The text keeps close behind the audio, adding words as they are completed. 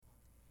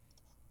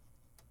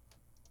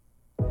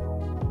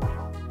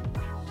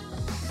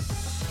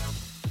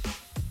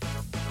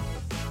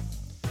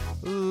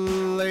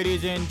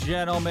Ladies and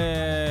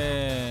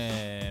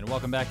gentlemen,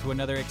 welcome back to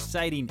another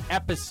exciting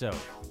episode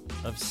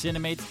of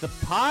Cinemates, the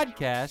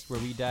podcast where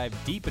we dive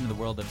deep into the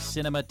world of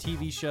cinema,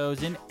 TV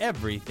shows, and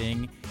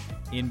everything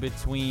in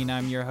between.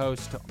 I'm your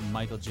host,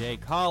 Michael J.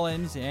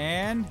 Collins,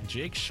 and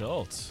Jake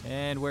Schultz.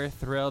 And we're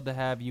thrilled to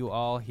have you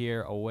all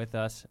here with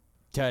us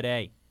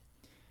today.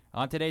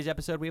 On today's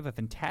episode, we have a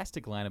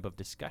fantastic lineup of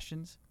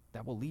discussions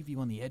that will leave you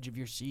on the edge of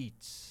your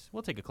seats.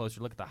 We'll take a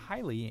closer look at the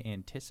highly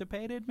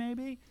anticipated,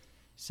 maybe,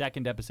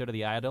 second episode of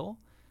The Idol.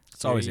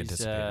 It's always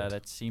anticipated.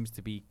 That seems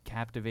to be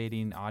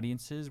captivating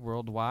audiences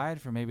worldwide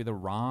for maybe the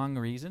wrong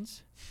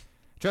reasons.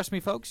 Trust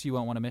me, folks, you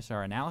won't want to miss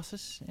our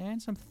analysis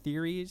and some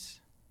theories.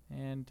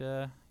 And,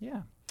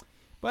 yeah.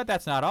 But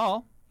that's not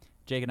all.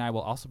 Jake and I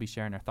will also be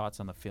sharing our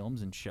thoughts on the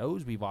films and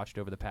shows we've watched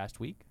over the past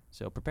week.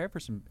 So prepare for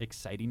some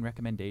exciting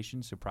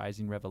recommendations,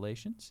 surprising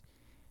revelations,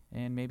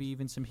 and maybe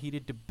even some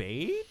heated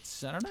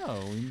debates. I don't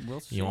know.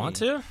 We'll see. You want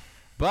to?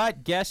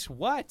 But guess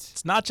what?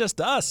 It's not just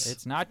us.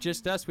 It's not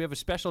just us. We have a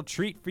special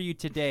treat for you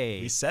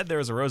today. We said there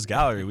was a Rose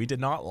Gallery. We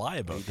did not lie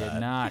about that. We did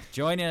not.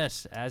 Joining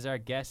us as our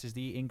guest is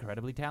the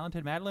incredibly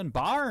talented Madeline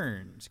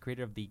Barnes,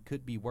 creator of the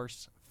Could Be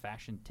Worse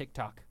fashion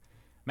TikTok.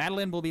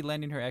 Madeline will be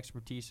lending her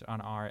expertise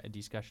on our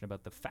discussion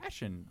about the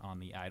fashion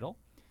on The Idol.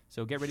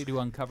 So get ready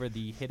to uncover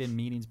the hidden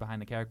meanings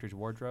behind the characters'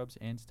 wardrobes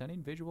and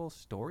stunning visual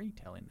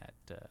storytelling that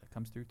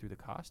comes through the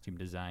costume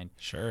design.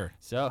 Sure.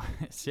 So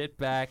sit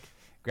back,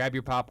 grab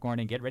your popcorn,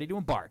 and get ready to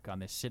embark on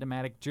this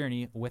cinematic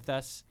journey with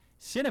us.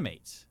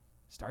 Cinemates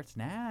starts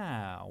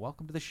now.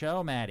 Welcome to the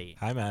show, Maddie.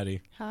 Hi,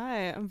 Maddie.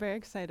 Hi, I'm very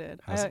excited.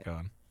 How's it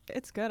going?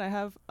 It's good. I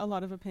have a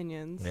lot of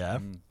opinions. Yeah?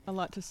 A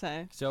lot to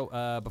say.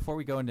 So before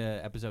we go into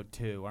episode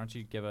 2, why don't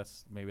you give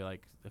us maybe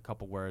like a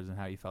couple words on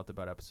how you felt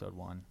about episode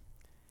 1?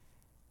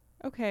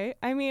 Okay.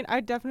 I mean, I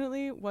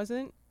definitely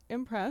wasn't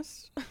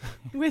impressed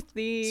with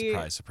the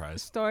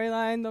surprise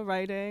storyline, the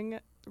writing.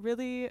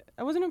 Really,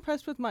 I wasn't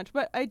impressed with much,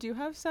 but I do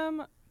have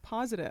some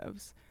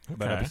positives.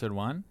 About episode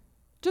 1?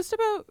 Just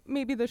about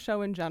maybe the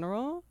show in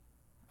general.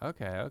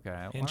 Okay.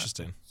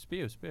 Interesting.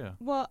 Spew.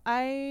 Well,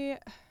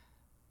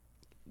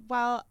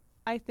 while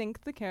I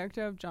think the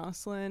character of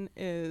Jocelyn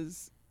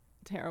is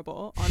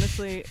terrible,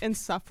 honestly,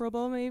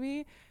 insufferable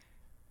maybe,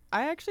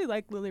 I actually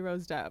like Lily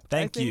Rose Depp.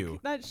 Thank you. you. I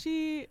think that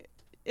she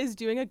is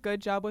doing a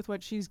good job with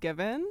what she's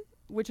given,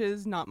 which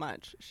is not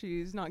much.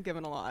 She's not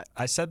given a lot.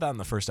 I said that in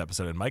the first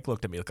episode, and Mike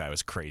looked at me like I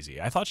was crazy.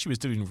 I thought she was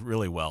doing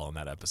really well in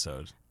that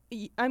episode.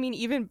 I mean,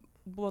 even,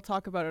 we'll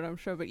talk about it, I'm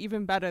sure, but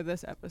even better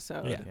this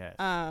episode. Yeah. Yes.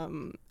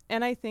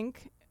 And I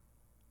think,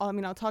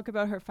 I'll talk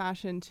about her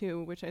fashion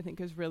too, which I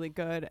think is really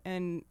good.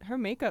 And her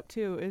makeup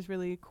too is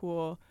really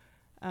cool.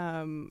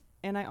 And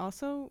I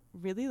also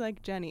really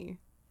like Jennie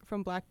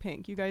from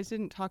Blackpink. You guys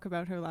didn't talk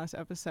about her last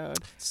episode.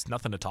 It's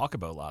nothing to talk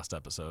about last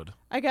episode.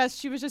 I guess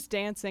she was just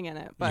dancing in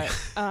it. But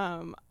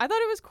I thought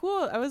it was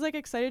cool. I was like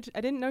excited.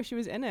 I didn't know she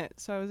was in it.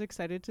 So I was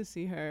excited to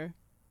see her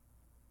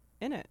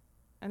in it.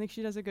 I think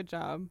she does a good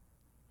job.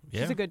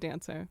 Yeah. She's a good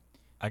dancer.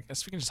 I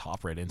guess we can just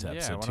hop right into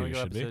episode why 2, don't we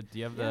go should we? Do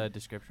you have the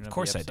description of Of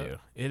course the I episode? do.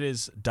 It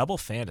is double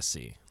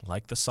fantasy,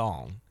 like the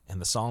song,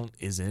 and the song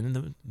is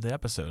in the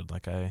episode,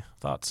 like I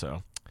thought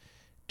so.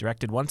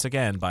 Directed once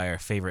again by our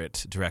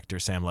favorite director,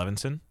 Sam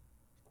Levinson.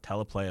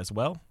 Teleplay as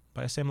well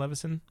by Sam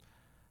Levinson.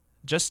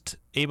 Just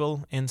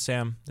Abel and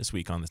Sam this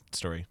week on the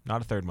story.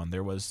 Not a third one.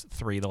 There was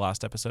 3 the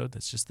last episode.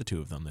 That's just the 2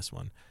 of them this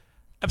one.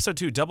 Episode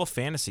 2, Double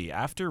Fantasy.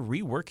 After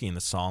reworking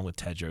the song with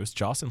Tedros,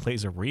 Jocelyn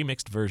plays a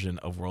remixed version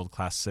of World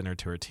Class Sinner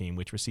to her team,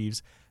 which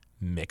receives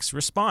mixed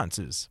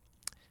responses.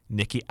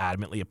 Nikki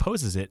adamantly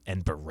opposes it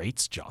and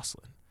berates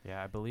Jocelyn.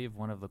 Yeah, I believe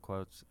one of the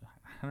quotes,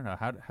 I don't know,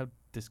 how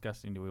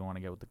disgusting do we want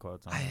to get with the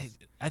quotes on this?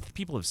 I think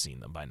people have seen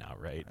them by now,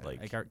 right?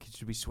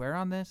 Should we swear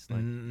on this?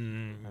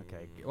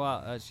 Okay.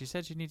 Well, she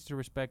said she needs to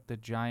respect the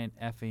giant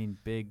effing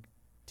big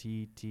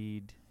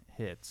T-T'd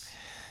hits,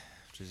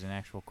 which is an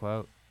actual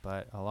quote,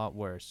 but a lot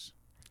worse.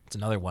 It's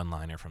another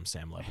one-liner from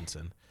Sam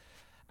Levinson.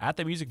 At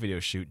the music video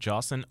shoot,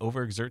 Jocelyn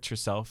overexerts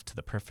herself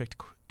to perfect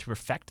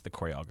the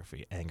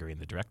choreography, angering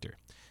the director.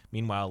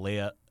 Meanwhile,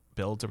 Leia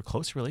builds a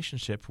close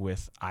relationship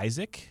with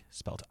Isaac,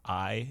 spelled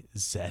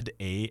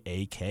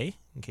I-Z-A-A-K,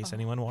 in case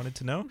anyone wanted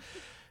to know.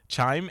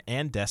 Chime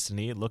and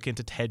Destiny look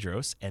into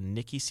Tedros, and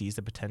Nikki sees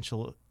the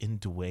potential in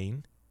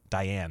Dwayne.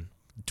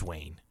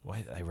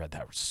 Why I read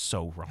that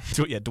so wrong.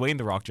 Dwayne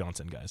The Rock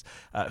Johnson, guys,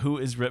 who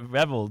is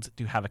reveled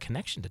to have a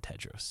connection to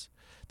Tedros.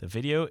 The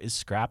video is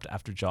scrapped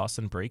after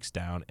Jocelyn breaks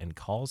down and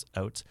calls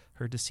out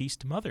her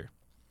deceased mother.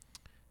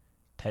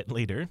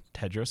 Later,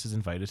 Tedros is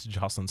invited to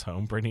Jocelyn's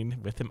home,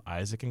 bringing with him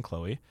Isaac and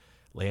Chloe.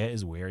 Leia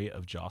is wary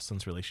of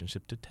Jocelyn's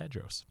relationship to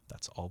Tedros.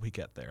 That's all we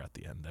get there at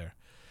the end there.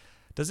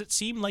 Does it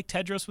seem like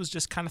Tedros was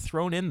just kind of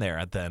thrown in there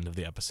at the end of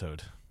the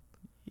episode?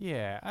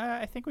 Yeah,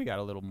 I think we got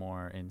a little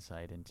more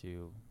insight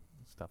into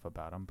stuff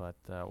about him, but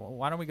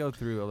why don't we go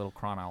through a little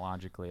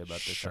chronologically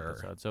about this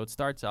episode? So it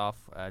starts off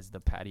as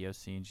the patio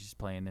scene. She's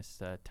playing this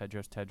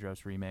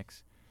Tedros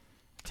remix.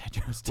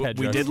 Tedros.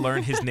 We did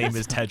learn his name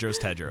is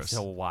Tedros. It's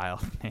a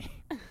wild name.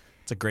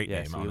 It's a great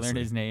name, so honestly. we learned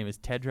his name is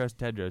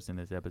Tedros in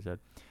this episode.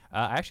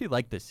 I actually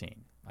like this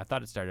scene. I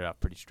thought it started off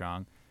pretty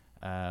strong.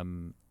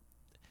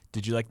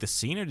 Did you like the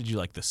scene or did you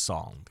like the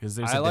song? Because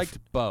I liked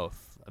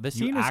both. The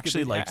scene was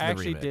actually good. liked I the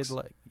actually remix. did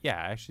like. Yeah,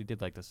 I actually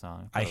did like the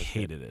song. I thought it was good.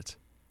 hated it.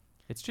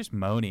 It's just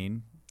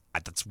moaning.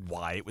 That's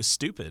why it was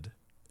stupid.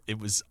 It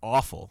was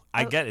awful.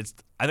 I get it's.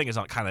 I think it's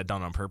not kind of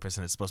done on purpose,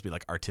 and it's supposed to be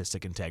like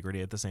artistic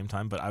integrity at the same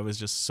time. But I was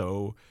just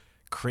so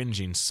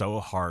cringing so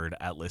hard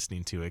at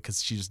listening to it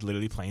because she's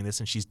literally playing this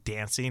and she's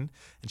dancing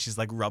and she's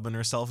like rubbing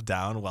herself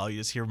down while you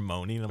just hear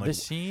moaning. I'm like, The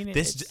scene.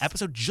 this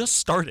episode just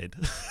started.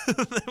 We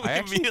I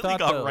actually immediately thought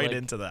got that, right like-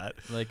 into that.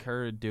 like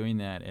her doing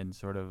that and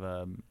sort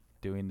of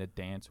doing the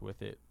dance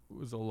with it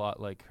was a lot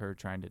like her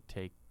trying to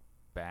take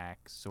back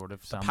sort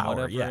of somewhat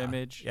power, of yeah. her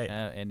image. Yeah,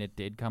 yeah. And it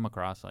did come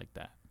across like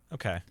that.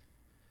 Okay.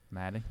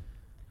 Maddie?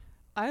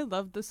 I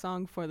loved the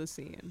song for the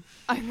scene.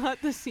 I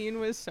thought the scene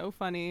was so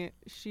funny.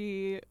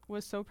 She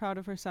was so proud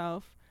of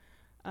herself.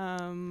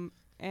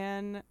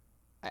 And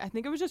I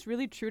think it was just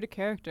really true to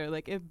character.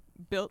 Like, it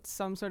built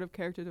some sort of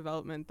character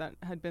development that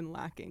had been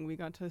lacking. We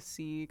got to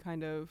see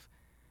kind of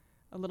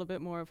a little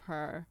bit more of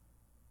her.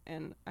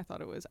 And I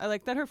thought it was, I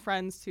like that her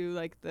friends too,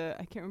 like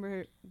I can't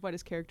remember what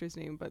his character's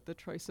name, but the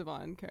Troye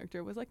Sivan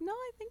character was like, no,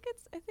 I think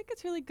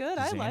it's really good.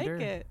 I like Xander?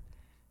 it.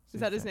 Is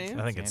that his name?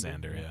 I think it's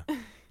Xander, yeah.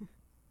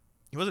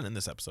 He wasn't in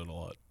this episode a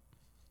lot.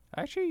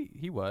 Actually,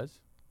 he was.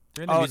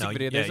 During the Oh, music no,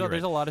 video, yeah, there's, you're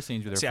there's right. a lot of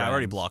scenes with her See, friends. I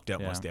already blocked out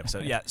Yeah. most of the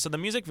episode. Yeah, so the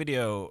music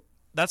video,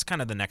 that's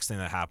kind of the next thing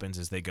that happens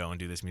is they go and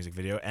do this music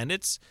video, and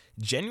it's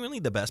genuinely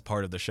the best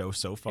part of the show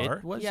so far.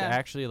 It was Yeah.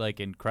 actually like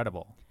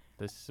incredible.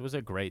 This was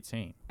a great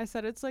scene. I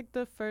said it's like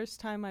the first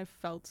time I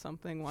felt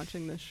something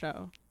watching this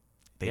show.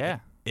 Yeah.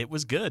 It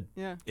was good.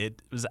 Yeah.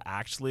 It was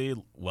actually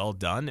well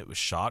done. It was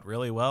shot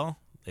really well.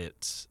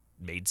 It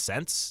made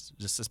sense,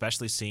 just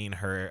especially seeing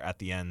her at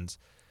the end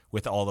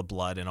with all the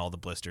blood and all the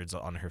blisters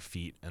on her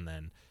feet, and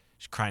then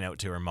she's crying out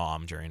to her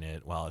mom during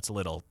it. While it's a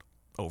little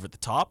over the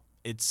top,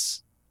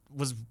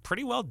 was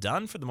pretty well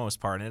done for the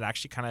most part, and it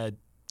actually kind of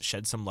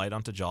shed some light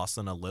onto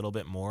Jocelyn a little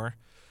bit more.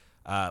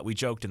 We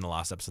joked in the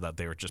last episode that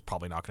they were just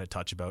probably not going to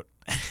touch about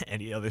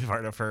any other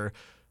part of her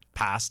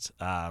past.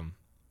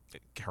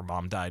 Her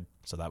mom died,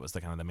 so that was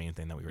the kind of the main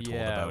thing that we were told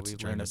Yeah, about we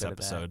during learned a this bit of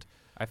that. episode.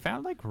 I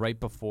found like right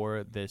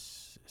before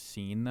this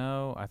scene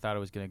though, I thought it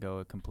was gonna go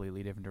a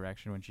completely different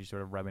direction when she's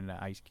sort of rubbing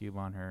the ice cube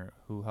on her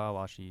hoo-ha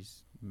while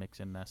she's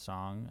mixing the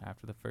song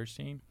after the first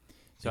scene.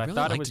 So They I really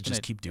thought like it was to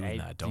just gonna- keep doing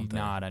I that, don't did they?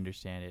 not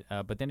understand it,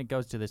 but then it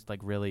goes to this like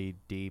really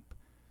deep,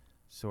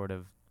 sort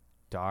of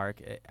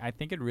dark. I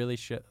think it really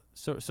should.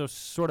 So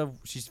sort of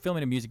she's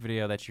filming a music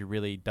video that she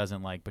really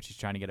doesn't like, but she's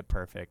trying to get it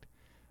perfect.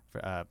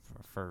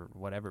 For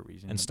whatever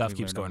reason, And stuff We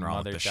keeps learned her going wrong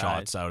with mother the dies.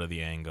 shots out of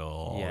the angle,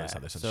 all Yeah, this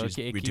other stuff. so She's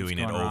it keeps redoing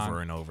it going over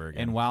wrong. and over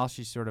again. And while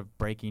she's sort of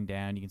breaking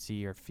down, you can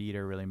see her feet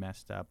are really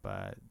messed up.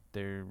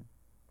 They're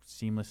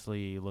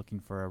seamlessly looking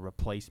for a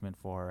replacement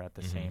for her at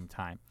the Mhm. same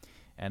time.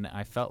 And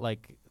I felt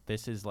like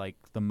this is like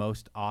the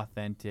most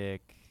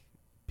authentic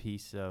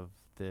piece of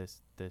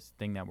this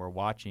thing that we're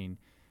watching.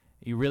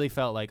 You really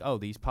felt like, oh,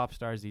 these pop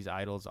stars, these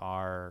idols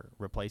are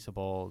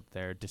replaceable.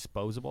 They're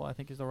disposable, I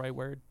think is the right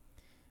word.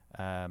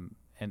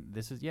 And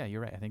this is, yeah,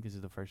 you're right. I think this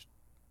is the first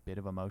bit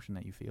of emotion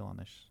that you feel on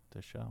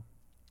this show.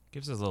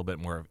 Gives us a little bit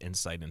more of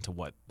insight into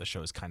what the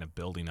show is kind of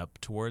building up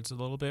towards a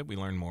little bit. We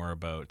learn more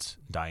about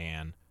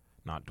Diane,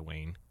 not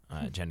Dwayne,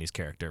 Jenny's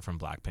character from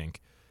Blackpink.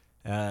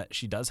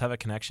 She does have a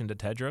connection to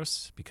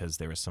Tedros because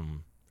there were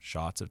some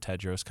shots of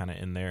Tedros kind of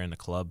in there in the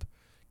club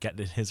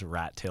getting his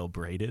rat tail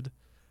braided,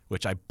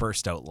 which I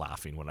burst out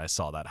laughing when I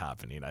saw that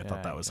happening. I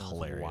thought that was it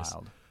hilarious.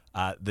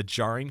 Wild. The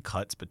jarring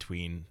cuts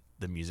between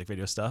the music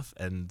video stuff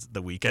and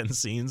the weekend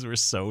scenes were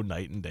so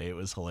night and day. It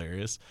was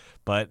hilarious.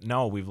 But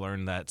no, we've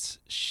learned that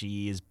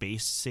she is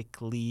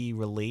basically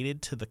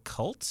related to the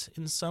cult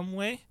in some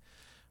way.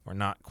 We're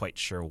not quite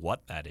sure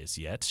what that is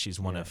yet. She's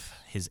one Yeah. of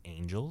his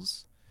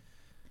angels.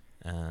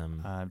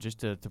 Just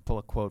to pull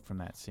a quote from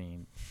that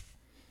scene.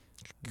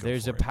 Go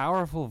There's a for it.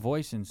 powerful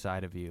voice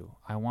inside of you.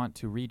 I want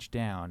to reach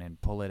down and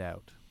pull it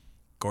out.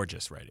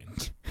 Gorgeous writing.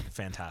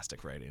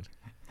 Fantastic writing.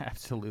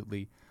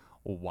 Absolutely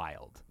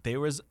wild. There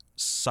was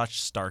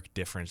such stark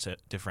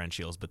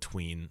differentials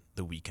between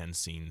the weekend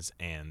scenes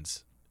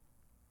and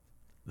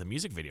the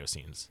music video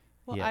scenes.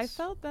 Well, I Yes.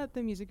 felt that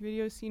the music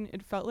video scene,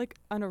 it felt like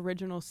an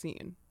original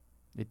scene.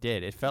 It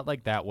did. It felt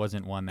like that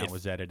wasn't one that It-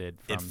 was edited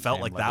from It felt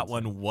Sam like that Levinson.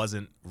 one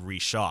wasn't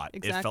reshot.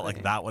 It felt like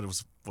Exactly. that one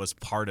was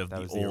part of That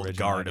the was the old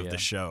original guard of idea. the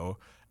show,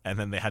 and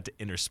then they had to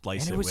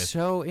intersplice And it it was with.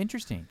 so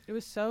interesting. It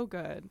was so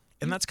good.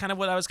 And that's kind of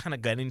what I was kind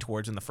of getting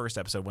towards in the first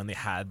episode when they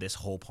had this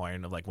whole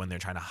point of like when they're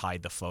trying to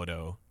hide the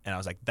photo, and I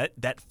was like,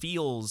 that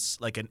feels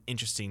like an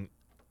interesting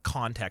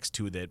context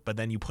to it. But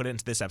then you put it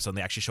into this episode, and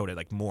they actually showed it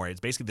like more.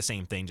 It's basically the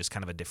same thing, just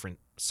kind of a different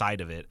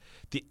side of it.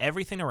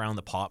 Everything around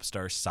the pop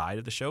star side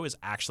of the show is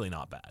actually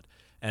not bad.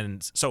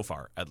 And so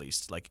far, at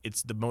least, like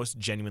it's the most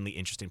genuinely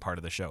interesting part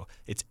of the show.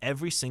 It's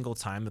every single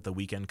time that the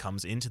weekend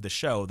comes into the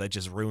show that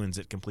just ruins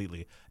it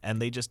completely.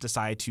 And they just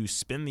decide to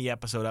spin the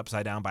episode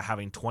upside down by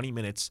having 20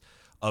 minutes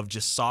of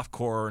just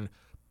softcore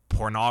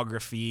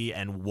pornography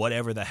and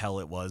whatever the hell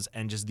it was,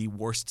 and just the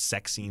worst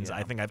sex scenes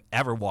I think I've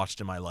ever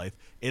watched in my life.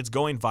 It's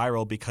going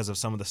viral because of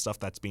some of the stuff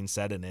that's being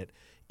said in it.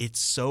 It's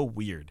so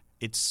weird.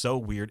 It's so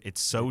weird.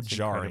 It's so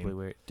jarring.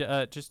 Incredibly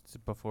weird.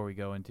 Just before we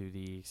go into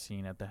the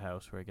scene at the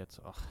house where it gets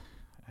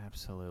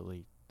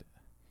absolutely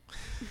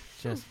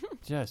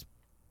just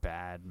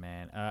bad,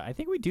 man. I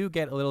think we do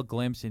get a little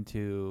glimpse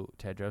into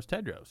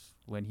Tedros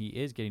when he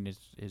is getting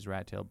his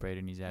rat tail braided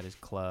and he's at his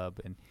club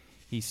and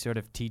he's sort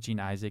of teaching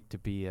Isaac to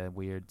be a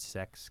weird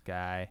sex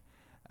guy.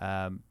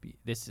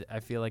 This, I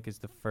feel like, is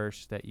the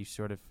first that you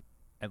sort of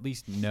at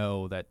least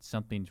know that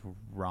something's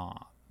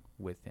wrong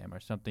with him or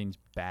something's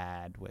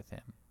bad with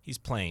him. He's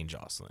playing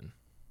Jocelyn.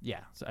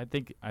 Yeah, so I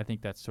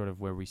think that's sort of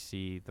where we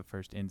see the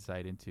first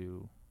insight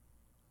into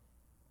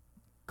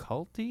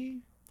culty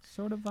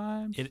sort of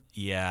vibes.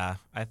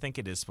 I think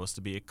it is supposed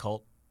to be a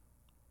cult.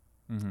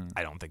 Mm-hmm.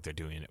 I don't think they're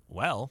doing it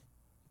well,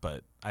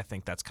 but I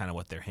think that's kind of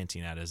what they're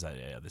hinting at, is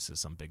that this is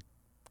some big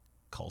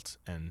cult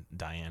and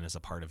Diane is a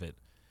part of it.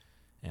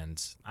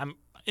 And I'm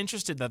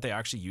interested that they're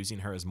actually using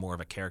her as more of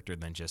a character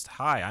than just,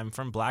 hi, I'm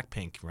from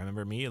Blackpink,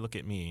 remember me, look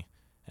at me,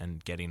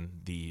 and getting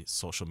the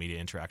social media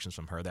interactions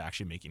from her. They're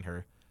actually making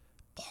her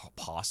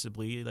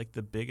possibly like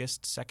the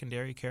biggest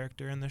secondary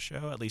character in the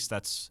show. At least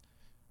that's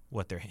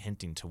what they're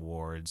hinting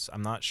towards.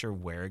 I'm not sure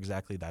where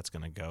exactly that's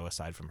going to go,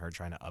 aside from her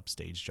trying to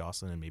upstage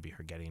Jocelyn and maybe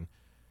her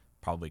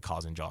probably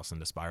causing Jocelyn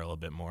to spiral a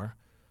bit more.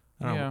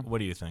 I don't know. What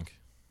do you think?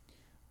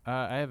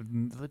 I have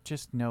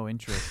just no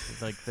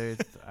interest. Like,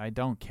 I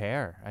don't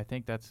care. I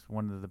think that's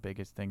one of the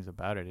biggest things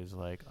about it is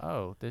like,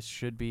 oh, this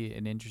should be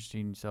an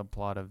interesting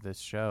subplot of this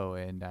show,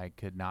 and I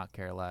could not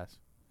care less.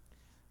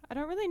 I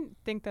don't really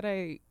think that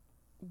I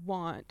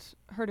want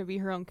her to be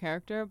her own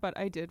character, but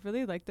I did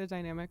really like the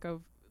dynamic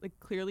of, like,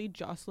 clearly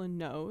Jocelyn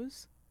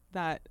knows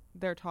that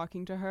they're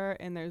talking to her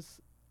and there's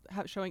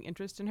showing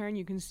interest in her, and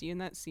you can see in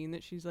that scene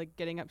that she's like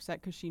getting upset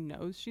because she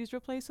knows she's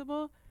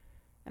replaceable.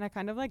 And I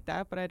kind of like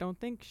that, but I don't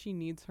think she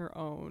needs her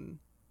own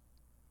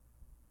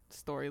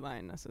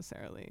storyline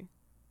necessarily.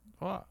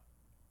 Well,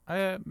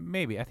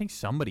 maybe. I think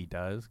somebody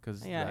does,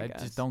 because I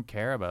just don't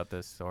care about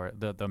this or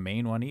the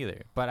main one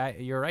either.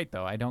 But you're right,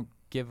 though. I don't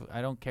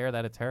care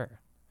that it's her.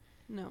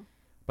 No.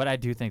 But I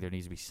do think there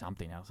needs to be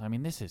something else. I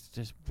mean, this is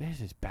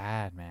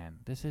bad, man.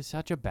 This is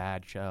such a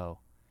bad show.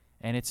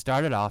 And it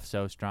started off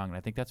so strong, and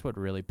I think that's what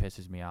really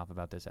pisses me off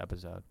about this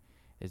episode.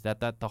 Is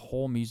that the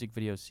whole music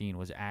video scene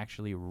was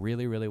actually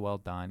really, really well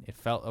done. It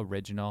felt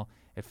original.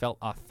 It felt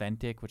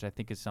authentic, which I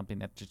think is something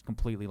that's just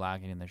completely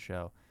lacking in the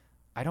show.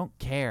 I don't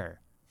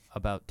care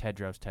about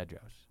Tedros.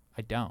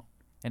 I don't.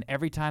 And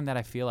every time that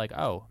I feel like,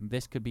 oh,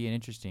 this could be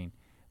interesting,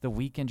 The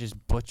Weeknd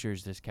just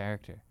butchers this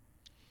character.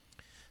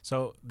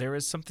 So there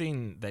is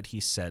something that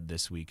he said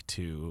this week,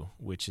 too,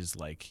 which is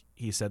like,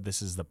 he said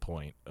this is the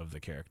point of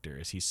the character,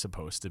 is he's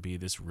supposed to be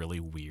this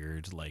really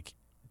weird, like,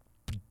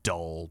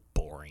 dull,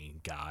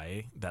 boring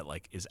guy that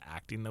like is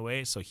acting the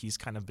way. So he's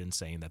kind of been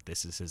saying that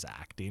this is his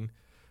acting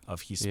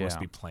of he's supposed to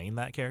be playing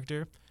that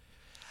character.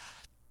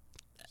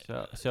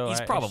 So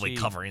he's probably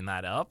covering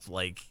that up.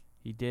 Like,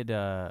 he did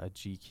a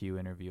GQ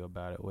interview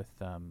about it with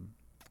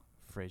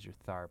Fraser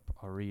Tharp.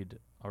 I'll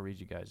read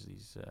you guys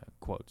these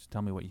quotes.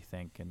 Tell me what you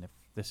think and if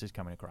this is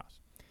coming across,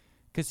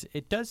 because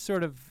it does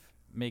sort of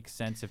make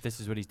sense if this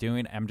is what he's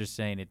doing. I'm just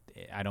saying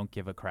I don't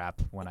give a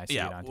crap when I see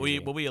it on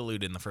TV. We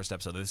allude in the first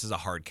episode, this is a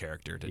hard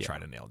character to try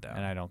to nail down,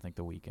 and I don't think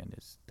The Weeknd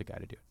is the guy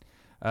to do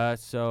it.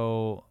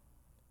 So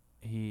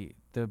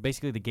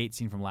basically the gate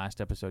scene from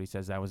last episode, he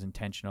says that was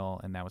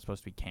intentional and that was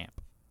supposed to be camp.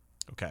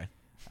 Okay.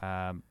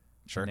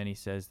 Sure. And then he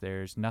says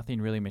there's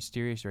nothing really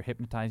mysterious or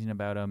hypnotizing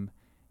about him,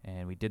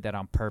 and we did that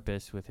on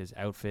purpose with his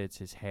outfits,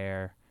 his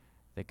hair.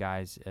 The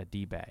guy's a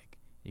D-bag.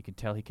 You can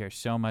tell he cares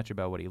so much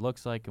about what he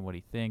looks like and what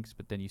he thinks,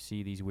 but then you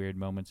see these weird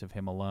moments of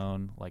him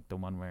alone, like the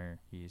one where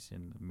he's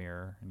in the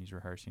mirror and he's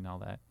rehearsing all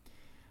that.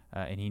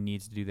 And he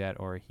needs to do that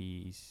or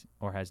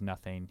has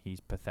nothing. He's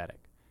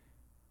pathetic.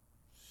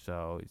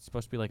 So it's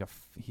supposed to be like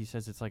he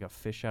says it's like a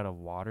fish out of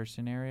water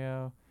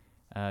scenario.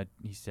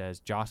 He says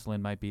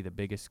Jocelyn might be the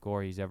biggest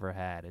score he's ever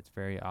had. It's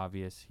very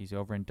obvious. He's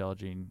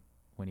overindulging.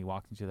 When he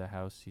walks into the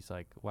house, he's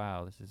like,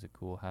 wow, this is a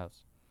cool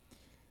house.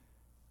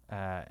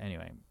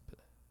 Anyway,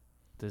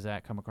 does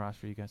that come across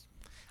for you guys?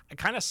 I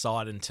kind of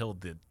saw it until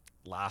the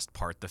last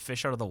part. The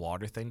fish out of the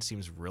water thing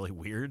seems really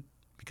weird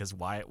because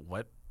why?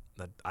 What?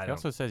 He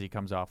also says he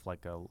comes off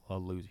like a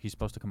loser. He's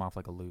supposed to come off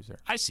like a loser.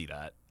 I see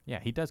that. Yeah,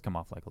 he does come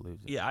off like a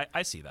loser. Yeah,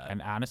 I see that.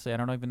 And honestly, I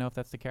don't even know if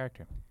that's the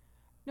character.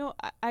 No,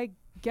 I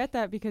get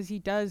that because he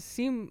does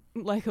seem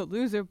like a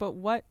loser, but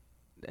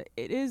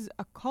it is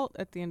a cult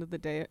at the end of the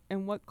day,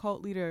 and what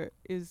cult leader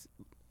is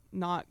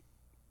not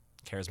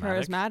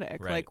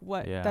charismatic? Right. Like,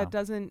 what? Yeah. That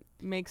doesn't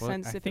make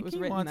sense if it was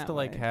written that way. I think he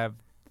wants to have,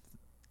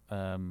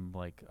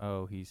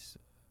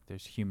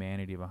 there's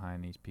humanity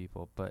behind these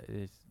people, but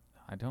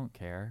I don't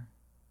care.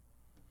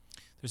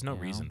 There's no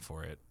reason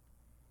for it.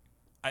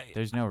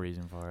 There's no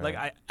reason for it.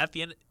 Like, at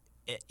the end,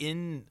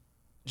 in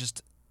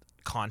just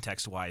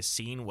context-wise,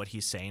 seeing what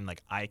he's saying,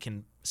 like, I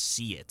can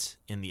see it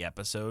in the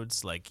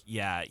episodes. Like,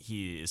 yeah,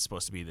 he is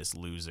supposed to be this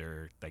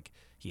loser. Like,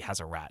 he has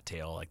a rat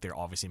tail. Like, they're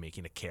obviously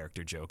making a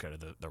character joke out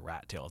of the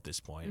rat tail at this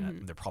point.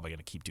 And they're probably going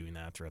to keep doing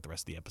that throughout the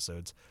rest of the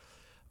episodes.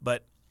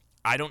 But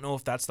I don't know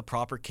if that's the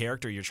proper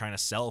character you're trying to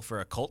sell for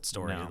a cult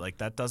story. No. Like,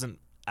 that doesn't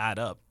add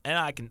up. And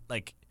I can,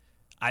 like,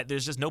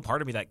 there's just no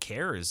part of me that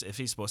cares if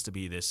he's supposed to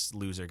be this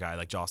loser guy.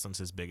 Like, Jocelyn's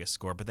his biggest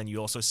score. But then you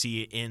also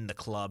see in the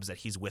clubs that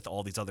he's with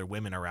all these other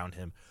women around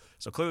him.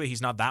 So clearly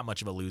he's not that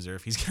much of a loser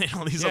if he's getting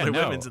all these other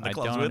women in the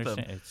clubs with him.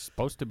 It's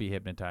supposed to be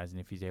hypnotizing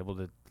if he's able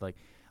to, like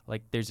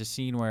there's a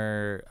scene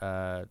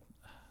where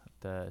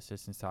the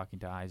assistant's talking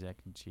to Isaac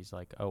and she's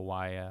like, oh,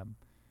 why,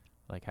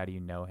 like, how do you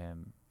know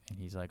him? And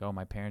he's like, oh,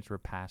 my parents were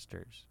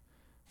pastors.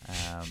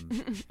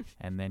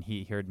 And then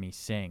he heard me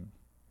sing.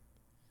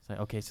 It's like,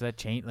 okay, so that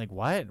changed, like,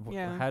 what?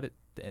 Yeah. How did,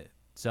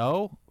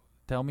 so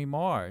tell me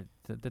more.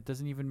 That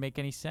doesn't even make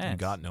any sense. You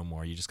got no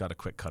more. You just got a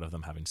quick cut of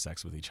them having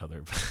sex with each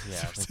other.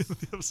 Yeah,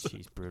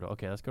 she's brutal.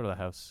 Okay, let's go to the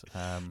house.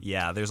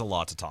 Yeah, there's a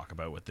lot to talk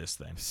about with this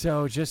thing.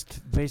 So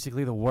just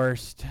basically the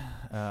worst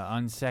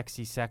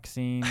unsexy sex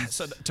scenes.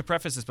 So to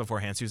preface this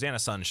beforehand, Susanna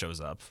Sun shows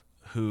up,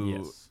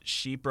 who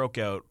she broke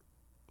out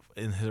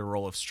in her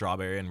role of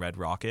Strawberry in Red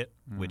Rocket,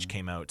 which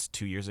came out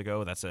 2 years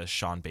ago. That's a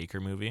Sean Baker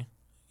movie.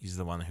 He's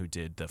the one who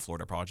did the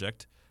Florida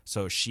Project.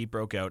 So she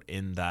broke out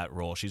in that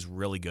role. She's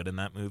really good in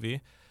that movie.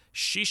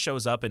 She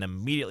shows up and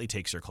immediately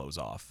takes her clothes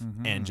off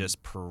and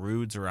just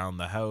perudes around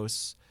the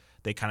house.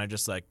 They kind of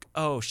just like,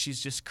 oh, she's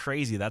just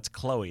crazy. That's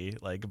Chloe.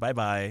 Like,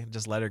 bye-bye.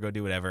 Just let her go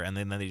do whatever. And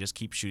then they just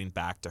keep shooting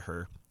back to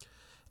her.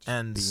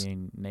 And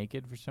being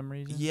naked for some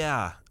reason?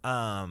 Yeah.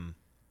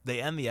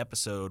 They end the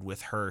episode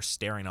with her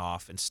staring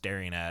off and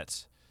staring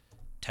at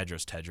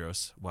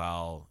Tedros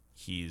while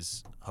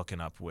he's hooking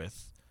up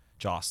with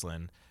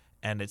Jocelyn.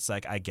 And it's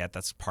like, I get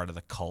that's part of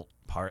the cult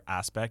part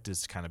aspect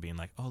is kind of being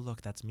like, oh,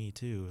 look, that's me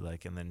too.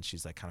 Like, and then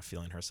she's like kind of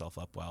feeling herself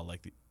up while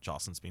like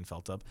Jocelyn's being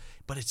felt up.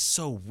 But it's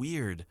so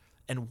weird.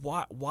 And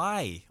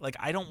why? Like,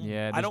 I don't.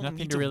 Yeah, there's I don't nothing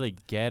need to really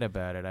get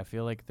about it. I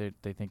feel like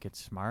they think it's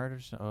smart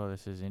or so. Oh,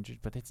 this is interesting,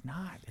 but it's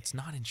not. It's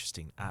not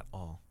interesting at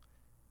all.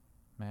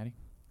 Maddie?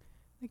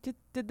 Like,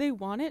 did they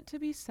want it to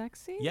be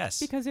sexy? Yes.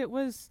 Because it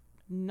was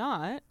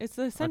not. It's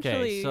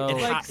essentially so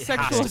like it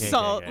sexual has to.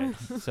 assault.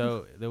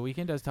 So The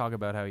Weeknd does talk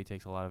about how he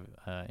takes a lot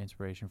of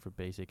inspiration for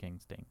Basic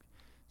Instinct.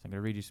 So I'm going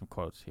to read you some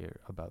quotes here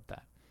about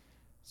that.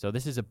 So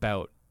this is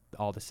about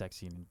all the sex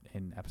scene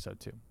in episode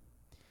 2.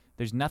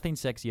 There's nothing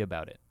sexy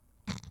about it.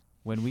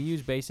 When we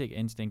use Basic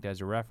Instinct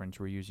as a reference,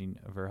 we're using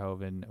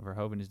Verhoeven.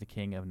 Verhoeven is the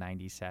king of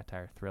 90s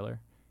satire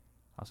thriller.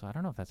 Also, I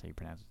don't know if that's how you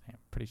pronounce his name.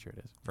 Pretty sure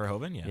it is.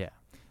 Verhoeven, yeah.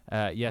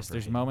 Yes,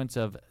 there's moments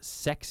of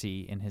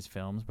sexy in his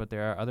films, but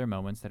there are other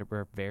moments that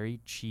were very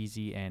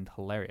cheesy and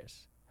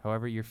hilarious.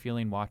 However you're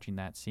feeling watching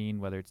that scene,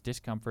 whether it's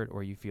discomfort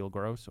or you feel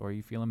gross or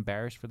you feel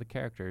embarrassed for the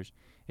characters,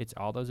 it's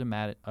all those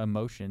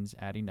emotions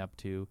adding up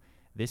to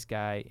this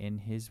guy in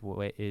his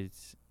way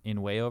is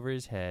in way over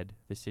his head.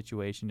 The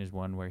situation is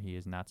one where he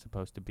is not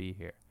supposed to be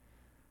here.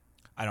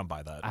 I don't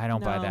buy that. I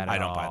don't buy No. that at I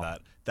don't all. buy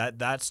that.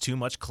 That's too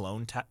much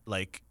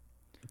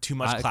too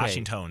much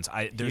clashing tones.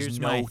 There's Here's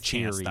no my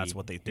chance theory. that's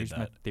what they did. Here's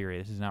my that. theory.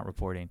 This is not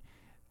reporting.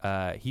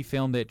 He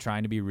filmed it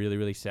trying to be really,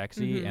 really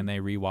sexy, and they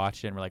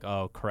rewatched it and were like,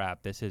 "Oh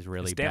crap, this is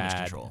really It's damage bad."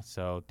 control.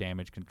 So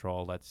damage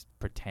control. Let's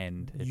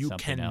pretend it's You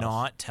something cannot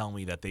else. tell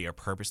me that they are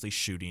purposely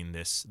shooting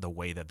this the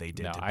way that they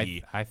did No, to I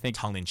be think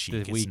tongue in cheek.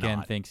 The It's Weeknd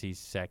not. thinks he's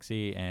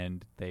sexy,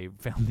 and they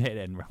filmed it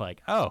and were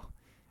like, "Oh,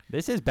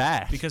 this is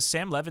bad." Because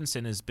Sam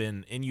Levinson has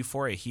been in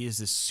Euphoria. He is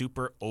this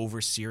super over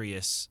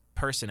serious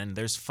person, and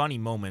there's funny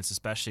moments,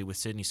 especially with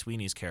Sydney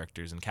Sweeney's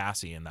characters and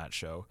Cassie in that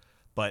show.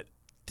 But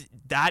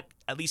that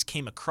at least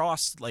came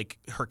across like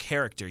her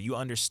character. You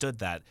understood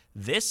that.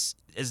 This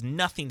is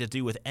nothing to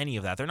do with any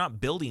of that. They're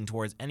not building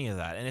towards any of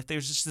that. And if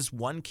there's just this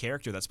one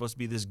character that's supposed to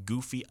be this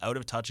goofy, out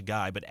of touch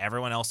guy, but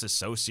everyone else is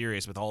so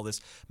serious with all this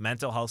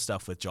mental health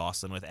stuff with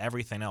Jocelyn, with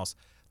everything else,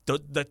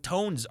 the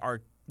tones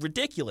are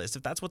ridiculous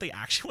if that's what they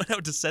actually went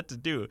out to set to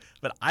do.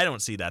 But I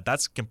don't see that.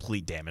 That's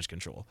complete damage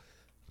control.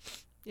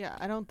 Yeah,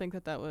 I don't think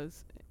that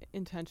was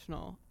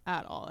intentional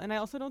at all. And I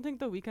also don't think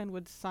The Weeknd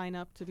would sign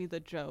up to be the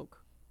joke.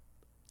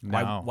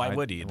 No, why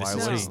would he? why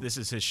would he? This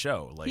is his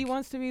show. Like, He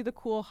wants to be the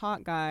cool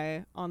hot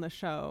guy on the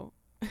show.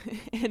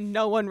 And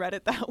no one read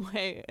it that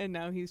way. And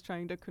now he's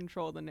trying to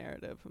control the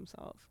narrative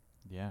himself.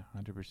 Yeah,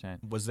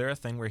 100%. was there a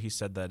thing where he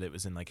said that it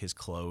was in like his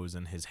clothes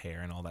and his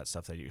hair and all that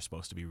stuff that you're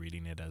supposed to be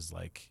reading it as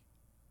like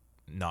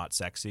not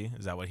sexy?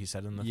 Is that what he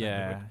said in the thing?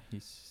 Yeah,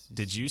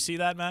 Did you see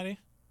that, Maddie?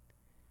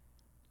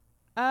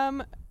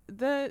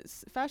 The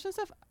fashion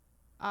stuff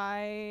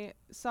I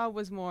saw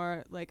was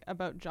more like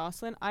about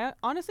Jocelyn. I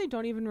honestly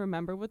don't even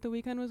remember what The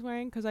Weeknd was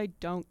wearing because I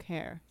don't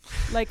care.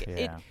 Like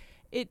Yeah.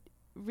 it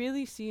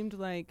really seemed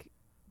like,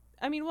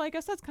 I mean, well, I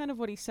guess that's kind of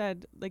what he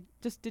said. Like,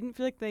 just didn't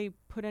feel like they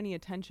put any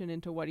attention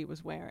into what he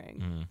was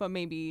wearing. But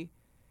maybe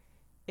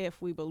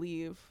if we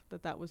believe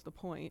that that was the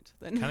point,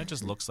 then Kind of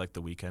just looks like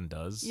The Weeknd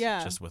does,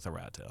 Yeah. just with a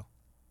rat tail.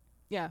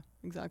 yeah,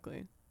 exactly.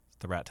 Is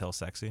the rat tail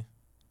sexy?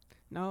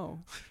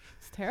 No,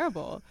 it's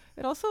terrible.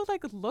 It also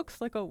like looks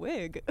like a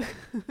wig.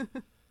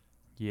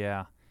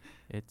 Yeah,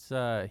 it's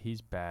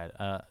he's bad.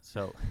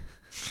 So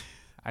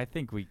I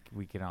think we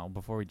can all,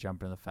 before we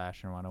jump into the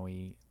fashion, why don't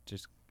we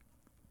just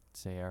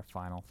say our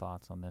final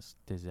thoughts on this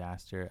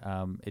disaster.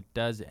 It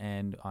does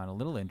end on a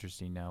little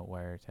interesting note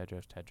where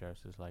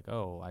Tedros is like,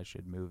 "Oh, I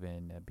should move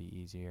in, it'd be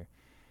easier,"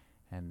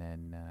 and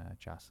then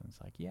Jocelyn's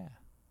like, "Yeah,"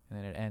 and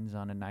then it ends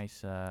on a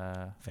nice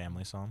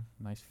Family song.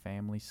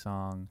 family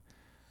song.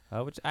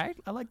 Which I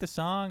like the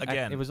song.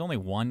 Again. It was only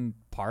one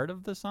part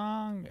of the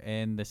song,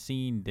 and the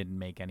scene didn't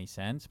make any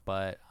sense,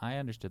 but I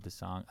understood the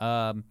song.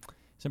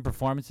 Some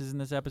performances in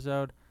this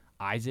episode.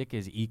 Isaac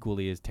is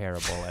equally as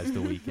terrible as The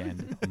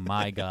Weeknd.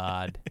 My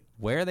God.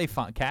 Where are they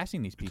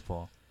casting these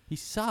people? He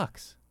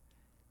sucks.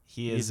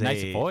 He He's is a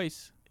nice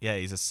voice. Yeah,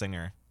 he's a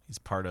singer. He's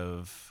part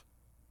of,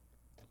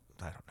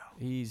 I don't know.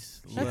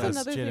 He's That's another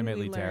thing we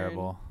legitimately learned.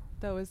 terrible.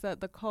 Though is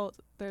that the cult?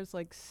 There's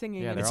like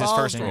singing. Yeah, and they're It's his all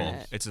first singers.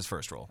 role. It's his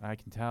first role. I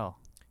can tell.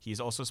 He's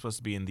also supposed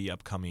to be in the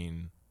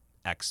upcoming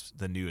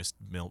the newest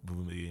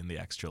movie in the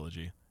X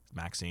trilogy,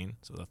 Maxine.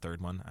 So the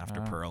third one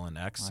after Oh. Pearl and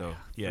X. So I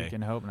yeah,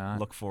 freaking hope not.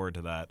 look forward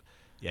to that.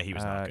 Yeah, he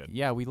was not good.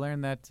 Yeah, we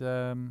learned that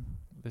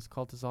this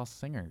cult is all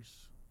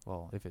singers.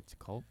 Well, if it's a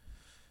cult,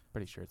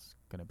 pretty sure it's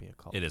gonna be a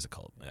cult. It is a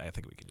cult. I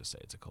think we can just say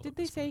it's a cult. Did at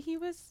they this say point. he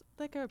was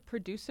like a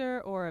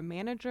producer or a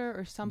manager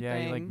or something? Yeah,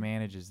 he like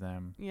manages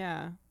them.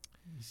 Yeah.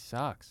 He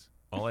sucks.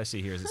 All I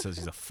see here is it says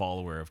he's a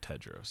follower of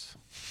Tedros.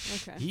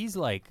 Okay. He's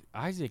like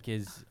Isaac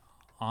is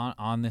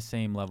on the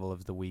same level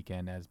of The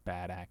Weeknd as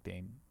bad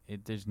acting.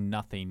 There's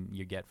nothing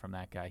you get from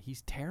that guy.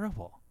 He's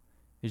terrible.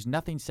 There's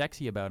nothing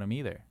sexy about him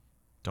either.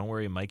 Don't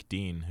worry, Mike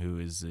Dean, who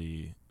is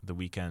the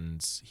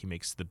Weeknd's, he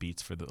makes the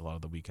beats for a lot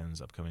of the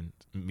Weeknd's upcoming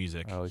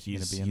music. Oh, is he gonna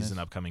he's be in he's this? an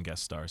upcoming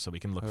guest star, so we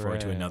can look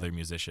forward to Hooray. another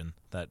musician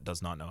that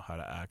does not know how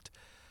to act.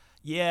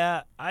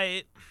 Yeah,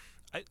 I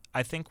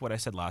think what I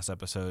said last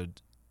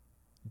episode,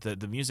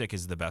 the music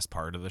is the best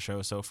part of the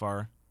show so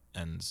far,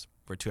 and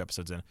we're 2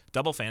 episodes in.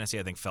 Double Fantasy,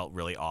 I think, felt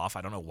really off.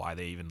 I don't know why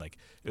they even like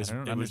it was. I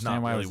don't it was understand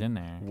not why really it was in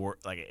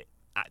there.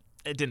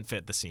 it didn't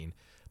fit the scene.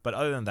 But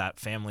other than that,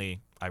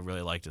 Family, I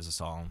really liked as a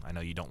song. I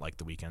know you don't like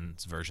the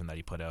Weeknd's version that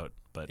he put out,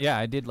 but Yeah,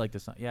 I did like the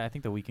song. Yeah, I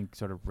think The Weeknd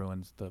sort of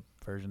ruins the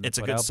version. they It's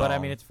a put good out, but I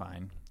song. mean, it's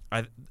fine.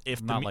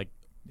 if I'm the not mu- like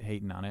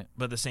hating on it.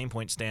 but the same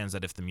point stands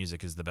that if the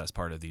music is the best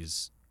part of the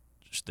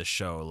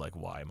show, like,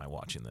 why am I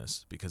watching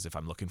this? Because if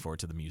I'm looking forward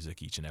to the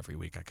music each and every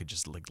week, I could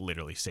just like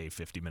literally save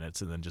 50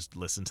 minutes and then just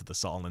listen to the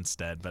song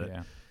instead. But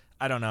Yeah,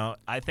 I don't know.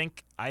 I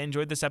think I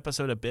enjoyed this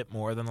episode a bit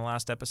more than the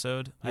last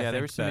episode. I there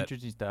think was some that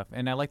interesting stuff,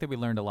 and I like that we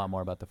learned a lot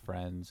more about the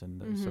friends and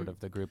the sort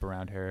of the group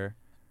around her.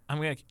 I'm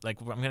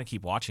gonna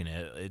keep watching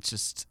it. It's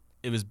just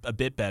it was a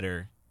bit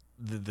better.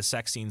 The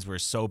sex scenes were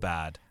so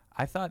bad.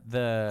 I thought I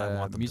the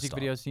want them to music stop.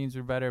 video scenes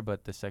were better,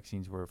 but the sex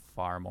scenes were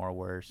far more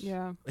worse.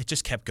 Yeah. It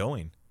just kept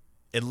going.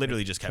 It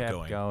literally just kept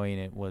going.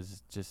 It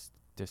was just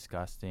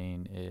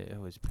disgusting. It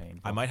was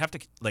painful. I might have to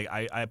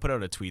I put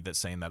out a tweet that's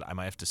saying that I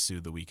might have to sue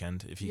The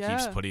Weeknd if he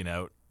keeps Yeah. putting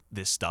out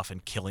this stuff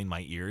and killing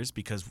my ears,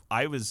 because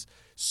I was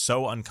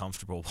so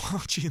uncomfortable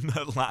watching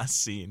that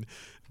last scene.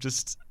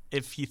 Just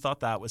if he thought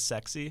that was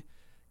sexy,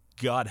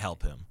 God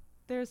help him.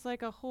 There's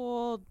like a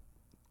whole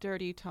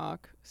dirty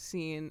talk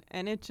scene,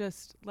 and it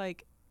just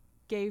like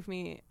gave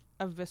me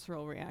a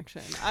visceral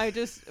reaction.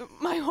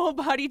 My whole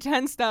body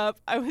tensed up.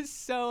 I was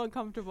so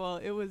uncomfortable.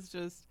 It was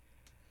just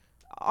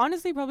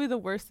honestly probably the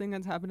worst thing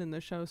that's happened in the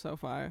show so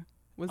far.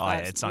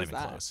 It's not even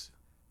close.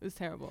 It was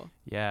terrible.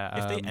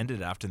 Yeah. If they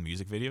ended after the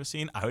music video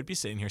scene, I would be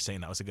sitting here saying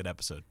that was a good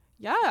episode.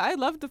 Yeah, I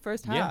loved the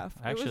first Yeah, half. It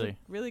actually. was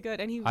really good,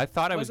 and he. I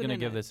thought I was wasn't going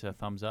to in give it. this a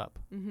thumbs up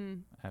Mm-hmm.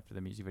 after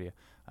the music video,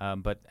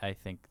 but I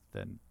think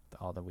then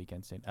all the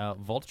weekend scene.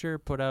 Vulture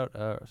put out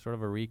sort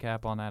of a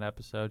recap on that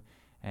episode,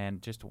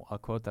 and just a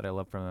quote that I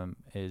love from him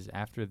is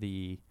after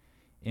the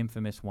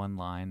infamous one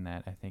line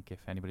that I think if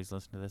anybody's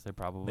listened to this, they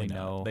probably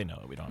know. They know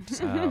it. We don't have to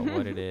say.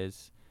 What it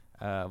is.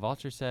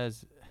 Vulture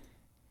says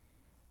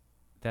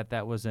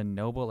that was a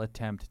noble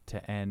attempt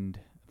to end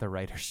the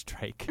writer's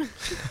strike.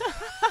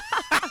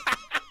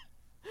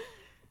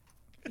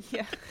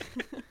 Yeah.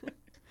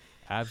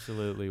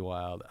 Absolutely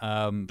wild.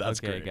 That's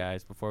okay, great.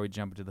 guys, before we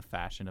jump into the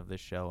fashion of this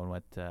show and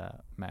what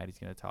Maddie's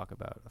going to talk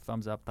about,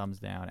 thumbs up, thumbs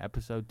down,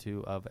 episode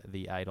 2 of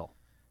The Idol.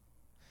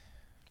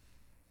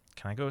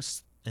 Can I go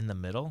in the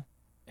middle?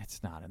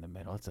 It's not in the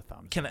middle. It's a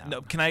thumbs Can down. I?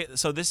 No. Can I?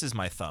 So this is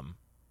my thumb.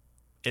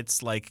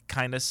 It's like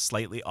kind of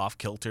slightly off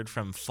kiltered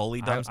from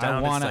fully thumbs down.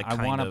 I want It's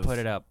like to put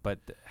it up, but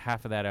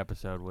half of that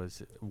episode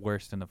was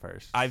worse than the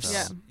first.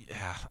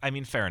 Yeah. I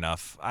mean, fair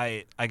enough.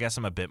 I guess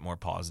I'm a bit more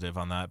positive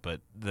on that,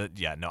 but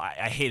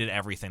I hated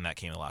everything that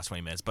came in the last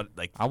 20 minutes. But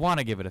like I want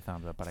to give it a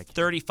thumbs up, but I can't.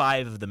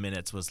 35 of the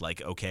minutes was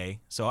like okay.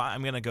 So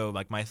I'm gonna go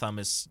like my thumb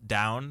is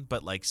down,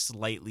 but like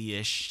slightly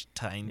ish,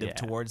 kind of Yeah.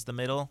 towards the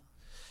middle.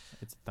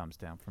 It's a thumbs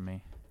down for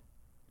me.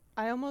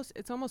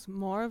 It's almost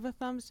more of a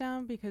thumbs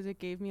down because it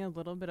gave me a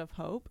little bit of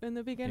hope in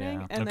the beginning,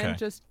 Yeah. and Okay. then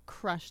just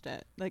crushed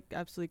it. Like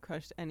absolutely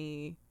crushed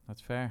any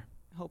That's fair.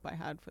 hope I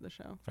had for the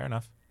show. Fair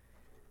enough.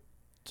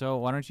 So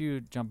why don't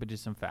you jump into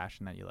some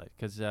fashion that you like?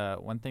 Because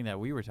one thing that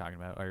we were talking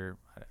about, or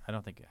I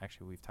don't think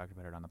actually we've talked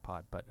about it on the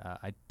pod, but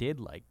I did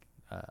like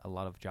a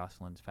lot of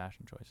Jocelyn's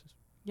fashion choices.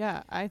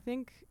 Yeah, I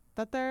think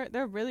that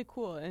they're really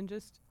cool. And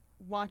just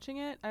watching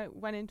it, I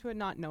went into it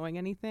not knowing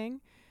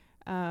anything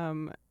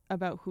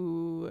about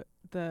who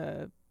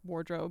the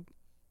wardrobe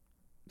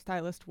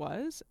stylist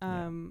was.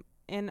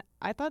 And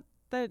I thought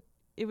that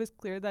it was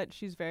clear that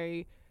she's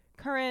very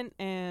current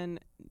and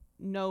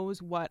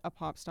knows what a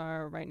pop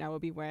star right now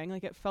would be wearing.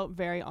 Like, it felt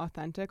very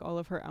authentic, all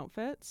of her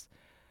outfits,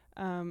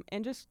 and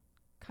just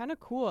kind of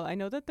cool. I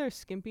know that they're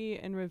skimpy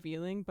and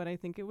revealing, but I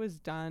think it was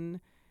done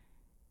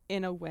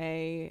in a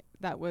way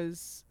that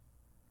was,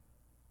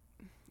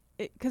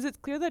 because it's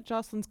clear that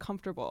Jocelyn's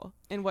comfortable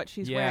in what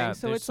she's wearing,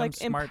 so there's it's some like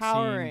smart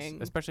empowering.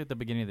 scenes, especially at the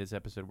beginning of this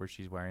episode where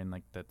she's wearing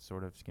like that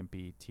sort of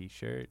skimpy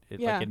T-shirt.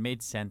 Yeah. Like, it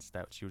made sense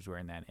that she was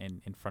wearing that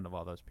in front of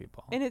all those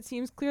people. And it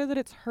seems clear that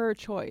it's her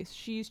choice.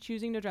 She's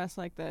choosing to dress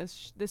like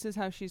this. This is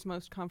how she's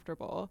most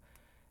comfortable.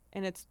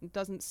 And it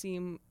doesn't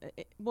seem...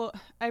 well,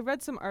 I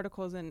read some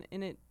articles and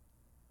it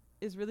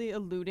is really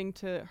alluding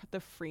to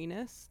the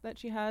freeness that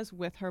she has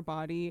with her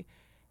body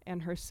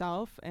and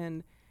herself.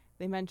 And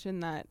they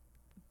mentioned that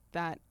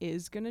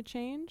is going to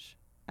change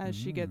as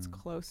she gets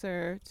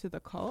closer to the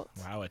cult.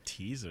 Wow, a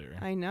teaser.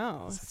 I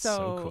know. That's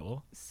so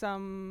cool.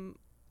 Some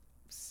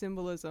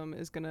symbolism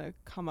is going to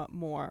come up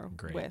more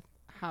Great. with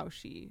how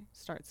she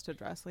starts to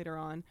dress later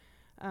on.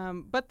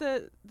 But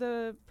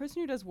the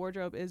person who does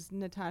wardrobe is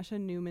Natasha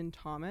Newman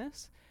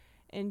Thomas,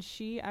 and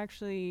she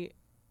actually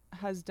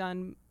has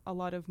done a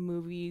lot of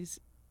movies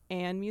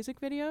and music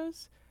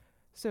videos.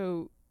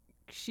 So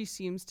she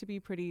seems to be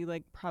pretty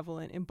like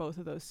prevalent in both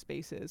of those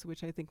spaces,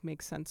 which I think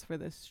makes sense for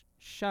this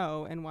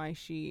show and why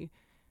she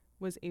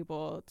was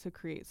able to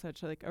create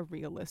such like a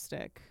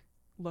realistic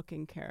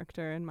looking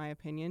character. In my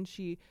opinion,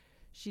 she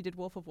did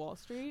Wolf of Wall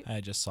Street.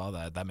 I just saw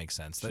that. That makes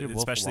sense. She did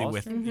Wolf of Especially Wall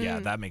with Street? yeah,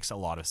 that makes a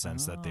lot of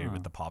sense that they with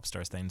Ah. the pop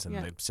stars things and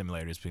Yeah. the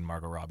similarities between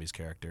Margot Robbie's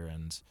character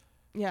and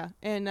Yeah,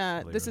 and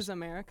This Rose. Is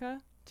America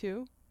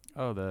too.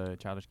 Oh, the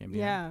Childish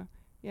Gambino.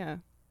 Yeah.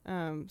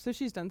 So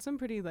she's done some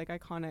pretty like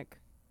iconic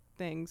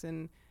things,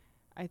 and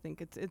I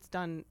think it's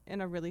done in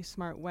a really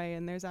smart way.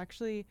 And there's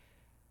actually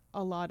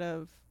a lot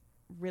of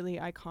really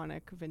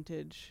iconic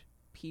vintage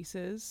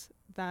pieces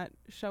that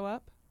show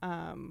up.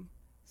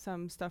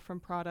 Some stuff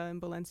from Prada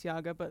and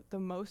Balenciaga, but the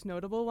most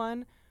notable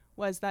one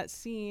was that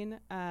scene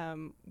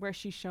where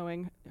she's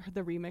showing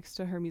the remix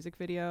to her music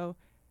video,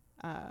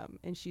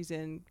 and she's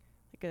in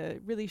like a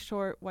really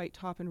short white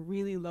top and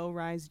really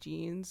low-rise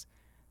jeans.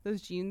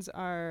 Those jeans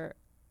are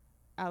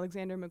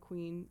Alexander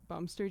McQueen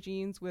Bumster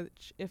jeans,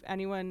 which, if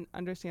anyone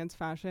understands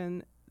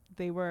fashion,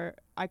 they were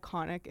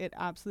iconic. It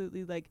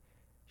absolutely like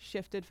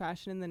shifted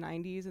fashion in the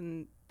 90s,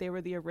 and they were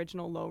the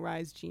original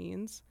low-rise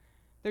jeans.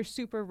 They're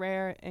super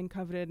rare and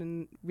coveted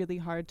and really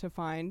hard to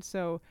find.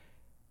 So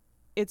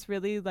it's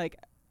really like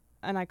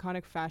an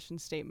iconic fashion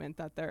statement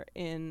that they're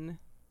in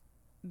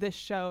this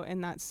show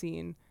and that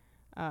scene,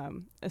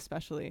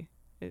 especially.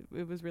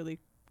 It was really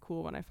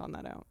cool when I found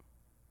that out.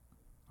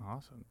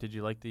 Awesome. Did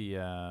you like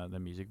the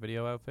music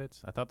video outfits?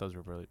 I thought those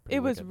were really pretty It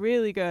was wicked.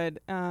 really good.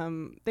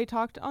 They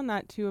talked on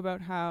that too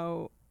about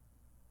how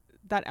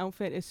that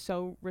outfit is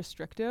so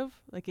restrictive,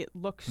 like it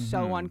looks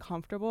so Mhm.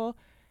 uncomfortable,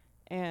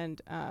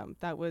 and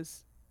that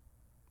was,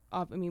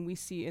 I mean, we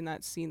see in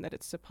that scene that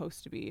it's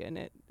supposed to be,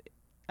 and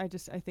I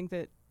think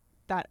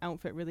that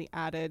outfit really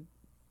added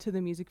to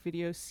the music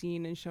video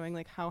scene and showing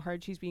like how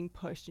hard she's being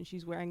pushed, and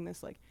she's wearing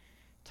this like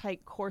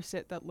tight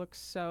corset that looks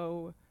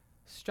so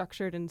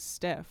structured and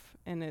stiff,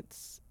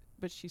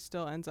 but she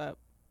still ends up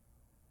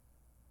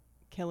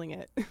killing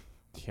it.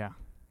 Yeah.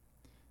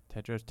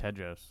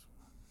 Tedros.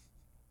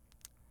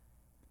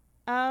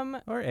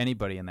 Um, Or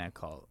anybody in that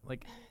cult.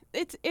 Like,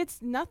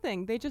 it's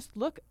nothing. They just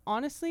look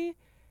honestly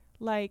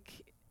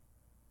like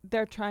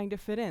they're trying to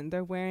fit in.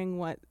 They're wearing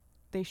what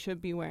they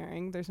should be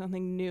wearing. There's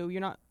nothing new.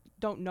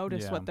 Don't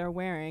notice Yeah. what they're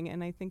wearing,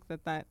 and I think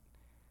that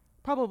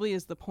probably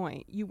is the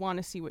point. You want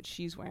to see what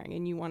she's wearing,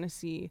 and you want to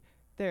see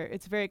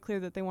it's very clear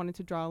that they wanted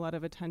to draw a lot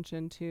of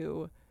attention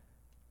to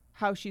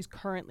how she's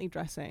currently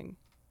dressing,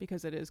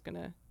 because it is going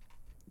to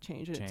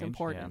change and it's Change,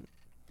 important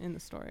in the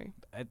story.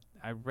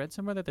 I read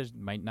somewhere that there's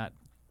might not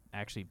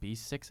actually be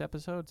 6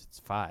 episodes. It's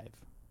 5.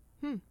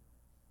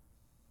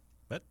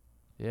 What?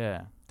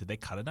 Yeah. did they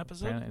cut an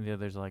episode? Apparently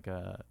there's like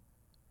a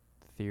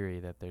theory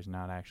that there's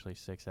not actually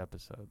 6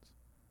 episodes.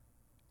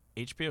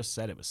 HBO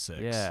said it was 6.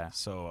 Yeah.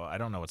 So I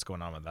don't know what's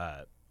going on with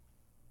that.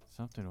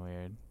 Something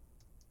weird.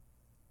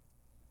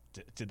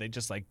 Did they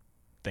just like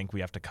think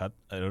we have to cut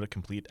out a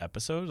complete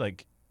episode?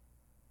 Like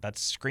that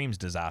screams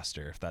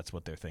disaster if that's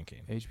what they're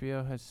thinking.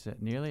 HBO has said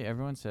nearly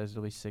everyone says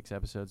there'll be 6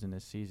 episodes in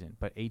this season,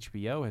 but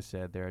HBO has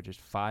said there are just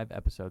 5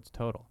 episodes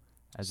total.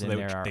 As So in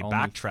there are they only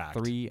backtracked.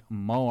 3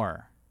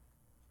 more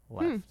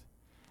left.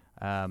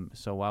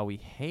 So while we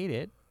hate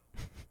it,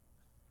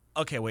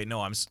 Okay, wait,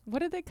 no, What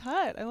did they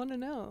cut? I want to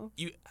know.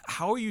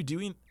 how are you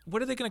doing?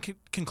 What are they going to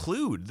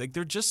conclude? Like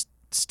they're just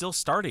still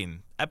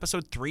starting.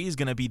 Episode 3 is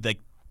going to be like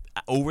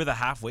over the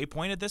halfway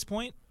point at this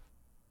point.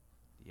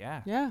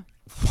 Yeah. Yeah.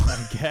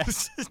 I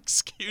guess.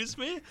 Excuse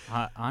me?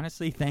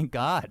 Honestly, thank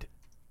God.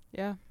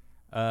 Yeah.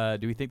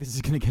 Do we think this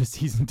is going to get a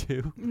season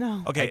 2?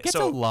 No. Okay, It gets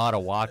so a lot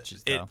of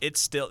watches, though.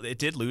 it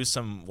did lose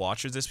some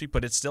watchers this week,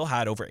 but it still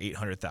had over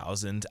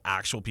 800,000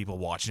 actual people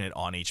watching it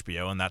on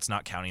HBO, and that's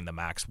not counting the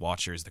Max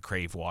watchers, the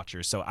Crave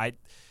watchers. So I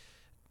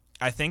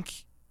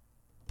think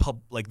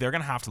they're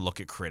gonna have to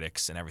look at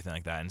critics and everything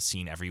like that and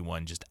seeing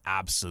everyone just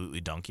absolutely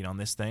dunking on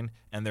this thing.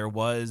 And there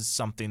was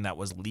something that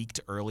was leaked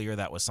earlier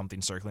that was something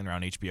circling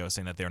around HBO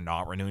saying that they're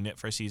not renewing it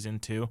for season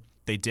 2.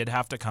 They did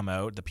have to come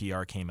out. The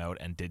PR came out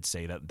and did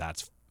say that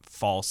that's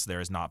false. There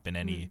has not been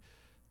any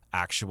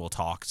actual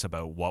talks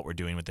about what we're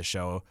doing with the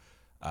show.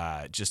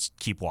 Just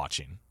keep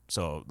watching.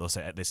 So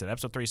they said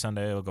episode 3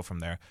 Sunday. We'll go from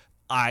there.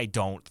 I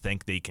don't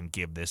think they can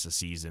give this a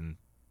season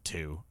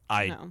 2.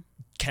 No.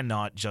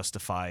 Cannot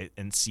justify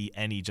and see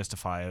any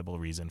justifiable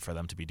reason for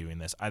them to be doing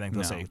this. I think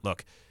they'll say,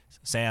 look,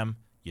 Sam,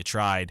 you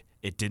tried.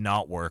 It did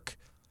not work.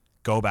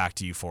 Go back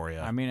to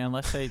Euphoria. I mean,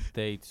 unless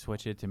they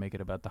switch it to make it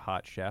about the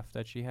hot chef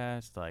that she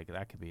has, like,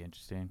 that could be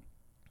interesting.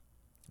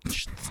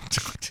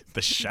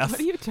 The chef? What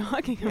are you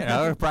talking You about?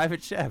 know, her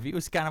private chef. He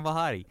was kind of a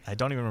hottie. I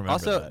don't even remember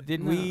Also, that.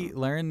 did we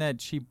learn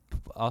that she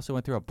also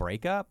went through a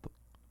breakup?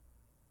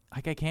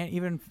 Like, I can't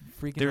even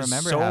freaking There's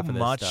remember so half of this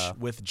much stuff.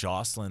 with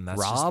Jocelyn. That's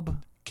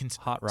Rob? Just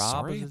Hot Rob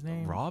sorry? was his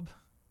name? Rob?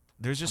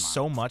 There's just Come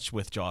so on. much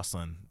with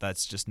Jocelyn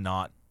that's just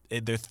not.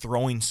 They're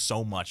throwing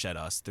so much at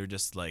us. They're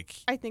just like.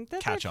 I think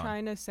that Catch they're on.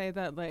 trying to say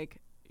that like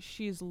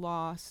she's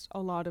lost a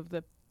lot of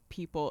the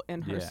people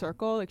in her Yeah.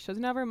 circle. Like she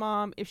doesn't have her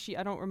mom.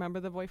 I don't remember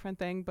the boyfriend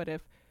thing, but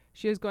if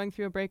she is going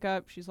through a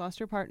breakup, she's lost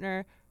her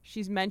partner.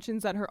 She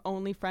mentions that her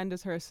only friend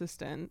is her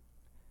assistant.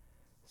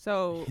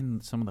 So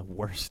In some of the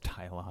worst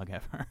dialogue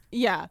ever.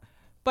 yeah,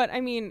 but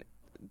I mean,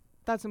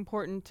 that's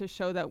important to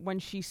show that when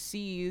she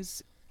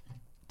sees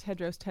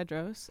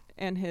Tedros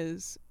and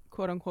his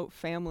quote unquote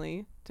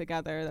family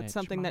together, that's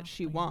something that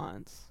she Tedros.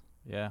 wants.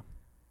 Yeah.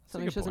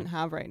 Something good she doesn't point.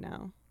 have right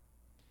now.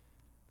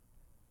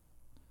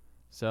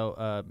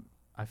 So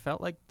I felt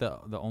like the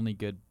only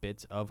good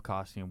bits of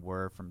costume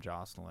were from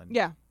Jocelyn.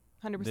 Yeah,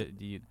 100%.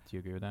 Do you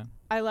agree with that?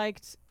 I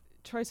liked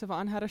Troye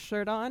Sivan had a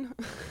shirt on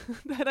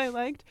that I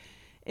liked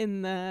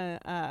in the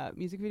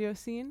music video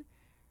scene,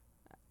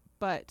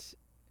 but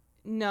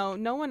no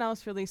one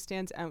else really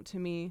stands out to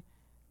me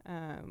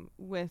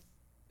with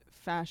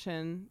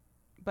fashion.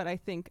 But I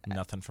think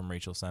Nothing from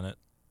Rachel Sennett,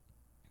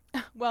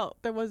 well,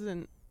 there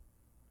wasn't.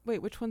 Wait,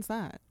 which one's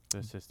that? The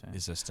assistant.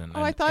 assistant.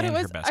 Oh, I thought it and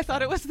her was. best I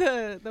thought it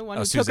friend. was the one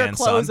Oh, who took her Suzanne's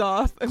clothes son?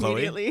 off Chloe?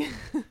 immediately.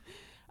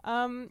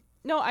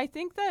 No, I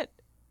think that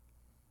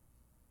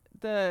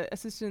the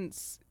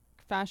assistant's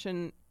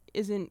fashion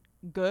isn't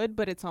good,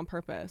 but it's on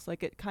purpose.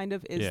 Like it kind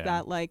of is Yeah.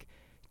 that like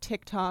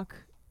TikTok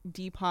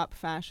Depop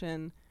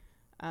fashion.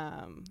 Do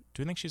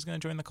you think she's going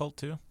to join the cult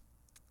too?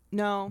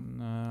 No,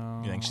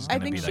 No. You think she's I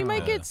gonna think be she like might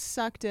the- get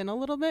sucked in a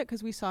little bit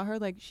because we saw her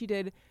like she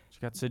did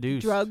She got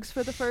seduced. drugs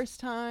for the first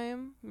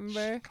time.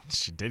 Remember?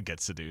 She did get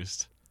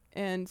seduced.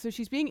 And so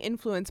she's being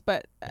influenced,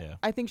 but Yeah.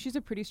 I think she's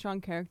a pretty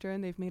strong character,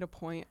 and they've made a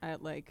point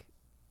at like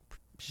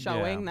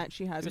showing Yeah. that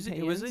she has It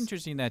opinions. was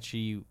interesting that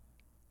she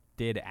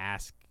did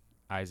ask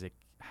Isaac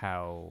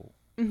how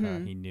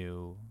Mhm. he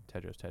knew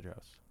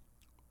Tedros.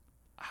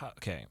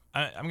 Okay,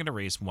 I'm going to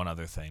raise one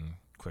other thing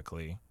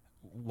quickly.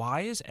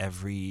 Why is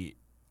every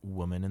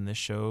woman in this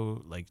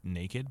show like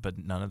naked, but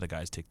none of the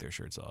guys take their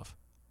shirts off?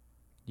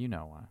 You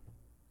know why.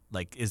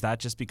 Like, is that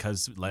just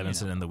because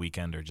Levinson know. and The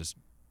Weeknd are just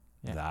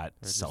Yeah, that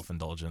they're just-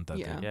 self-indulgent that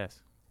Yeah.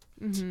 Yes.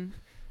 Mhm.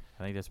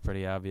 I think that's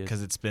pretty obvious.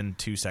 because it's been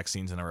 2 sex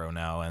scenes in a row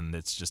now, and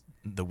it's just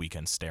The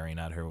Weeknd staring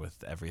at her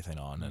with everything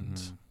on, and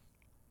Mhm.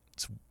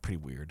 it's pretty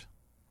weird.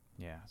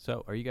 Yeah.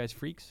 So, are you guys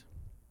freaks?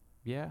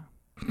 Yeah.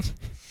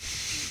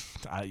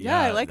 Yeah,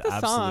 I like the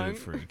absolute song.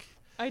 freak.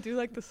 I do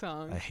like the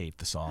song. I hate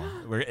the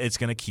song. It's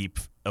gonna keep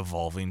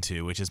evolving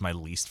too, which is my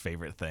least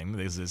favorite thing.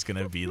 This is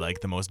gonna be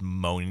like the most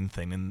moaning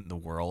thing in the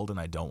world, and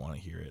I don't want to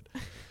hear it.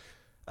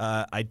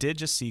 I did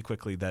just see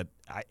quickly that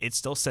it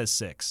still says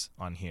 6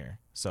 on here,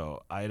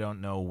 so I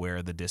don't know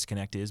where the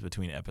disconnect is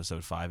between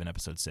episode 5 and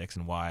episode 6,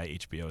 and why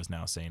HBO is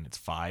now saying it's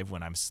 5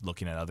 when I'm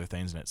looking at other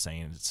things and it's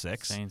saying it's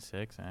 6. Saying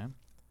 6, eh?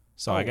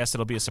 So I Oh. guess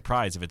it'll be a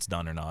surprise if it's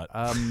done or not.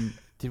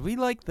 Did we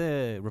like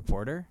the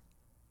reporter?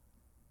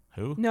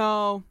 Who?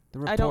 No, The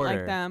reporter. I don't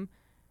like them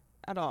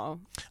at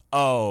all.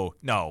 Oh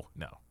no.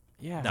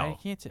 Yeah, No. I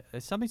can't.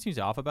 Something seems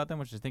off about them,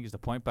 which I think is the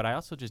point. But I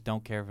also just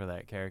don't care for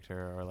that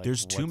character. Or like,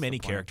 There's too what's many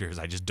the point? characters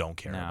I just don't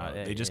care No, about.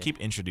 They it- just it- keep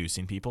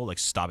introducing people. Like,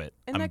 stop it.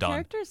 And I'm the done.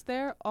 character's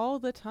there all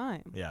the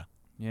time. Yeah.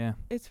 Yeah.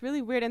 It's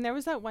really weird. And there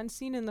was that one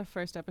scene in the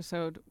first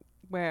episode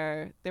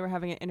where they were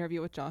having an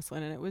interview with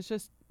Jocelyn, and it was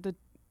just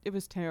it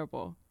was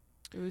terrible.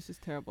 It was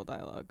just terrible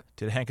dialogue.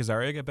 Did Hank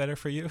Azaria get better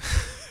for you?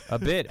 A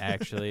bit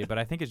actually, but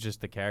I think it's just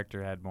the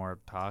character had more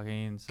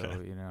talking. So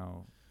Okay. you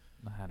know,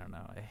 I don't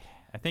know.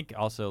 I think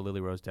also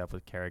Lily Rose Depp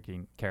was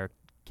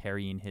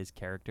carrying his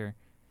character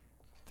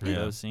through Yeah.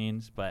 those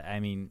scenes. But I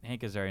mean,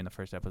 Hank Azaria in the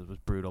first episode was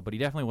brutal, but he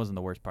definitely wasn't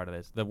the worst part of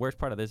this. The worst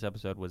part of this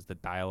episode was the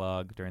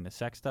dialogue during the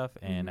sex stuff,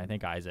 and I Mhm.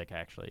 think Isaac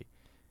actually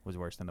was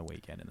worse than The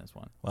Weeknd in this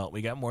one. Well,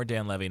 we got more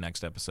Dan Levy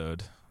next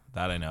episode.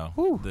 That I know.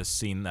 Whew. The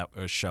scene that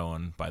was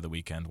shown by The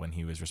Weeknd when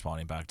he was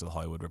responding back to The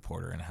Hollywood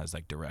Reporter and has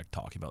like direct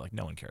talking about like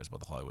no one cares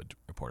about The Hollywood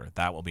Reporter.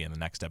 That will be in the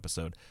next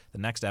episode. The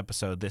next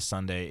episode this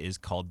Sunday is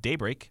called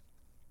Daybreak.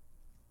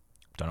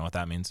 Don't know what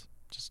that means.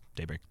 Just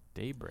Daybreak.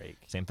 Daybreak.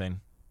 Same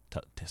thing.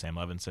 Sam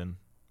Levinson.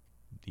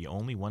 The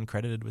only one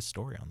credited with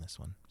story on this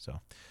one. So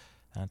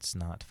that's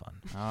not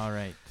fun. All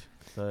right.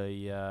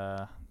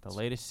 The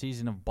latest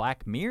season of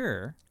Black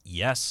Mirror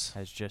Yes.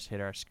 has just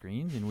hit our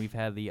screens, and we've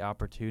had the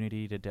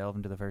opportunity to delve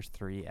into the first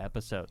 3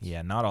 episodes.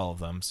 Yeah, not all of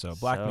them. So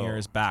Black So- Mirror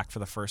is back for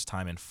the first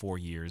time in 4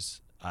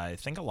 years. I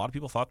think a lot of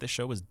people thought this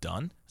show was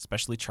done,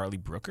 especially Charlie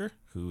Brooker,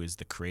 who is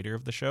the creator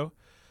of the show.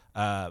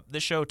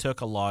 This show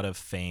took a lot of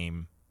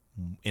fame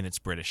in its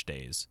British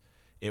days.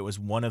 It was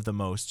one of the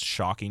most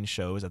shocking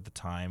shows at the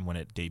time when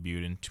it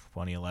debuted in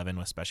 2011,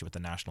 especially with the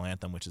national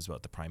anthem, which is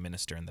about the Prime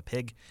Minister and the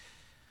pig.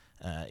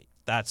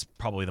 That's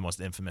probably the most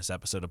infamous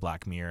episode of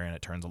Black Mirror, and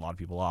it turns a lot of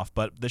people off.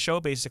 But the show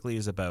basically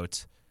is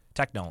about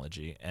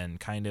technology and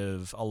kind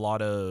of a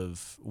lot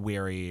of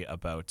worry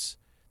about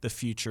the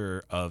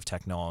future of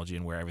technology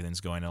and where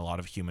everything's going, and a lot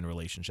of human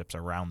relationships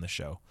around the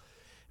show.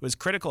 It was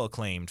critical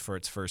acclaimed for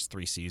its first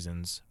 3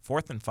 seasons.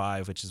 4th and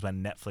 5, which is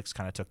when Netflix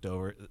kind of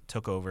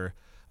took over.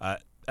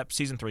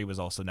 Season 3 was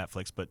also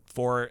Netflix, but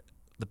 4,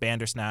 the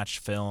Bandersnatch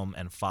film,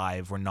 and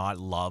 5 were not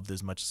loved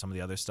as much as some of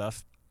the other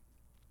stuff.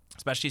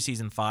 Especially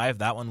season 5,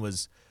 that one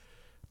was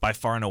by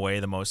far and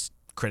away the most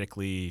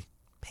critically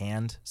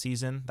panned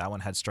season. That one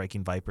had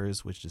Striking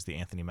Vipers, which is the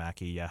Anthony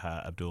Mackie,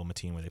 Yaha Abdul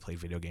Mateen, where they play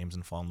video games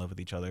and fall in love with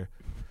each other.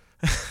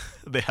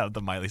 They have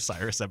the Miley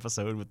Cyrus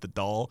episode with the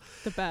doll.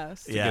 The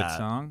best. It's a good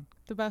song.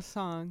 The best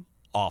song.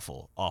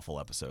 Awful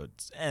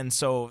episodes. And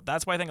so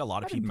that's why I think a lot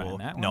of I didn't people...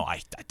 mind that No, one.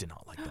 I did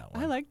not like that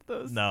one. I liked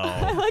those. No.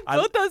 I liked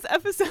both those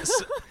episodes.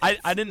 I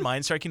didn't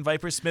mind Striking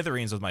Vipers.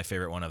 Smithereens was my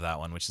favorite one of that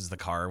one, which is the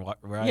car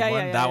ride Yeah,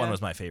 one. yeah, That one yeah.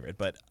 was my favorite.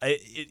 But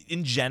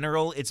in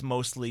general, it's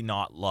mostly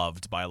not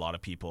loved by a lot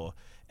of people.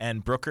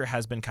 And Brooker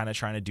has been kind of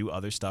trying to do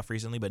other stuff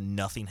recently, but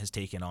nothing has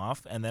taken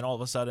off. And then all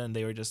of a sudden,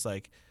 they were just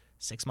like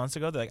 6 months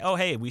ago, they're like, oh,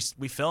 hey, we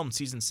filmed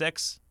season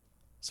 6,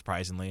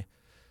 surprisingly.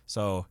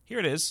 So here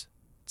it is.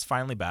 It's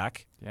finally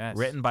back. Yes.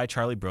 Written by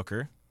Charlie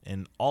Brooker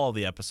in all of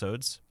the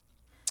episodes.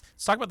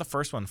 Let's talk about the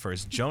first one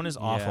first. Joan is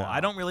awful. Yeah.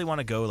 I don't really want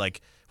to go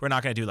we're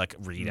not going to do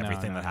read No,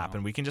 everything no, that no.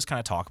 happened. We can just kind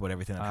of talk about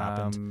everything that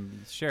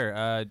happened.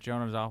 Sure.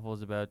 Joan is Awful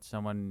is about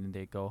someone,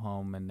 they go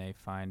home and they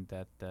find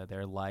that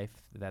their life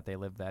that they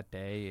lived that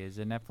day is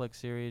a Netflix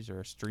series or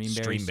a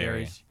Streamberry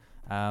series.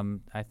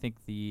 I think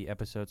the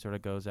episode sort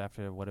of goes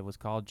after what it was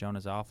called. Joan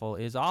is Awful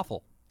is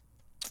awful.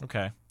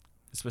 Okay.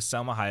 It's with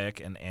Selma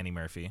Hayek and Annie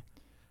Murphy.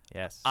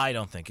 Yes. I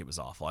don't think it was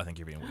awful. I think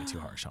you're being way too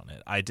harsh on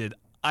it. I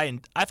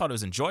thought it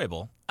was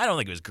enjoyable. I don't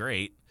think it was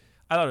great.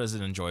 I thought it was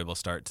an enjoyable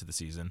start to the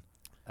season.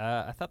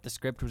 I thought the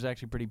script was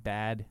actually pretty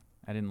bad.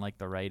 I didn't like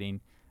the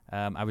writing.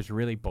 I was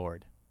really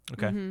bored.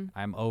 Okay. Mm-hmm.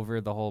 I'm over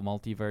the whole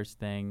multiverse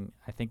thing.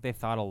 I think they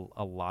thought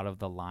a lot of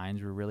the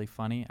lines were really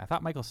funny. I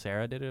thought Michael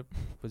Cera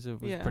was a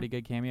Yeah. pretty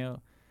good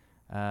cameo.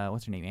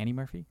 What's her name? Annie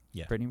Murphy?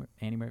 Yeah. Brittany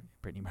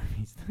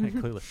Murphy's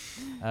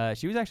clueless.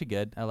 She was actually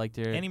good. I liked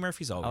her. Annie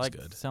Murphy's I always liked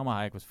good. Selma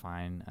Hayek was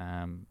fine.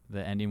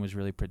 The ending was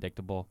really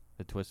predictable.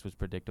 The twist was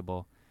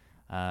predictable.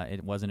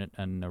 It wasn't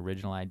an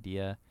original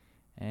idea.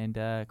 And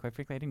quite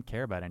frankly, I didn't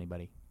care about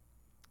anybody.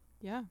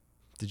 Yeah.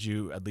 Did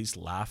you at least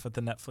laugh at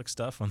the Netflix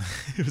stuff when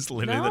it was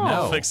literally No. the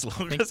No. Netflix I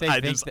think logos?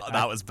 they think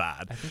That was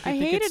bad. I think I they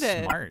think hated it's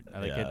it. smart.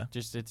 Yeah.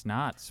 It's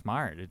not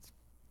smart. It's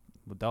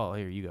well, dull.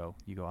 Here you go.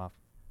 You go off.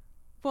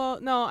 Well,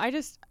 no,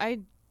 I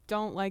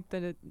don't like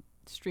the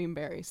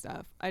Streamberry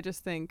stuff. I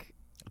just think,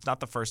 It's not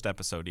the first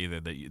episode either.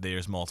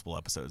 There's multiple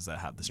episodes that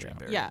have the Yeah.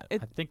 Streamberry. yeah, in it.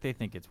 it, I think they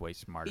think it's way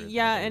smarter.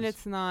 yeah, than and it is.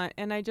 it's not.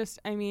 And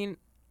I mean,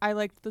 I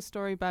liked the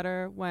story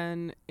better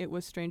when it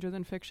was Stranger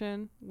Than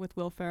Fiction with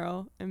Will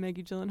Ferrell and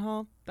Maggie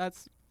Gyllenhaal.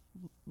 That's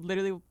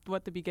literally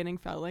what the beginning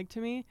felt like to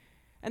me.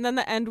 And then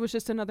the end was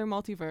just another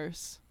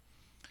multiverse.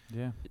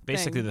 Yeah.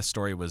 Basically, thing. the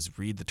story was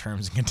read the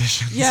terms and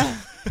conditions. Yeah,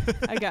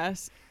 I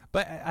guess.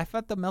 But I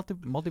thought the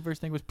multiverse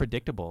thing was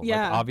predictable.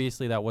 Yeah. Like,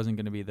 obviously, that wasn't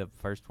going to be the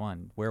first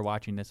one. We're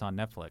watching this on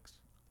Netflix.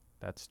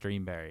 That's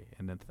Streamberry.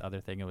 And then the other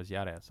thing, it was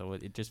Yada. So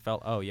it just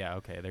felt, oh, yeah,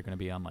 okay, they're going to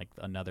be on,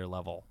 another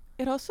level.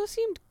 It also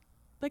seemed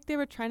like they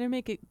were trying to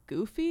make it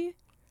goofy,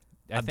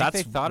 I think that's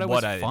they thought it what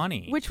was I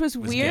funny. which was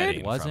Was weird getting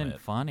it from wasn't it.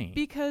 funny.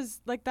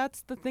 because,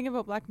 that's the thing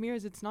about Black Mirror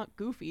is it's not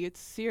goofy. It's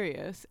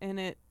serious, and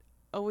it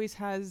always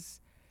has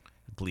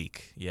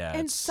Bleak. Yeah. and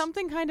it's-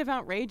 something kind of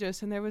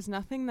outrageous, and there was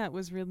nothing that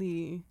was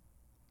really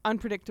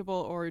unpredictable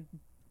or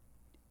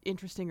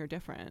interesting or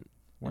different.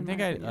 One in thing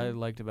my I opinion.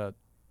 liked about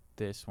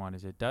this one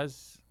is it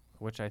does,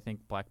 which I think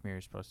Black Mirror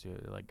is supposed to,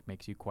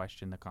 makes you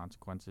question the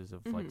consequences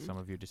of, Mhm. some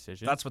of your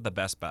decisions. That's what the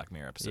best Black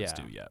Mirror episodes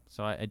Yeah. do. Yeah.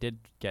 So I did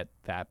get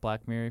that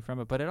Black Mirror from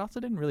it, but it also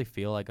didn't really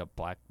feel like a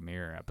Black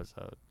Mirror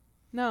episode.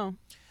 No.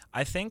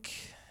 I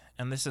think,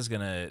 and this is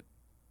gonna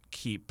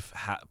keep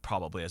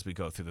probably as we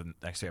go through the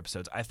next 3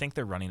 episodes. I think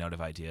they're running out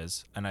of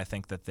ideas, and I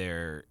think that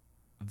they're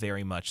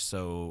very much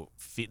so.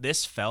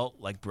 This felt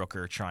like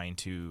Brooker trying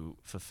to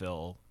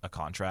fulfill a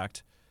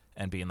contract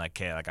and being like,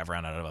 okay, like I've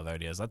run out of other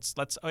ideas.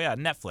 Let's. Oh yeah,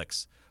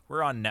 Netflix.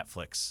 We're on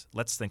Netflix.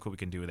 Let's think what we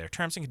can do there.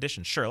 Terms and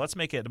conditions. Sure, let's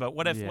make it about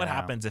what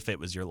happens if it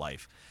was your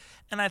life.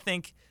 And I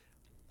think,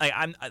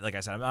 like I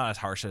said, I'm not as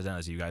harsh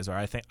as you guys are.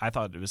 I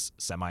thought it was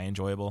semi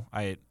enjoyable.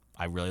 I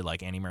really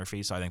like Annie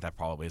Murphy, so I think that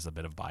probably is a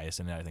bit of bias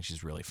in it. I think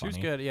she's really funny. She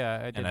was good,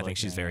 yeah. I think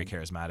she's very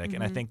charismatic.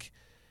 And I think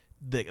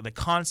the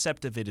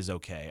concept of it is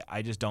okay.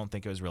 I just don't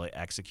think it was really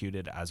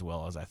executed as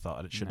well as I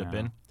thought it should have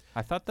been.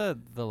 I thought the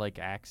like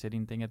axe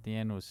sitting thing at the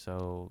end was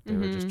so they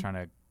were just trying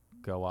to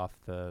go off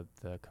the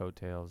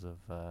coattails of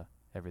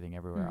Everything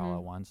Everywhere All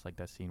at Once, like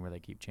that scene where they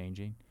keep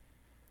changing.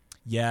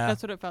 Yeah,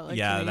 that's what it felt like.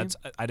 Yeah, to me.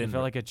 I didn't. It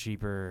felt like a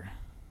cheaper,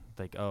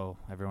 like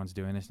everyone's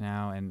doing this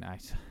now, and I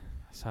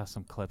saw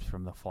some clips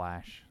from The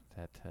Flash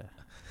that.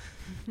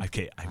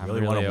 Okay, I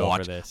really want to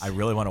watch this. I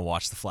really want to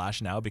watch The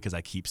Flash now because I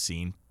keep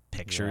seeing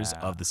pictures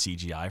of the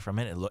CGI from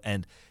it.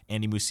 And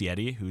Andy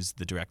Muschietti, who's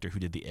the director who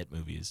did the It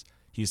movies,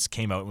 he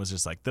came out and was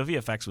just like, the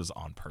VFX was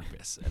on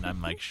purpose. And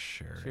I'm like,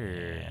 sure,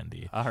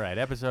 Andy. All right,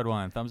 episode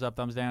 1. Thumbs up,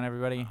 thumbs down,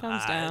 everybody?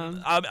 Thumbs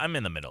down. I'm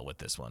in the middle with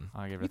this one.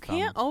 I'll give it you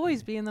can't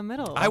always be in the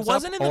middle. I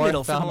wasn't in the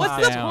middle.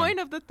 What's the point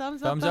of the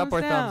thumbs up, thumbs up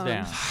or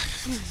down?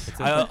 thumbs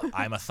down?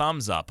 I'm a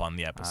thumbs up on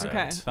the episode.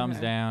 Okay. Thumbs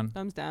down.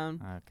 Thumbs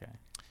down. Okay.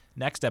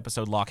 Next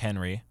episode, Loch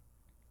Henry.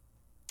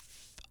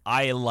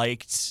 I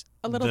liked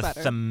a little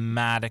better.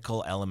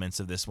 Thematical elements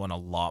of this one a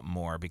lot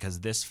more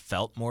because this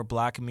felt more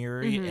Black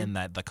Mirror-y in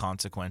that the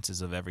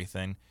consequences of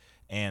everything.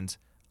 And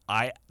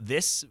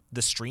the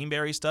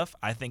Streamberry stuff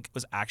I think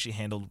was actually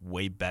handled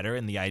way better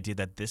in the idea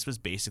that this was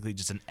basically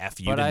just an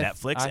FU to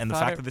Netflix, and the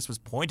fact that this was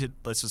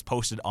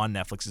posted on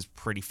Netflix is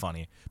pretty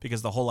funny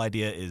because the whole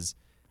idea is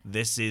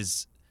this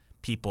is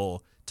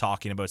people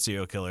talking about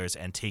serial killers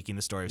and taking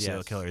the story of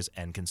serial killers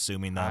and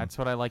consuming them. That's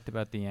what I liked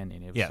about the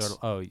ending. It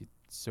was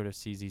sort of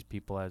sees these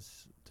people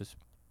as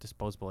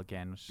disposable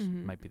again, which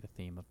might be the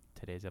theme of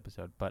today's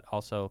episode. But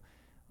also,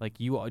 like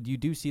you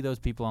do see those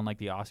people on like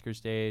the Oscar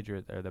stage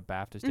or the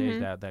BAFTA stage,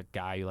 that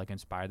guy who like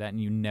inspired that, and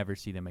you never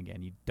see them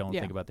again. You don't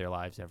think about their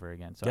lives ever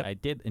again. So I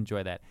did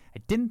enjoy that. I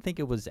didn't think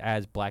it was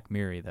as Black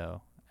Mirror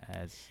though.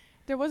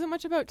 There wasn't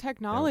much about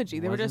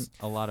technology. They were just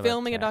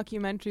filming a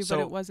documentary, but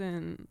it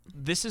wasn't.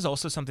 This is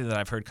also something that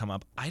I've heard come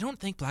up. I don't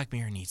think Black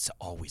Mirror needs to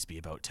always be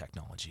about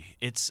technology.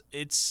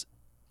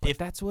 If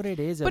that's what it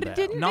is, but about.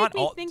 It didn't not make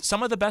me all. think.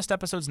 Some of the best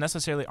episodes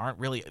necessarily aren't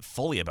really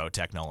fully about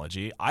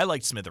technology. I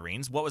liked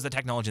Smithereens. What was the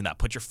technology in that?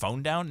 Put your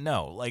phone down?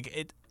 No,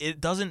 like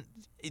it doesn't.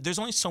 There's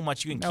only so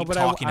much you can keep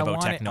talking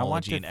about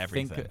technology and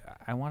everything.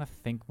 I want to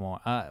think more.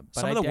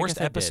 Some of the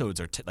worst episodes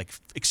are like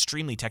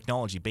extremely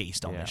technology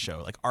based on this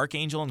show. Like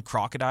Archangel and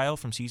Crocodile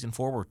from season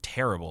 4 were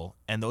terrible,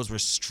 and those were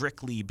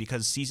strictly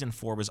because season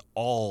 4 was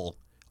all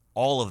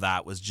of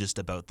that was just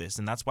about this,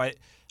 and that's why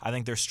I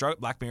think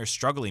Black Mirror is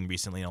struggling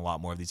recently in a lot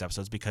more of these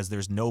episodes because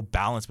there's no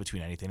balance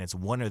between anything. It's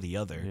one or the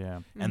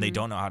other, and they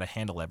don't know how to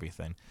handle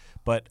everything.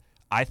 But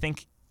I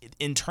think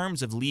in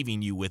terms of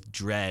leaving you with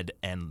dread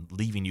and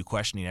leaving you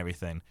questioning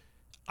everything,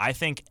 I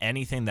think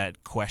anything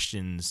that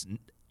questions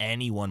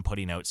anyone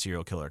putting out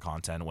serial killer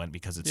content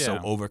because it's so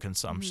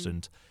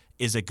overconsumption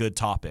is a good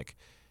topic.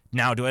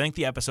 Now, do I think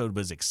the episode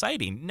was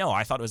exciting? No,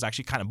 I thought it was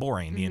actually kind of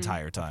boring the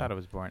entire time. I thought it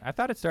was boring. I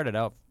thought it started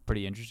out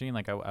pretty interesting.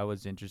 Like I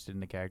was interested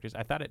in the characters.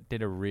 I thought it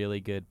did a really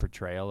good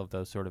portrayal of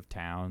those sort of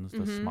towns,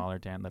 the smaller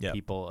town, the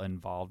people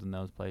involved in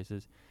those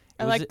places.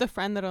 I liked the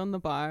friend that owned the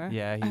bar.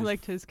 Yeah, I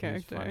liked his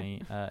character. He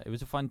was funny. It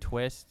was a fun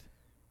twist,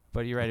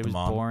 but you're right, it was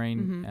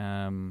boring.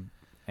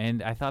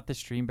 And I thought the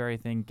Streamberry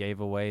thing gave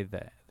away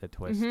the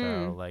twist,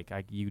 though. Like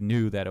you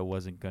knew that it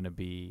wasn't going to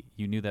be.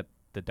 You knew that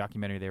the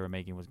documentary they were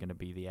making was going to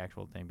be the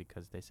actual thing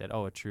because they said,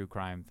 "Oh, a true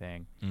crime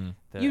thing."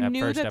 You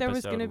knew that there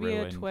was going to be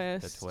a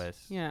twist. The twist.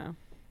 Yeah.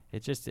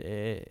 It just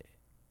it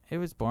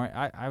was boring.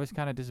 I was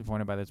kind of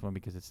disappointed by this one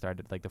because it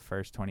started like the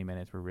first 20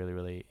 minutes were really,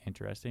 really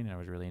interesting and I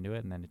was really into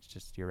it, and then it's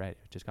just you're right,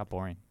 it just got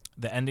boring.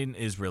 The ending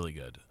is really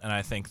good, and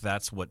I think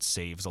that's what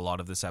saves a lot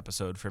of this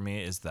episode for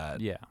me. Is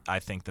that I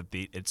think that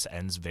it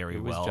ends very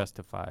well. It was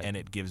justified, and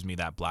it gives me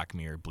that Black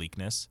Mirror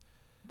bleakness.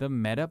 The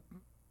meta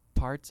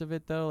parts of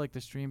it though, like the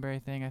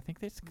Streamberry thing, I think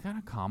it's kind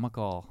of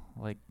comical.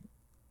 Like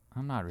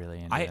I'm not really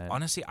into it.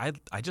 Honestly, I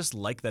just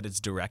like that it's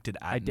directed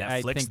at Netflix.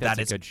 I think that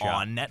it's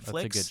on Netflix.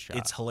 That's a good shot.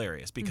 It's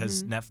hilarious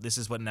because this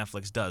is what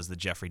Netflix does, the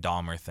Jeffrey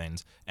Dahmer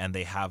things, and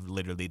they have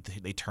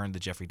they turned the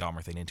Jeffrey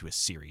Dahmer thing into a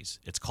series.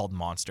 It's called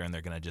Monster, and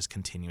they're going to just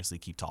continuously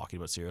keep talking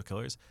about serial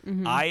killers.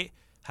 I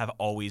have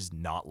always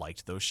not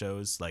liked those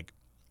shows. Like,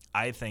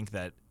 I think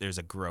that there's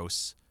a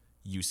gross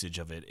usage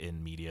of it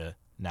in media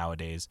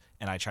nowadays,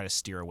 and I try to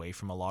steer away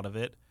from a lot of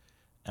it.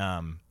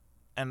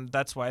 And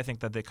that's why I think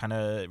that they kind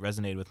of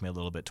resonated with me a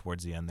little bit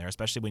towards the end there,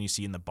 especially when you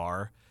see in the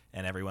bar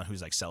and everyone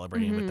who's like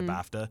celebrating with the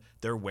BAFTA,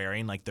 they're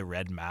wearing like the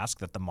red mask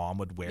that the mom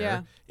would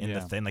wear in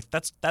the thing. Like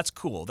that's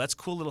cool. That's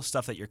cool little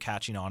stuff that you're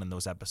catching on in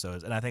those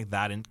episodes. And I think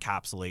that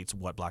encapsulates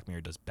what Black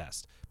Mirror does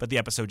best. But the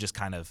episode just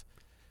kind of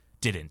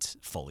didn't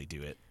fully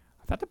do it.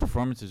 thought the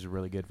performances were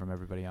really good from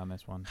everybody on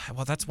this one.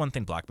 Well, that's one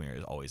thing Black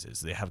Mirror always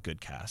is. They have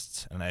good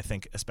casts. And I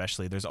think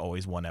especially there's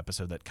always one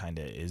episode that kind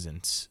of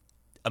isn't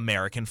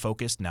American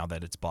focused now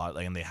that it's bought.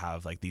 Like, and they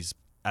have like these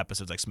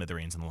episodes like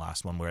Smithereens in the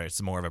last one where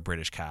it's more of a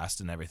British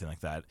cast and everything like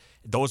that.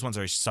 Those ones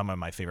are some of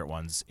my favorite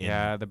ones.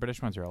 Yeah, the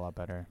British ones are a lot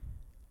better.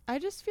 I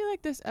just feel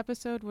like this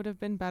episode would have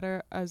been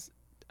better as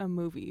a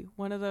movie.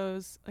 One of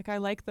those, like, I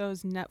like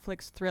those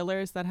Netflix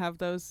thrillers that have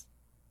those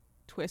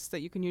twists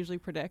that you can usually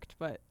predict,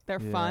 but they're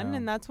fun, Yeah.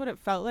 and that's what it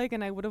felt like,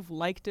 and I would have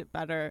liked it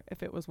better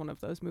if it was one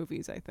of those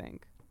movies, I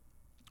think.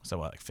 So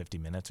what, like 50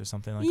 minutes or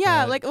something like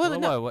Yeah, that? like, well,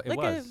 no, it like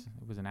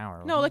was an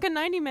hour. no, wasn't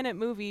like a 90-minute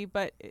movie,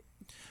 but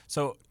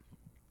So,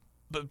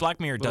 but Black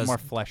Mirror it? A little does more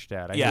fleshed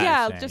out. I Yeah. get what Yeah,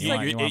 you're saying. just you,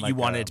 like- you, you like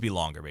wanted a- it to be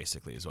longer,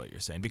 basically, is what you're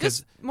saying.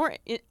 Because just more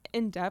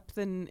in depth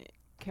and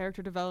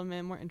character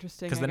development, more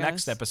interesting. the I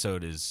next guess.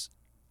 episode is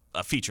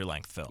a feature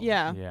length film.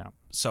 Yeah, Yeah.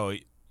 So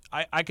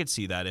I could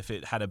see that if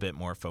it had a bit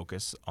more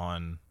focus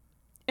on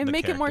and the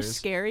make it more characters.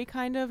 scary,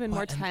 kind of, and Well,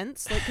 more and-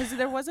 tense, like, because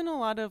there wasn't a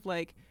lot of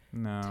like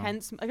No.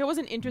 tense. Like, I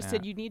wasn't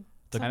interested. Nah. You need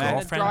the something to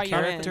girlfriend draw you in.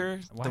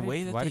 character, Why the did-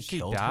 way that why they did she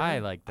killed die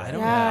her. like that? I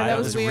don't Yeah, know. that It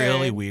was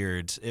really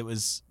weird. weird. It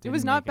was It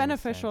was Didn't not make any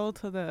sense. beneficial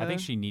to the. I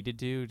think she needed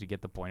to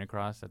get the point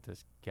across that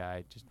this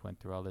guy just went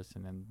through all this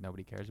and then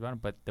nobody cares about him.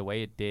 But the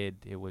way it did,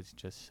 it was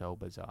just so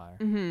bizarre.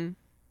 Mm-hmm.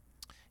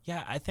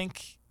 yeah. I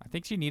think I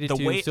think she needed The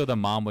to way- so the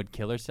mom would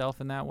kill herself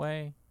in that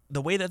way.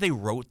 the way that they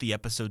wrote the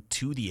episode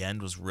to the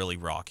end was really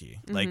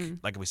rocky. Mhm.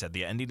 Like we said,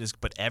 the ending is,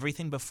 but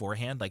everything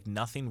beforehand, like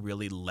nothing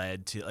really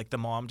led to, like the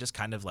mom just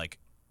kind of like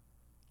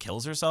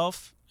kills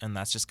herself, and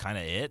that's just kind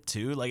of it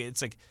too. Like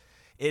it's like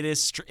it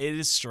is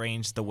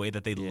strange the way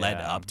that they led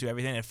Yeah. up to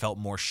everything. It felt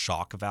more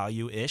shock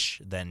value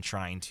ish than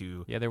trying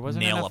to Yeah, there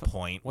wasn't nail enough. a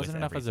point. Wasn't with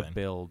enough as a everything.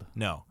 build.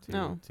 No,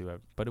 No.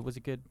 But it was a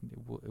good.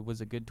 It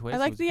was a good twist. I It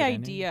like was a the good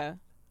ending. idea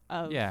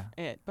of Yeah.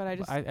 it, but I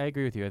just I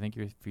agree with you. I think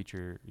your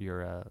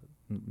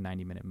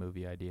 90-minute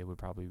movie idea would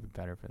probably be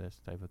better for this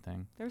type of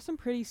thing. there were some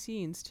pretty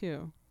scenes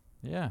too.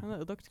 Yeah,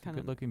 It looked kind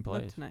good of looking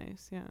place. looked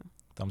nice. Yeah.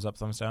 thumbs up,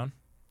 thumbs down.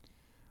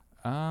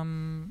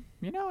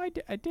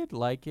 I did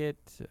like it.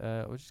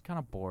 I was just kind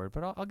of bored,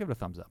 but I'll give it a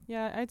thumbs up.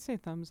 Yeah, I'd say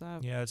thumbs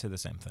up. Yeah, I'd say the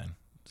same thing.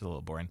 It's a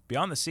little boring.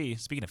 Beyond the Sea,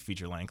 speaking of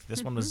feature length,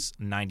 this one was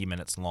 90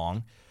 minutes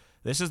long.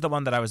 This is the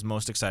one that I was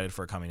most excited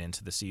for coming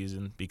into the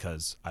season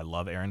because I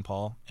love Aaron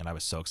Paul, and I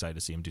was so excited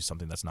to see him do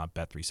something that's not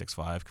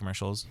Bet365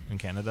 commercials in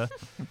Canada.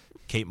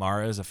 Kate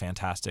Mara is a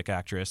fantastic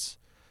actress.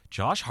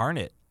 Josh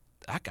Hartnett,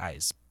 that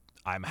guy's...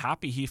 I'm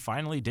happy he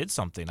finally did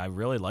something. I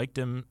really liked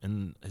him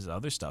in his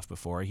other stuff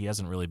before. He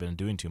hasn't really been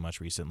doing too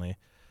much recently.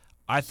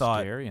 I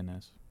thought Scary in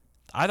this.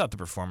 the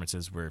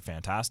performances were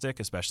fantastic,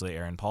 especially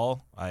Aaron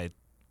Paul. I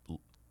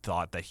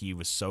thought that he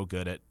was so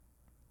good at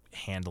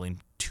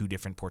handling two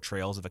different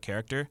portrayals of a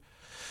character.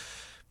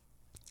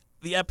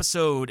 The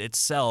episode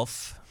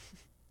itself,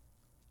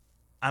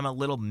 I'm a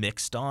little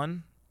mixed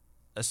on,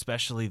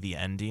 especially the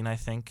ending. I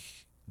think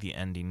the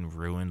ending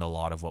ruined a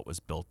lot of what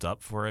was built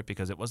up for it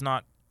because it was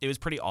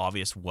pretty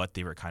obvious what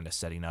they were kind of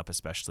setting up,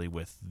 especially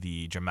with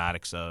the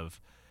dramatics of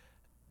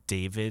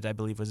David, I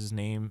believe was his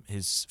name,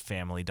 his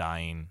family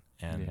dying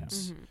and Yeah.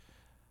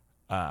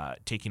 Mm-hmm.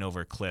 taking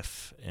over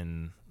Cliff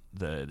in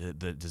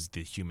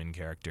the human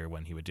character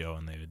when he would go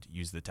and they would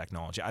use the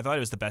technology. I thought it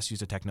was the best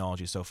use of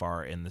technology so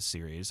far in the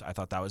series. I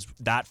thought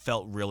that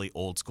felt really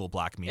old school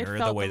Black Mirror,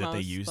 the way that they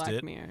used Black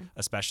it, Mirror.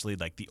 especially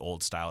like the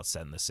old style it's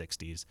set in the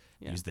 60s.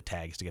 Yeah. Use the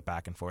tags to get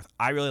back and forth.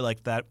 I really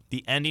liked that.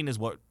 The ending is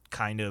what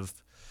kind of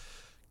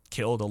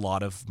killed a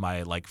lot of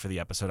my like for the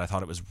episode. I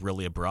thought it was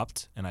really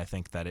abrupt, and I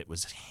think that it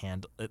was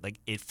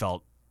it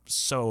felt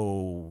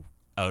so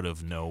out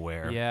of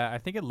nowhere. Yeah, I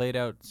think it laid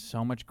out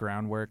so much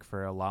groundwork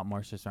for a lot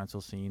more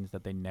suspenseful scenes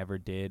that they never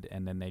did,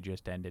 and then they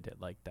just ended it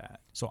like that.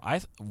 So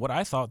what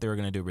I thought they were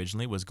going to do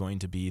originally was going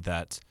to be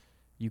that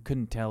You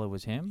couldn't tell it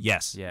was him?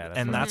 yes, Yeah, that's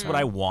and what I that's thought. what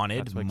I wanted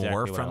That's more exactly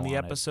what I from the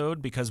wanted.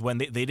 episode because when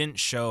they didn't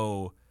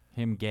show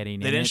Him getting in.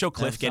 they didn't it show at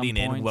Cliff some getting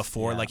in points.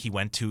 before Yeah. like he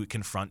went to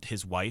confront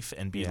his wife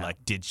and be Yeah.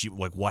 like, did you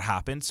like what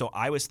happened? So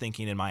I was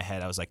thinking in my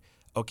head, I was like,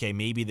 okay,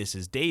 maybe this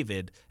is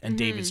David and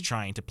David's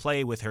trying to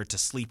play with her to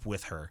sleep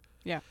with her.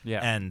 Yeah. Yeah,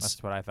 and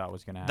that's what I thought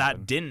was going to happen.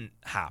 That didn't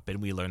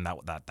happen. We learned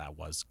that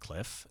was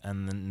Cliff,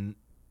 and then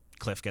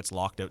Cliff gets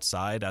locked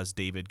outside as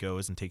David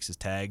goes and takes his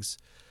tags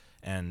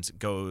and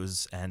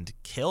goes and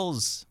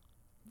kills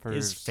For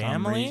his some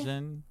family?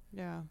 reason.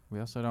 Yeah. We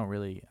also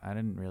I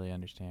didn't really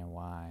understand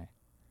why.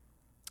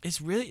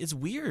 It's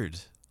weird.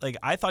 Like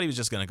I thought he was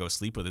just gonna go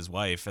sleep with his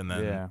wife, and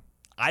then Yeah.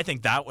 I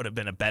think that would have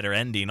been a better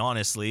ending,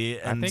 honestly.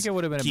 And I think it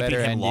would have been a keeping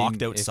better him ending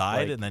locked if, outside,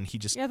 like- and then he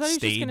just Yeah, I thought he was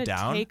just stayed gonna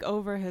down. take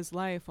over his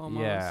life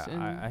almost. Yeah,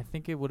 and I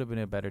think it would have been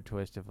a better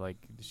twist if like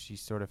she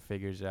sort of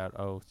figures out,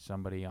 oh,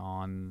 somebody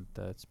on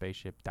the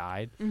spaceship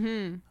died,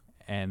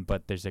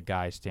 but there's a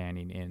guy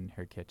standing in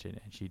her kitchen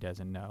and she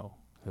doesn't know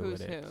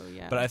who's it is. who?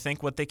 Yeah. But I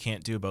think what they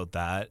can't do about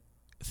that,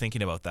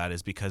 thinking about that,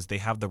 is because they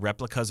have the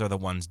replicas are the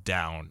ones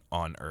down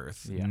on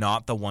Earth, Yeah.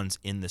 not the ones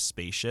in the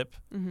spaceship.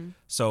 Mm-hmm.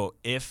 So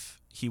if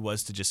he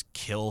was to just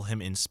kill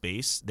him in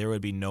space, there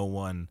would be no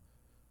one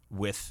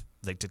with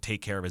like to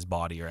take care of his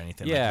body or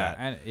anything Yeah, like that.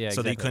 and, yeah.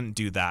 So they exactly. couldn't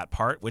do that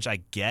part, which I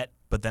get.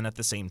 But then at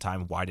the same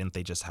time, why didn't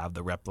they just have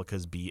the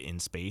replicas be in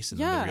space and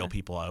then Yeah. the real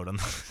people out on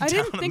the I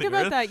down didn't on think the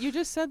about Earth? that. You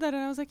just said that,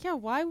 and I was like, yeah,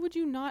 why would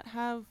you not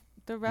have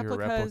the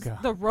replicas, replica.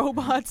 the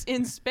robots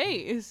in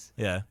space?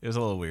 Yeah, it was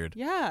a little weird.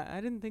 Yeah, I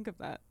didn't think of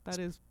that. That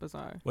is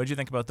bizarre. What did you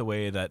think about the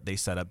way that they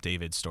set up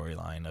David's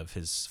storyline of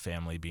his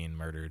family being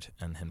murdered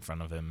and in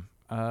front of him?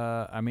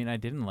 I mean, I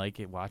didn't like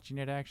it watching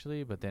it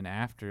actually, but then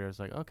after I was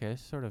like, okay,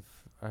 sort of.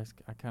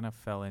 I kind of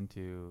fell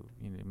into,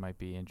 it might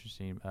be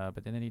interesting,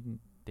 but then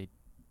they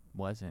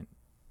wasn't.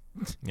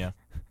 Yeah.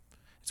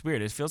 It's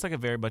weird. It feels like a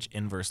very much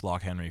inverse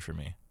Lock Henry for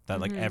me. That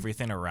like Mhm.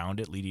 everything around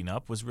it leading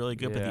up was really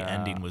good, but the Yeah.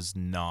 ending was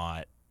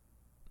not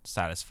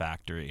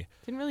satisfactory.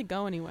 Didn't really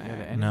go anywhere. Yeah,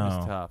 the ending No.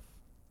 was tough.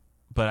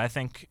 But I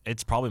think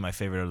it's probably my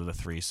favorite of the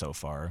three so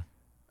far.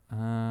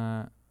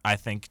 I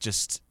think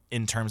just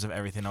in terms of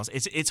everything else,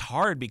 it's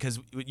hard because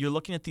you're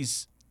looking at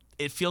these.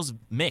 It feels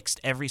mixed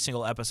every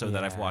single episode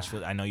that I've watched.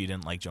 Yeah. I know you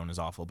didn't like Joan is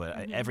Awful, but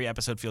Mhm. every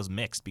episode feels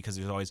mixed because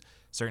there's always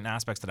certain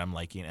aspects that I'm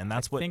liking, and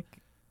that's I what.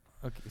 think.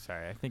 Okay,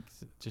 sorry. I think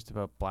just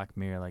about Black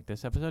Mirror, like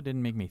this episode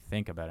didn't make me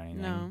think about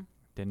anything. No.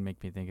 Didn't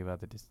make me think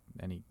about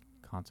any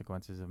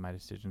consequences of my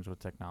decisions with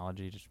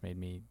technology. Just made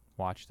me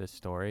watch this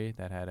story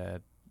that had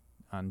a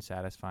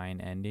unsatisfying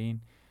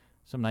ending.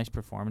 Some nice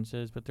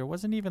performances, but there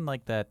wasn't even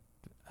like that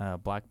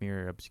Black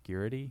Mirror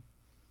obscurity.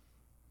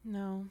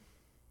 No.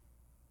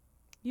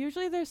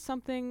 Usually there's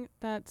something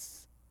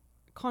that's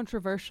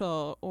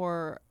controversial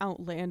or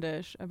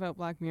outlandish about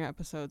Black Mirror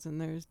episodes, and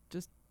there's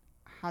just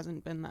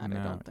hasn't been that, I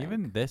No, don't think.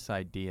 even this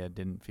idea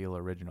didn't feel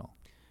original.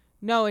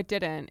 No, it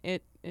didn't.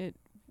 I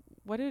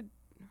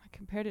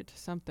compared it to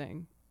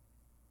something.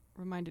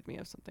 Reminded me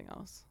of something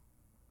else.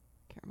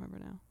 Can't remember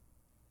now.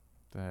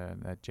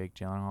 That Jake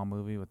Gyllenhaal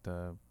movie with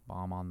the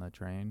bomb on the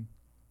train.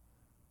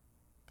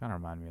 Kind of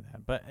reminded me of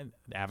that. But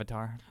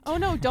Avatar. Oh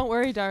no, don't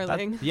worry,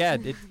 darling. Yeah,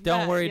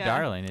 don't worry, yeah.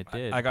 darling. It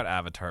did. I got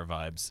Avatar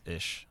vibes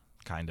ish,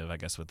 kind of. I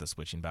guess with the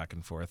switching back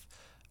and forth.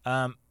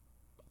 Thumbs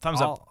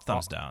up,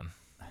 thumbs down.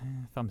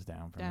 Thumbs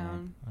down for me.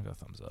 Down. I'll go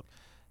thumbs up.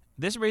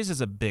 This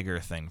raises a bigger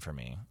thing for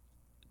me.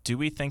 Do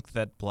we think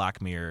that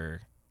Black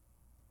Mirror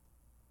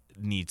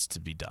needs to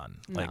be done?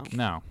 No. Like,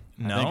 No,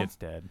 I No? think it's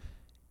dead.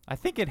 I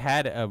think it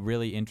had a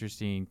really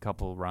interesting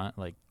couple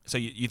so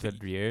you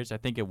good years. I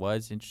think it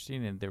was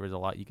interesting, and there was a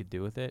lot you could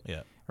do with it.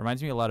 Yeah.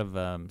 Reminds me a lot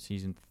of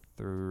season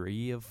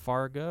 3 of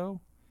Fargo,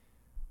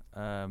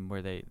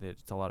 where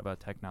it's a lot about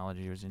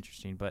technology. It was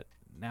interesting, but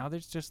now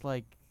there's just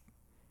like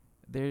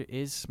there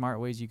is smart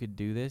ways you could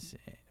do this,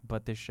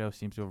 but this show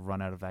seems to have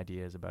run out of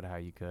ideas about how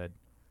you could.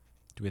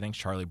 Do we think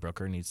Charlie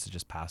Brooker needs to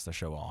just pass the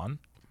show on?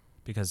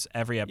 Because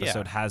every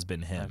episode has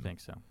been him. I think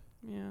so.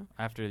 Yeah.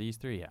 After these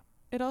 3, yeah.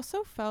 It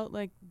also felt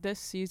like this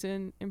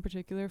season in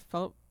particular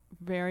felt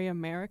very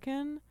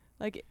American.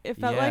 Like it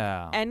felt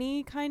Yeah. like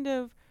any kind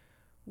of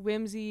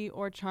whimsy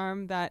or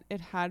charm that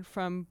it had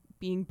from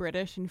being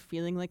British and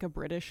feeling like a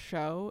British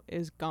show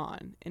is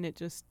gone, and it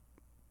just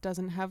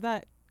doesn't have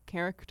that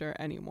character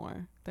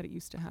anymore that it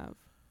used to have.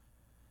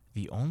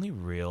 The only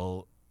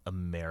real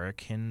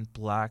American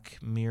Black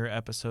Mirror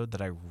episode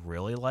that I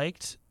really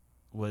liked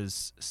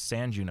was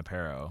San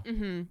Junipero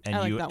Mm-hmm. and I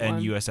like that and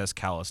one. USS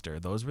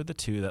Callister. Those were the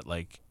two that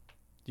like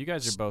You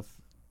guys are both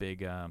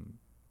big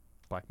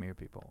Black Mirror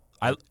people.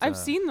 I- But, I've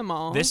seen them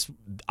all. this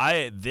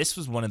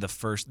was one of the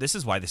first. This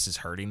is why this is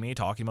hurting me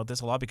talking about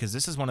this a lot, because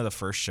this is one of the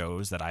first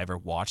shows that I ever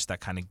watched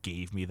that kind of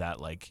gave me that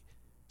like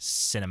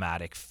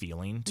cinematic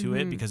feeling to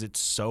it, Mhm. because it's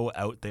so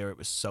out there. It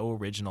was so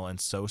original and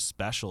so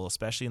special,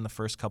 especially in the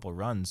first couple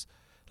runs.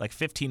 Like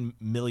 15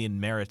 Million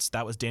Merits,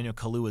 that was Daniel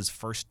Kaluuya's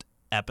first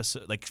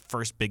episode, like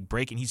first big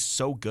break, and he's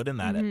so good in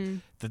that.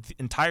 Mhm. The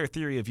entire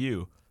Theory of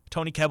You,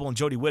 Tony Kebbell and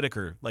Jodie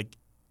Whittaker, like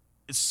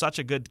it's such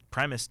a good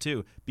premise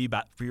too. Be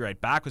Right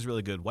Back was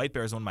really good. White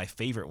Bear is one of my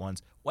favorite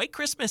ones. White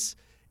Christmas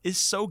is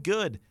so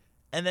good.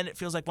 And then it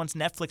feels like once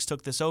Netflix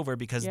took this over,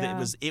 because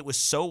Yeah. it was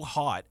so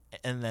hot,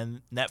 and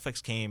then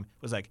Netflix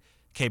was like,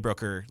 "Okay,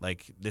 Brooker,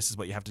 like this is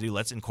what you have to do.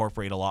 Let's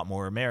incorporate a lot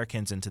more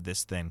Americans into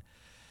this thing."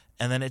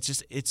 And then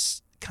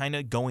it's kind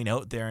of going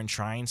out there and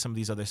trying some of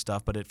these other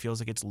stuff, but it feels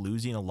like it's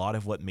losing a lot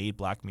of what made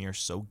Black Mirror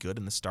so good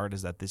in the start,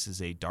 is that this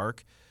is a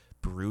dark,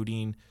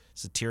 brooding,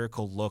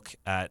 satirical look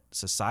at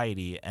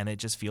society, and it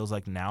just feels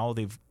like now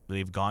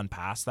they've gone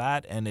past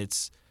that, and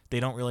they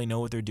don't really know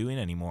what they're doing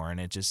anymore, and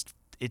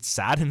it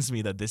saddens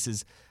me that this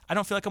is. I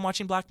don't feel like I'm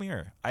watching Black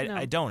Mirror. No.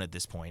 I don't at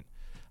this point.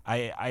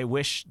 I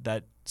wish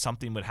that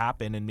something would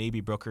happen, and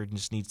maybe Brooker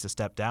just needs to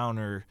step down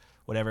or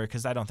whatever,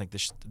 because I don't think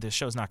this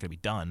show's not going to be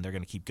done. They're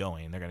going to keep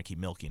going. They're going to keep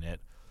milking it.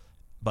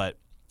 But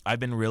I've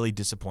been really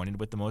disappointed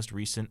with the most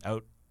recent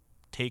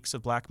outtakes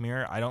of Black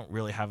Mirror. I don't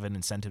really have an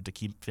incentive to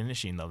keep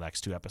finishing the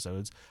next 2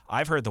 episodes.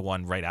 I've heard the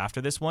one right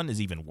after this one is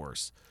even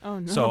worse. Oh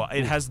no. So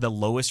it has the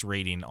lowest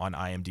rating on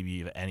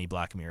IMDb of any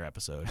Black Mirror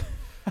episode,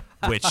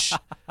 which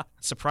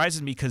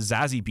surprises me because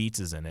Zazie Beetz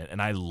is in it, and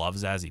I love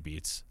Zazie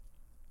Beetz.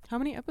 How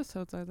many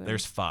episodes are there?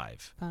 There's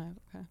 5. 5.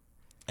 Okay.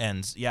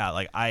 And yeah,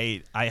 like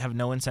I have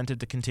no incentive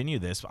to continue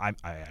this.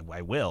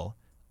 I will.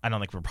 I don't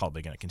think we're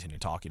probably going to continue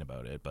talking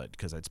about it, but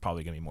because it's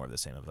probably going to be more of the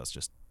same of us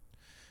just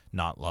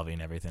not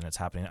loving everything that's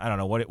happening. I don't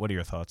know. What are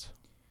your thoughts?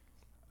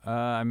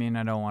 I mean,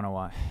 I don't want to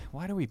watch.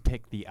 Why do we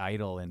pick The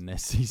Idol in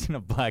this season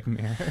of Black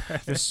Mirror?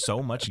 There's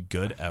so much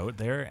good out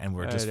there, and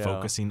we're just know.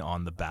 focusing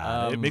on the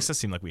bad. It makes us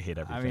seem like we hate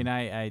everything. I mean,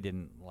 I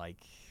didn't like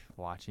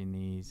watching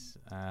these.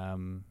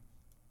 Yeah,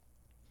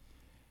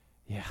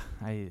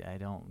 I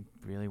don't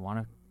really want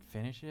to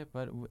finish it,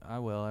 but I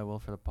will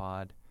for the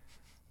pod.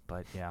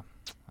 But yeah,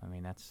 I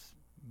mean, that's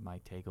my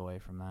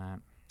takeaway from that.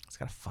 It's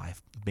got a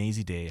 5.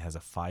 Maisie Day has a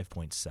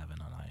 5.7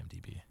 on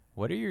IMDb.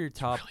 What are your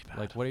top, really bad.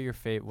 like, what are your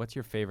what's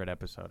your favorite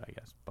episode, I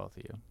guess, both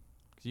of you?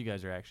 Because you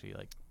guys are actually,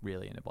 like,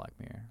 really into Black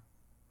Mirror.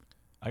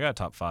 I got a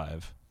top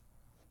 5.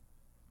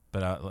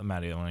 But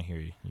Maddie, I want to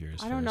hear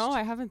yours I don't know.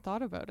 I haven't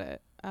thought about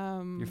it.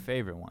 Your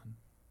favorite one?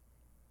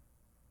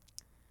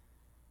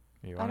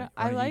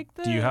 I like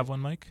the. Do you have one,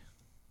 Mike?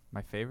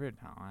 My favorite?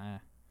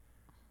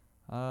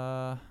 No,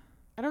 I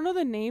don't know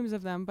the names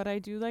of them, but I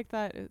do like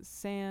that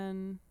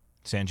San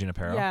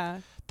Junipero.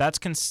 Yeah. That's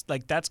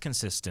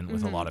consistent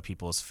with a lot of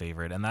people's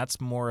favorite, and that's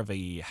more of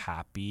a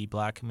happy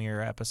Black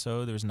Mirror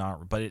episode.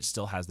 But it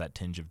still has that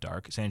tinge of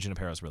dark. San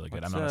Junipero is really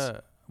good.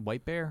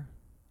 White Bear?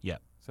 Yeah.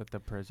 Is that the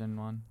prison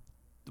one?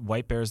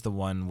 White Bear is the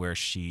one where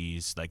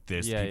she's like,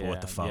 there's people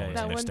with the phones and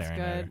that they're one's staring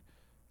good. at her.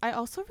 I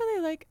also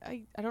really like.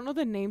 I don't know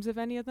the names of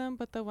any of them,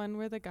 but the one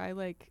where the guy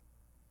like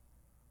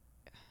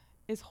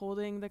is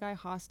holding the guy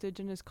hostage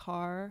in his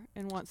car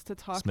and wants to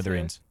talk.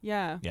 Smithereens.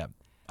 Yeah.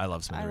 I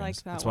love Smithereens. I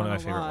like that It's one of one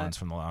my a favorite lot. ones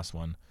from the last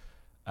one.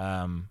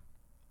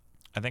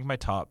 I think my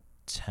top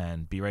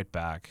 10, Be Right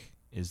Back,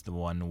 is the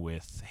one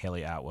with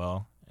Haley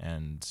Atwell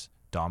and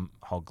Dom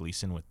Hall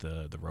Gleason with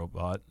the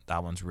robot.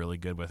 That one's really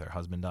good with her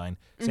husband dying.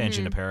 San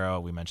Junipero,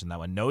 we mentioned that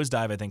one.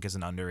 Nosedive, I think, is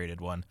an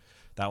underrated one.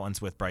 That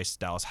one's with Bryce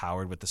Dallas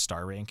Howard with the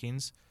star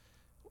rankings.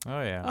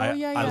 Oh, yeah.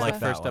 I like that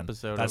first one.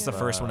 episode. That's the of,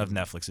 first one of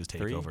Netflix's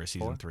 3, takeover,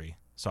 season 4? 3.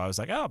 So I was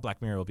like, oh,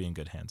 Black Mirror will be in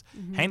good hands.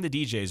 Hang the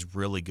DJ is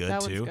really good,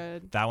 That too. one's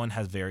good. That one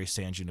has very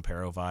San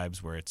Junipero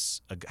vibes where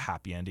it's a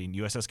happy ending.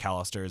 USS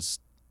Callister's,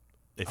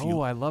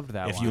 I loved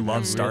that one. if you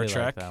love Star really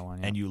Trek that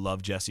one, and you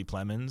love Jesse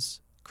Plemons,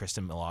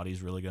 Kristen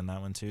Milioti's really good in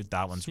that one, too.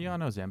 That one's... Is he on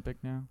Ozempic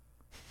now?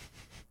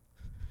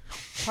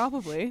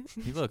 Probably.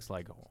 He looks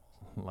like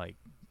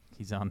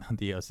he's on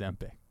the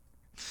Ozempic.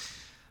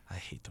 I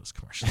hate those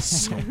commercials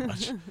so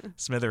much.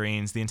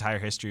 Smithereens, The Entire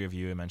History of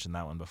You. I mentioned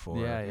that one before.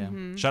 Yeah.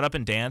 Shut Up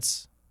and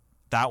Dance.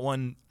 That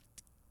one,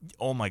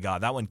 oh my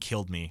God, that one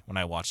killed me when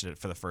I watched it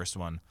for the first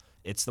one.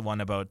 It's the one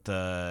about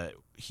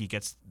he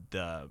gets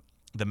the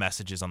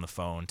messages on the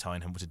phone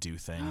telling him what to do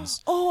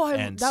things.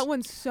 That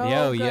one's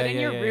so good, and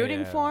you're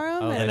rooting for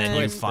him. And then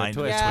you find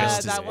the twist.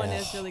 Yeah, that one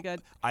is really good.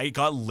 I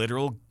got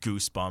literal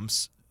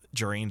goosebumps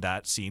during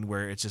that scene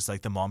where it's just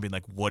like the mom being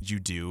like, "What'd you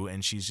do?"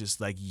 and she's just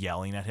like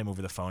yelling at him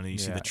over the phone, and you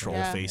see the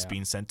troll face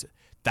being sent.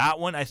 That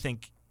one, I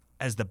think,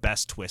 has the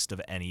best twist of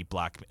any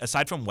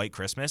aside from White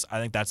Christmas. I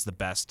think that's the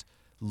best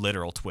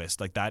literal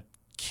twist. Like, that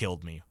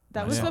killed me.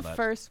 That was the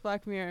first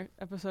Black Mirror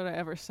episode I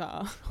ever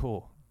saw.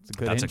 Cool.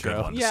 That's intro. a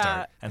good one to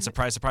start. And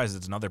surprise, surprise,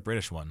 it's another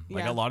British one.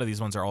 Like, a lot of these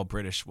ones are all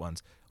British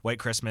ones. White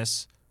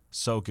Christmas,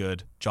 so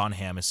good. John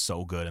Hamm is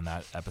so good in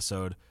that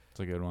episode. It's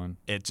a good one.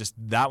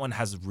 That one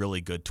has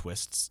really good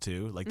twists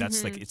too. Like,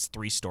 that's like, it's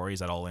 3 stories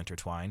that all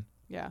intertwine.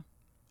 Yeah.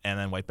 And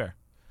then White Bear.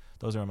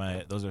 Those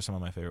are some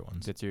of my favorite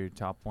ones. That's your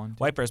top one? Too?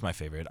 White Bear's my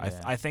favorite.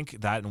 Yeah. I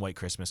think that and White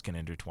Christmas can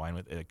intertwine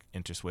with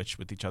interswitch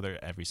with each other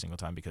every single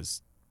time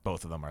because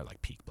both of them are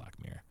like peak Black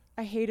Mirror.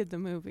 I hated the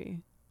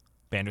movie.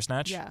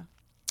 Bandersnatch? Yeah.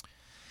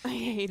 I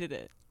hated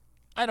it.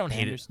 I don't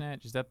hate it.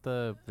 Bandersnatch? Is that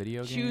the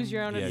video game? Choose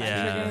your own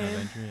adventure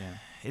game. Yeah.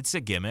 It's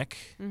a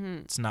gimmick.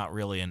 It's not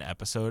really an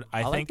episode.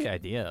 I like think the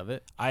idea of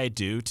it. I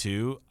do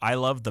too. I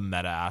love the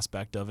meta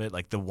aspect of it.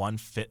 Like, the one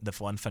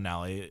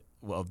finale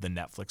of the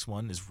Netflix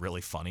one is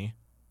really funny.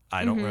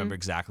 I don't remember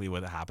exactly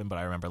what happened, but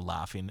I remember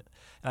laughing.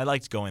 And I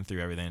liked going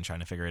through everything and trying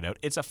to figure it out.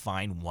 It's a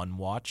fine one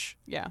watch.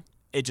 Yeah.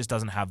 It just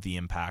doesn't have the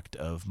impact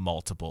of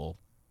multiple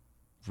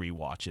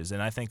rewatches. And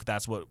I think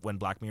that's when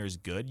Black Mirror is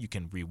good, you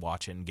can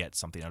rewatch it and get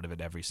something out of it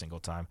every single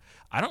time.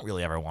 I don't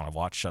really ever want to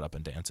watch Shut Up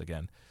and Dance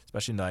again,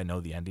 especially now I know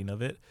the ending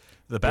of it.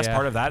 The best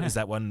part of that is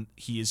that when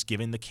he is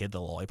giving the kid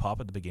the lollipop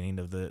at the beginning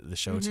of the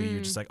show too,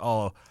 you're just like,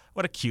 oh,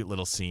 what a cute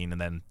little scene.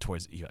 And then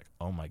towards you're like,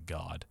 oh my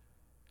God,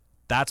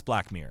 that's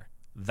Black Mirror.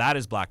 That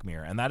is Black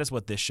Mirror, and that is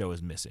what this show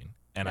is missing.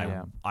 And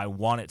I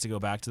want it to go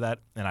back to that,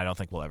 and I don't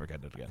think we'll ever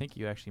get it again. I think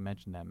you actually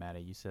mentioned that, Maddie.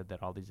 You said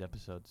that all these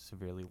episodes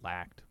severely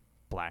lacked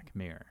Black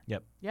Mirror.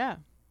 Yep. Yeah.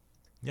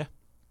 Yeah.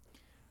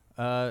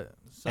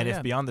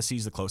 If Beyond the Sea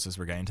is the closest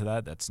we're getting to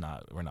that,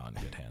 we're not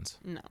in good hands.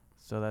 No.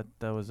 So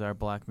that was our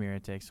Black Mirror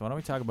take. So why don't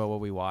we talk about what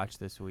we watched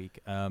this week?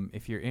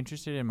 If you're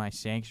interested in my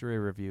Sanctuary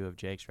review of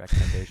Jake's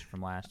recommendation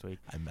from last week,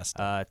 I messed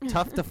up.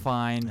 Tough to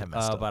find,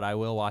 up. but I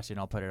will watch it and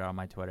I'll put it on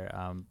my Twitter.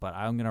 But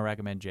I'm going to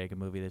recommend Jake a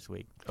movie this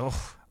week.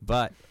 Oh.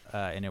 But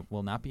and it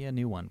will not be a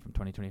new one from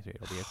 2023.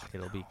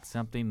 It'll be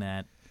something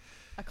that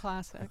A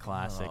classic.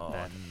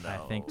 that I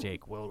think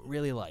Jake will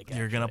really like.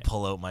 You're going to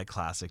pull out my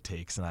classic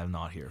takes, and I'm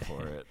not here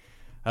for it.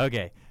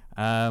 Okay.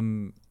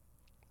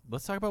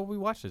 Let's talk about what we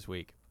watched this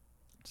week.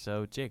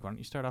 So, Jake, why don't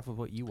you start off with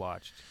what you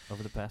watched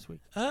over the past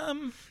week?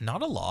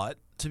 Not a lot,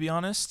 to be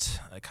honest.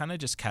 I kind of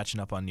just catching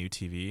up on new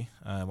TV.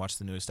 I watched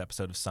the newest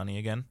episode of Sunny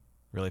again.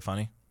 Really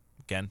funny.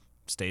 Again,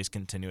 stays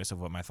continuous of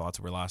what my thoughts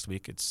were last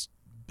week. It's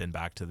been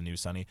back to the new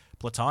Sunny.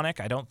 Platonic,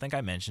 I don't think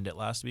I mentioned it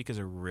last week, is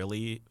a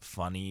really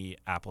funny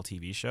Apple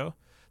TV show.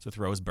 It's with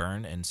Rose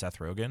Byrne and Seth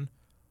Rogen.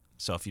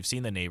 So if you've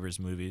seen the Neighbors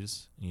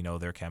movies, you know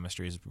their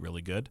chemistry is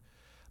really good.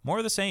 More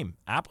of the same.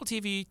 Apple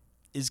TV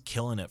is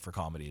killing it for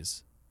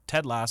comedies.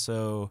 Ted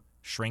Lasso,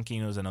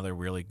 Shrinking was another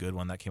really good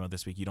one that came out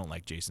this week. You don't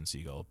like Jason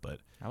Segel, but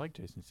I like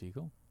Jason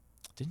Segel.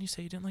 didn't you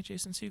say you didn't like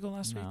Jason Segel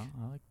last week?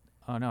 I like.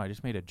 Oh no, I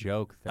just made a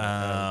joke.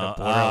 That,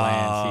 the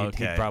Borderlands.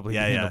 He'd probably be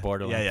in the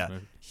Borderlands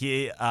movie.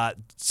 He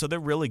so they're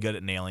really good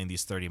at nailing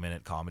these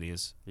 30-minute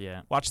comedies.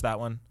 Yeah. Watch that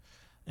one.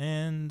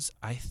 And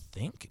I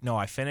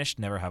finished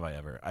Never Have I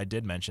Ever. I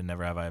did mention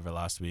Never Have I Ever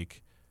last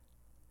week.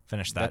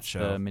 Finished that That's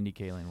show. the Mindy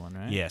Kaling one,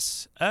 right?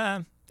 Yes.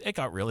 It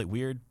got really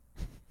weird.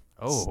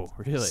 Oh,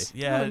 really?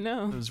 Yeah. Oh,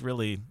 no. It was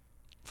really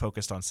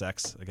focused on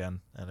sex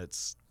again, and they're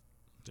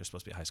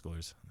supposed to be high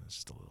schoolers. It's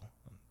just a little.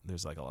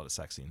 There's like a lot of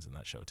sex scenes in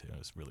that show too. It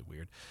was really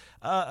weird.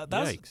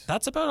 Yikes.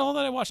 That's about all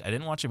that I watched. I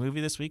didn't watch a movie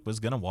this week. Was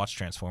gonna watch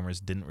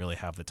Transformers. Didn't really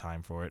have the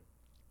time for it.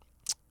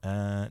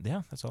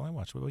 Yeah, that's all I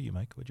watched. What about you,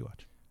 Mike? What'd you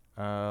watch?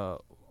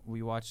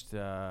 We watched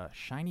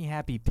Shiny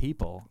Happy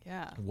People.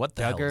 Yeah. What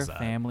the hell is Duggar that?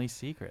 Family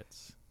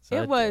Secrets.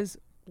 So It was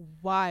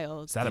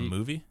wild. Is that a the-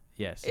 movie?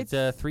 Yes, It's- it's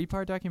a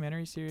 3-part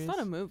documentary series. It's not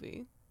a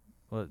movie.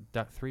 Well,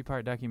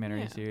 3-part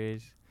documentary Yeah.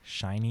 series.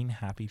 Shining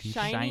Happy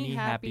People. Shiny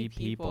Happy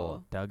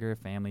People. Duggar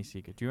Family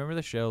Secret. Do you remember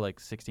the show, like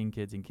 16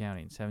 Kids and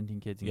Counting, 17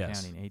 Kids and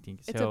Yes. Counting, 18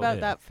 Kids? It's So, about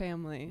yeah. that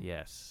family.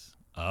 Yes.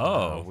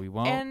 Oh. We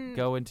won't And-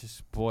 go into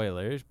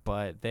spoilers,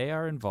 but they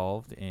are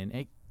involved in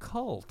a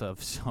cult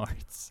of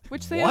sorts.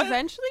 Which they What?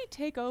 eventually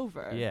take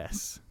over.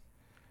 Yes.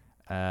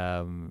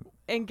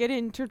 And get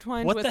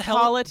intertwined What with the hell?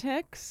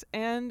 politics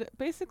and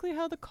basically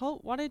how the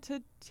cult wanted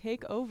to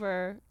take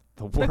over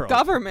The the world.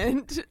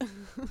 government.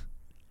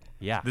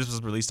 Yeah. This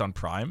was released on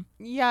Prime.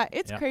 Yeah,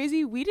 it's Yeah.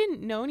 crazy. We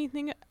didn't know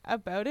anything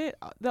about it.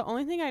 The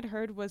only thing I'd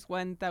heard was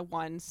when that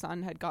one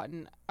son had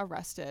gotten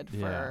arrested Yeah.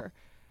 for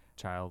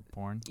Child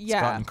porn. It's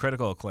yeah. gotten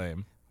critical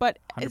acclaim. But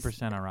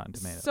 100% on Rotten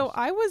Tomatoes. so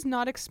I was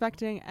not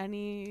expecting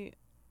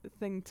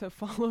anything to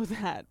follow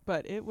that,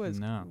 but it was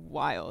No.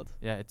 wild.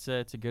 Yeah, it's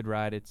a good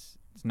ride. It's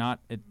not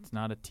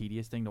a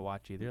tedious thing to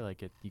watch either.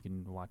 Like you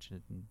can watch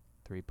it in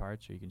 3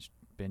 parts, or you can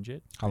binge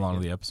it. How long are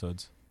the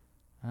episodes?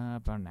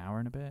 About an hour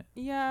and a bit.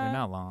 They're Yeah,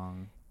 not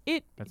long.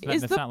 it That's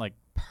is that's the not like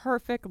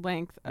perfect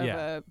length of Yeah.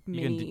 a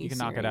you mini can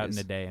knock it out in a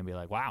series. day and be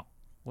like, wow,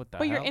 what the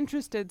But hell? you're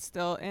interested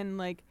still, and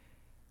like,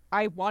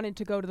 I wanted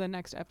to go to the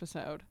next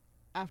episode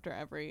after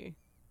every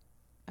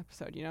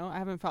episode. You know, I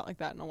haven't felt like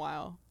that in a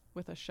while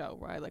with a show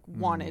where I like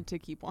wanted to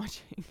keep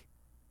watching.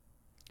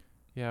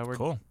 Yeah, we're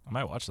Cool. I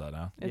might watch that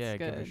now. It's yeah,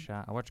 give it a good.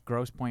 shot. I watched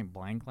Gross Point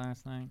Blank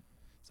last night.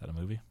 Is that a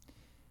movie?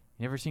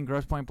 You ever seen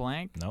Gross Point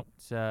Blank? Nope.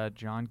 It's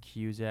John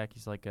Cusack.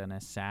 He's like an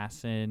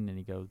assassin, and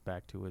he goes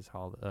back to his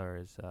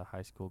his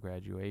high school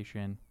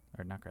graduation,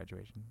 or not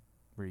graduation,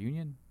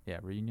 reunion. Yeah,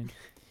 reunion.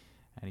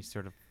 And he's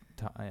sort of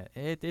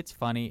it's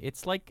funny.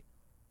 It's like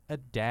a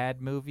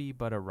dad movie,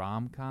 but a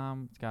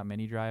rom-com. It's got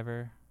Minnie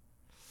Driver.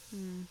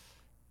 Mm.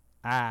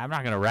 I'm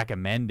not gonna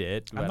recommend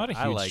it. I'm but not a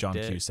I huge liked John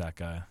it. Cusack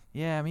guy.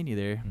 Yeah, me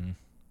neither. Mm.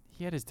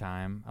 He had his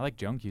time. I like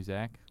Joan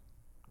Cusack.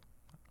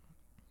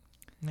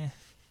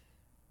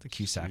 The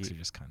Cusacks Sweet. are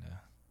just kind of.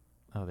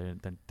 Oh, they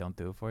don't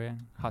do it for you.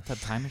 Hot Tub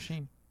Time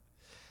Machine.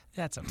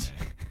 That's okay.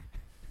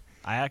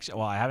 I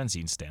haven't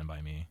seen Stand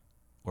By Me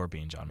or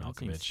Being John Haven't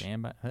seen Malkovich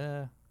Stand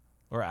By.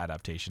 or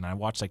Adaptation. I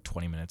watched like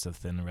 20 minutes of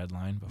Thin Red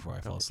Line before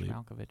I fell asleep.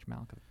 Malkovich. You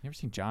ever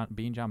seen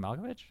Being John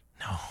Malkovich?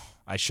 No,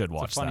 I should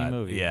watch funny that.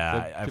 movie.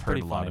 Yeah, It's a I've heard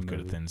pretty a lot funny of good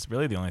movie. things.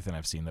 Really, the only thing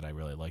I've seen that I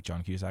really like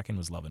John Cusack in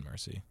was Love and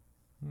Mercy,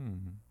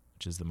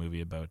 which is the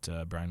movie about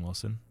Brian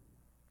Wilson.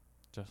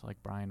 Just like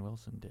Brian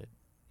Wilson did.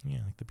 Yeah,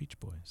 like the Beach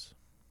Boys.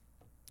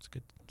 It's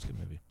good. It's a good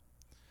movie.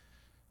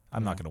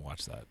 I'm not Yeah. gonna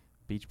watch that.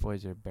 Beach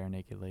Boys are bare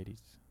naked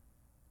ladies.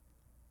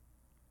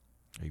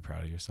 Are you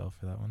proud of yourself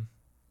for that one?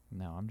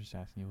 No, I'm just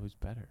asking you who's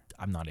better.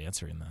 I'm not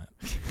answering that.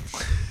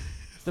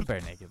 The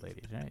bare naked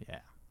ladies, right? Yeah,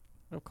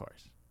 of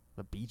course.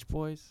 The Beach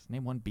Boys.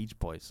 Name one Beach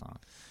Boys song.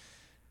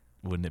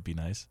 Wouldn't it be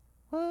nice?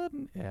 What?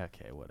 Yeah,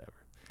 okay, whatever.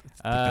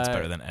 I think that's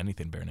better than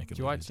anything Bare Naked Did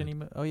you Ladies watch did.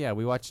 any? Oh yeah,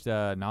 we watched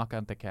Knock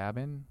on the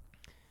Cabin.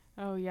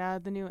 Oh yeah,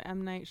 the new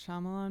M. Night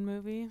Shyamalan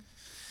movie.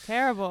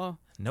 Terrible.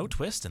 No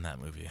twist in that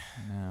movie.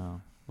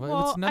 No.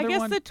 Well, it's another I guess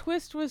one. the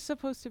twist was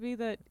supposed to be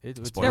that It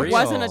was Spoilers. there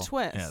wasn't a real.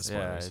 twist. Yeah, Yeah,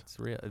 spoilers. it's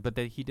real. But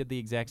he did the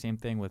exact same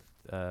thing with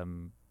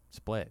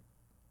Split.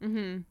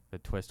 Mm-hmm. The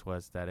twist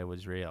was that it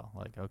was real.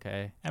 Like,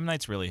 okay. M.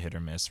 Night's really hit or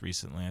miss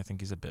recently. I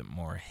think he's a bit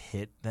more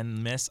hit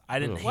than miss. I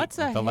didn't Ooh. hate What's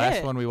a The last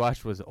hit? one we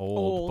watched was old.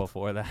 Old.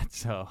 Before that,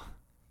 so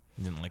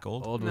didn't like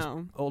old.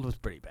 No. old was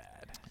pretty bad.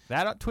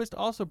 That twist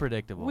also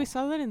predictable. We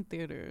saw that in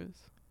theaters.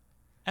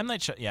 M.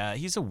 Night yeah,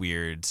 he's a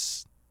weird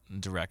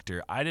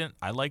director.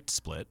 I liked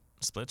Split.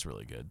 Split's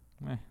really good.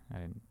 I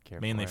didn't care.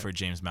 Mainly for for it.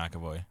 James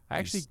McAvoy. I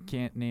actually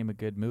can't name a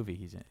good movie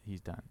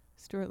he's done.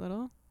 Stuart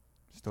Little.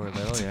 Stuart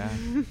Little, yeah,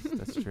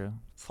 that's true.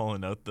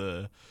 Pulling out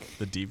the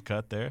deep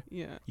cut there.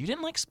 Yeah. You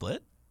didn't like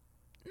Split?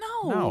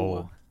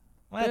 No,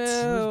 What? Boo. it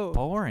was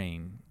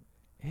boring.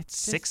 It's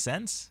Sixth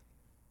Sense?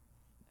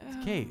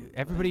 okay.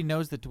 Everybody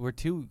knows that we're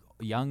too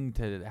young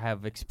to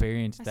have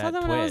experienced I that saw that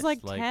twist. when I was like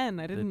Like, 10.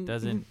 I didn't.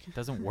 It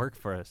doesn't work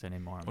for us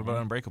anymore. What man.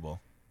 about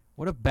Unbreakable?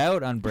 What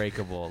about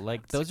Unbreakable?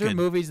 Like It's those are good.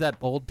 movies that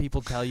old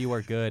people tell you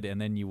are good,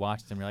 and then you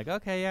watch them. You're like,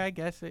 okay, yeah, I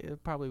guess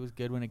it probably was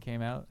good when it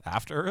came out.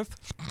 After Earth?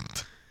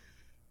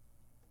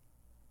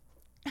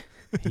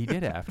 He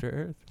did After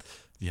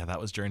Earth. Yeah,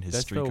 that was during his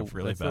That's streak the, of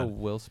really that's the bad.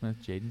 Will Smith,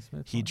 Jaden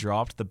Smith. He one?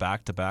 dropped the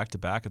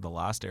back-to-back-to-back of The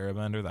Last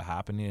Airbender, The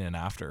Happening, and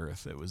After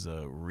Earth. It was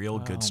a real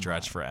Oh good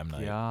stretch my for M.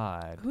 Night.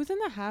 God, Who's in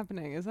The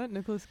Happening? Is that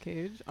Nicolas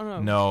Cage? Oh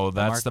no. No,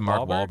 that's Mark the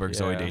Mark Wahlberg? Wahlberg,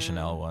 Zoe Yeah.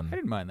 Deschanel I one.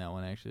 didn't mind that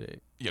one actually.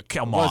 Yeah,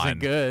 come It wasn't on.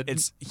 good.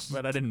 It's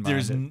but I didn't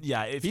there's mind it.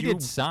 yeah. If He you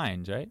did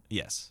Signs, right?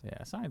 yes,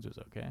 Yeah, Signs was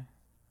okay.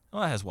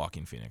 well, it has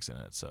Joaquin Phoenix in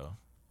it, so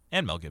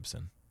and Mel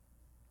Gibson,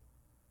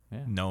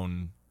 Yeah,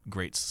 known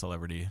great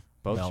celebrity.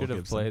 both Mel should have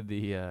Gibson. played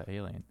the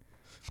alien.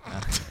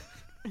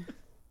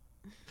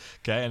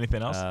 Okay,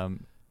 anything else?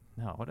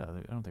 No, what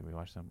other? I don't think we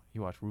watched them.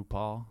 You watched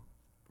RuPaul.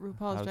 RuPaul's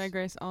How's- Drag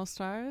Race All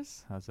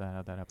Stars. How'd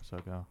that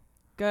episode go?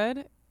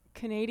 Good.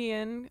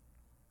 Canadian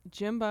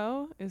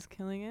Jimbo is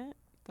killing it.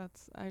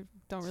 I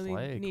don't really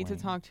Slay need to queen.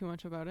 talk too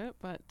much about it,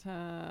 but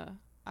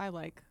I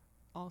like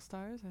All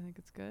Stars. I think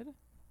it's good.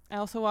 I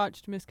also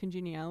watched Miss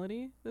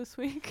Congeniality this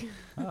week,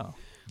 Oh,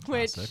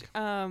 which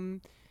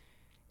Classic.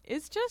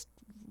 is just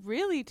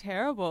really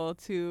terrible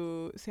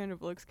to Sandra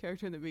Bullock's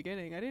character in the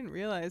beginning. I didn't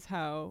realize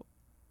how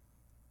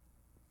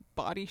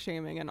body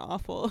shaming and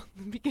awful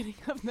the beginning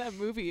of that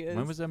movie is.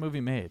 when was that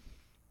movie made?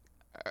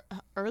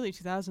 Early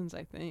 2000s,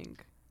 I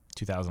think.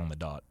 2000 on the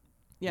dot.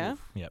 Yeah.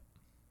 Oof. Yep.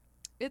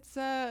 It's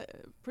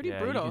pretty yeah,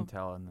 brutal. You can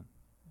tell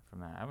from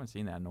that. I haven't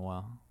seen that in a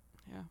while.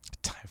 Yeah.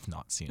 I've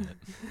not seen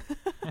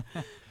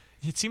it.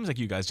 It seems like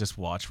you guys just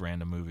watch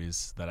random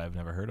movies that I've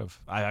never heard of.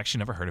 I actually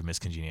never heard of Miss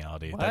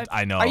Congeniality. What?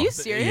 I know. Are you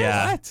serious?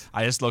 Yeah. What?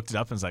 I just looked it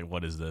up and was like,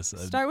 what is this?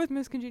 Start with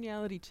Miss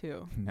Congeniality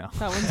 2. No,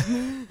 That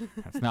one's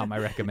that's not my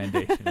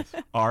recommendation.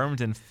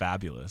 Armed and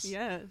Fabulous.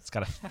 yes. It's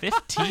got a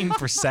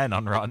 15%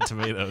 on Rotten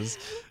Tomatoes.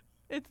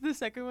 It's the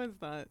second one's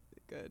not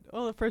good.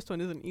 Well, the first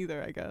one isn't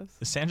either, I guess.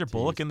 Is Sandra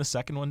Bullock in the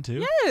second one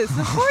too? Yes,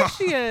 of course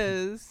she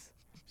is.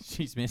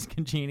 She's Miss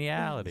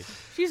Congeniality.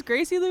 She's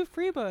Gracie Lou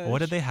Freebush. What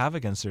did they have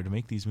against her to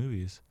make these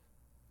movies?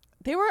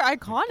 They were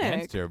iconic.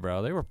 Against her,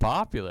 bro. They were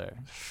popular.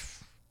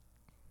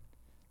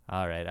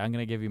 All right, I'm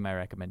gonna give you my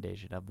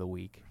recommendation of the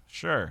week.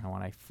 Sure. I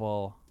want a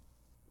full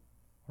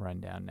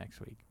rundown next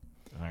week.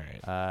 All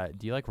right.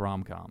 Do you like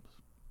rom-coms?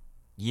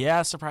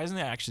 Yeah,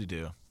 surprisingly, I actually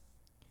do.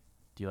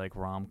 Do you like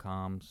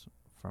rom-coms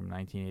from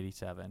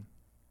 1987?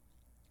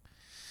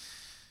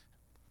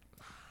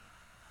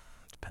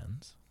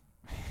 Depends.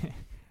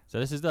 So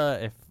this is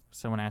if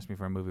someone asked me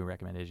for a movie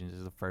recommendation, this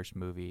is the first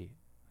movie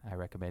I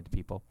recommend to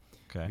people.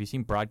 Have Okay. you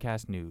seen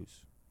Broadcast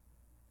News?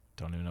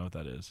 Don't even know what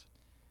that is.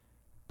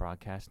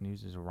 Broadcast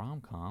News is a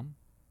rom-com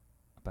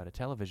about a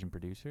television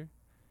producer.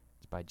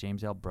 It's by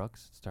James L.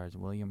 Brooks. It stars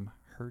William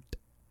Hurt,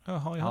 Oh,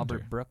 Holly Albert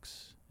Hunter.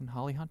 Brooks, and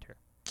Holly Hunter.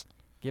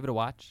 Give it a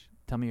watch.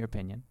 Tell me your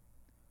opinion.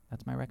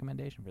 That's my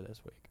recommendation for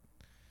this week.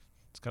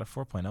 It's got a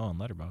 4.0 on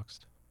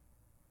Letterboxd.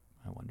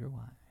 I wonder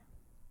why.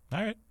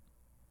 All right.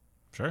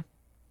 Sure.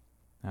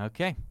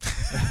 Okay.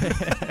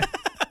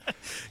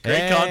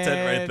 Great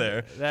content right And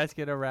there. That's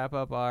going to wrap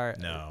up our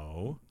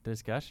No.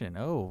 discussion.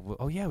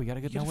 Oh, yeah, we got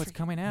to You know gotta what's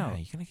coming out. Yeah,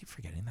 you're gonna keep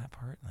forgetting that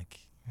part. Like,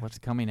 What's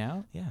coming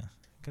out? yeah,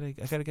 I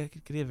gotta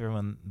give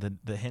everyone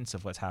the hints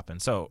of what's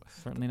happened. So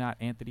Certainly not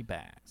Anthony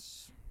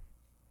Bass.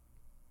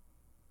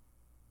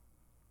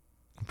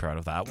 I'm proud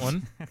of that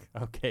one.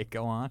 Okay,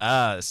 go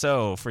on.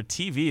 So for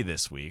TV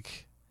this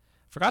week,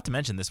 forgot to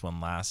mention this one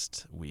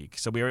last week.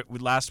 So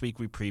last week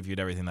we previewed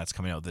everything that's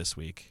coming out this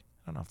week.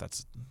 I don't know if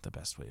that's the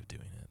best way of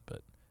doing it,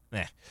 but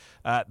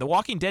The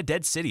Walking Dead: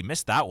 Dead City,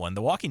 missed that one.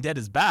 The Walking Dead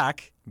is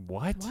back.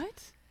 What?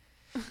 What?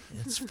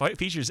 It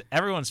features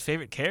everyone's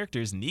favorite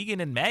characters,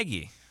 Negan and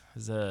Maggie,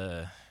 as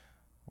a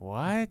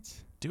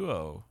What?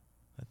 duo.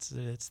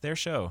 It's their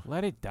show.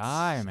 Let it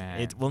die,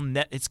 man. It will.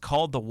 It's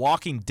called The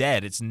Walking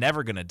Dead. It's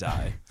never gonna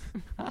die.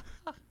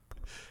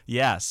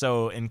 Yeah.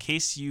 So in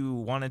case you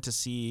wanted to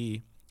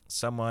see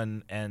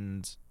someone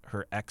and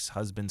her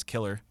ex-husband's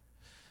killer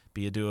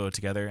be a duo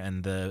together,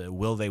 and the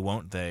will they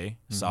won't they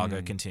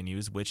saga Mhm.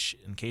 continues, which,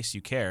 in case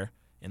you care,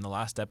 in the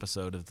last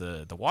episode of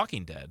the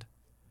Walking Dead,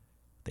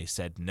 they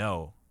said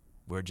no,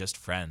 we're just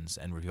friends,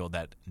 and revealed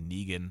that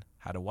Negan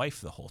had a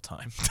wife the whole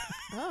time.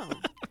 Oh.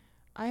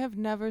 I have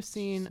never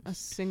seen a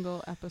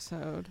single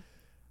episode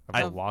Of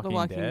of The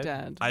Walking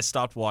Dead. I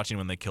stopped watching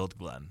when they killed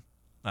Glenn.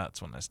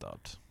 That's when I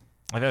stopped.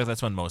 I feel like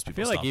that's when most I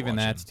people feel like stopped even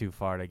watching. that's too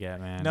far to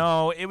get, man.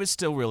 No, it was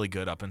still really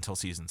good up until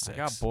season 6. I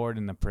got bored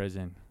in the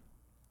prison.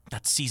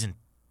 That's season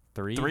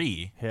 3?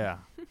 3. Yeah.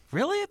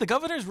 Really? The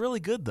Governor's really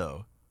good,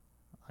 though.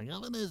 The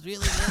governor's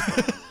really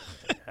good.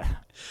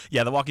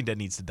 Yeah, The Walking Dead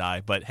needs to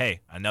die. But hey,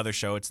 another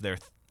show. It's their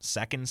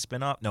second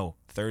spinoff. No,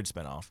 third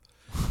spinoff.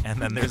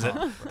 And then there's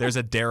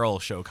a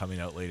Daryl show coming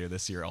out later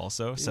this year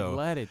also. So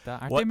let it die.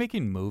 Aren't what- they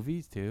making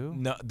movies too?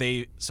 no,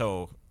 they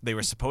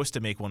were supposed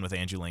to make one with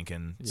Andrew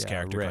Lincoln's Yeah,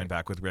 character Rick. coming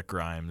back with Rick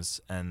Grimes,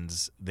 and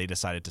they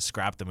decided to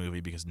scrap the movie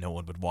because no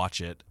one would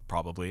watch it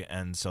probably,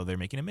 and so they're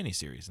making a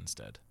miniseries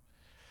instead.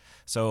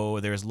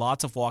 So there's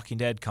lots of Walking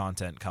Dead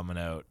content coming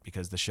out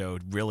because the show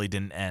really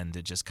didn't end.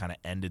 It just kind of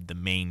ended the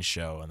main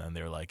show, and then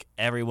they're like,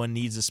 everyone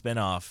needs a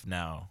spinoff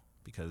now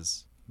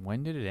because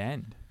When did it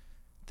end?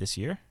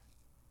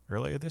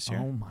 earlier this year,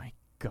 Oh my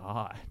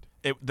god.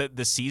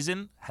 the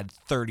season had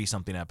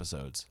 30-something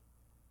episodes.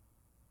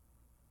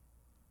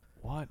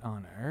 What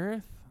on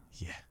earth?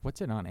 Yeah.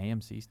 What's it on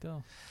AMC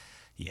still?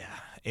 Yeah,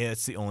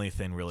 it's the only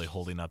thing really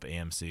holding up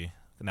AMC.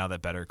 Now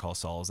that Better Call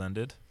Saul's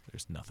ended,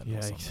 there's nothing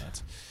else on Yikes.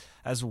 that.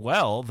 As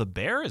well, The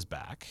Bear is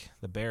back.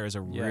 The Bear is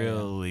a Yeah,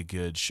 really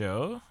good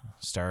show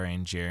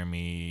starring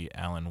Jeremy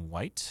Allen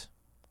White.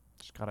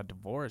 Just got a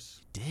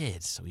divorce.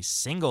 So he's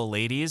single,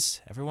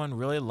 ladies. Everyone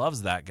really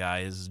loves that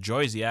guy. His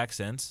Jersey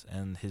accent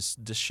and his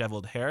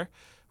disheveled hair.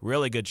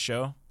 Really good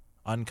show.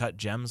 Uncut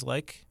Gems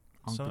like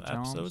some Uncle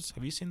Jones. episodes.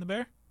 Have you seen The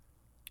Bear?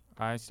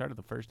 I started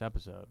the first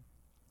episode.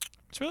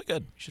 It's really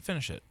good. You should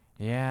finish it.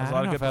 Yeah, Has I a lot don't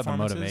of know if good I have the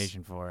performances.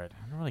 motivation for it.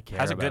 I don't really care.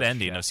 Has a good about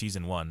ending shit. of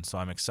season 1, so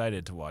I'm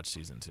excited to watch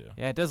season 2.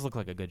 Yeah, it does look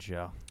like a good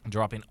show.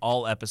 Dropping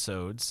all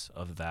episodes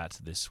of that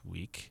this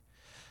week.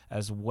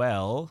 As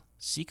well,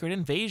 Secret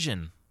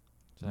Invasion.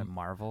 Is that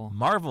Marvel?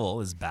 Marvel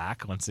is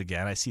back once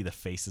again. I see the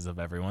faces of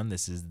everyone.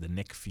 This is the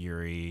Nick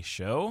Fury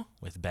show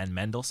with Ben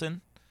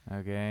Mendelsohn.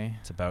 Okay.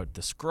 It's about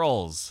the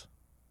Skrulls.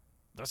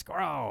 The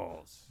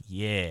Skrulls.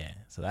 Yeah.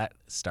 So that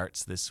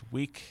starts this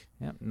week.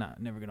 Yep,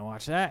 never gonna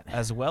watch that.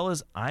 As well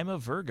as I'm a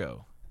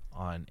Virgo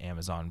on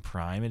Amazon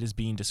Prime. It is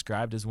being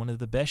described as one of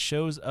the best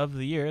shows of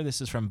the year. This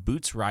is from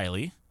Boots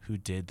Riley, who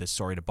did the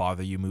Sorry to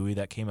Bother You movie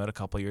that came out a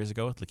couple years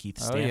ago with Lakeith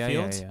Oh yeah,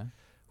 Stanfield. yeah,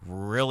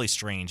 Really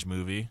strange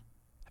movie.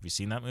 Have you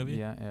seen that movie?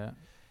 yeah.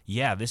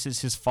 Yeah, this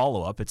is his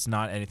follow-up. It's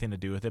not anything to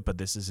do with it, but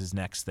this is his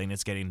next thing.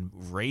 It's getting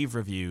rave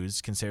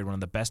reviews, considered one of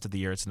the best of the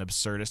year. It's an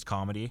absurdist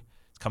comedy.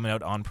 It's coming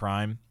out on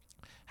Prime.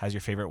 Has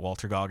your favorite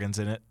Walter Goggins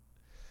in it.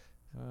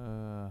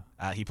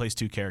 He plays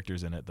 2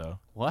 characters in it, though.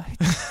 What?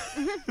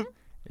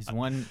 Does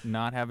one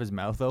not have his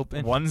mouth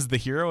open? One's the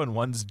hero and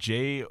one's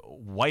Jay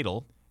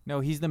Whittle. No,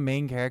 he's the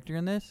main character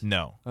in this.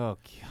 No, Oh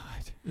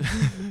god.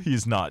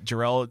 he's not.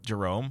 Jarrell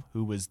Jerome,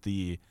 who was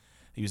he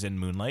was in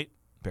Moonlight,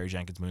 Barry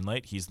Jenkins'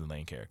 Moonlight. He's the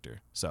main character.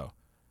 So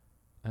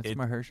That's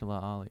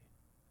Mahershala Ali.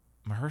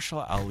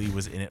 Mahershala Ali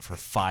was in it for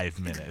 5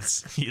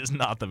 minutes. He is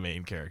not the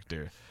main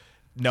character.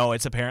 No,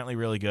 it's apparently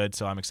really good,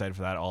 so I'm excited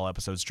for that. All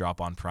episodes drop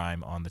on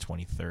Prime on the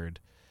 23rd.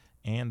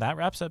 And that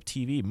wraps up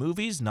TV.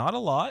 Movies, not a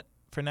lot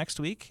for next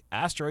week.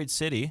 Asteroid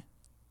City,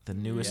 the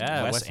newest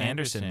Wes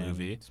Anderson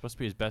movie. It's supposed to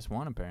be his best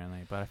one apparently,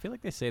 but I feel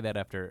like they say that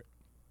after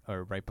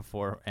or right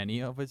before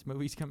any of his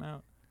movies come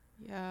out.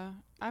 Yeah,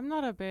 I'm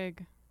not a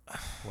big.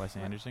 Wes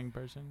Anderson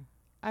person.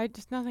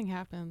 Nothing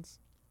happens.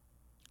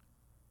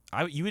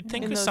 You would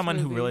think In with those someone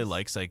who really movies.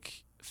 likes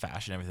like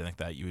fashion, everything like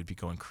that, you would be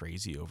going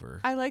crazy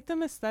over. I like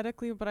them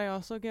aesthetically, but I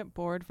also get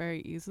bored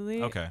very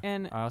easily. Okay.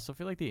 And I also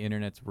feel like the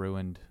internet's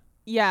ruined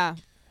yeah,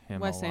 him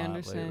Wes a lot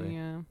Anderson. lately.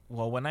 Yeah.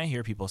 Well, when I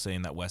hear people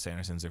saying that Wes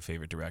Anderson's their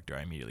favorite director,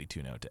 I immediately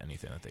tune out to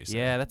anything that they say.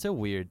 Yeah, that's a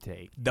weird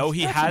take. Though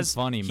He's he got some has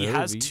funny he movies.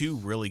 has 2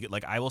 really good.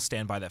 Like I will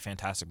stand by that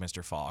Fantastic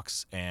Mr.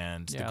 Fox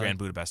and Yeah, the Grand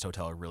Budapest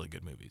Hotel are really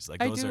good movies.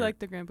 Like I those do are like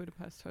the Grand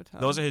Budapest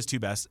Hotel. those are his 2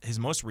 best. His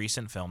most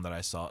recent film that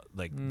I saw,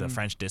 like The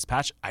French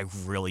Dispatch, I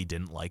really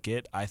didn't like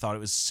it. I thought it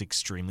was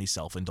extremely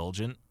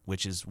self-indulgent,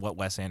 which is what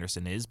Wes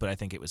Anderson is, but I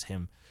think it was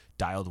him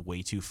dialed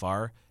way too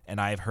far. And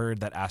I've heard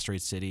that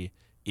Asteroid City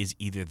is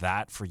either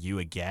that for you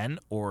again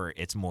or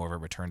it's more of a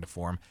return to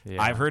form. Yeah.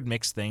 I've heard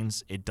mixed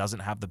things. It doesn't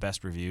have the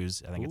best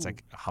reviews. I think it's Ooh.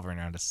 like hovering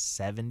around a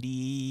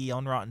 70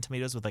 on Rotten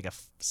Tomatoes with like a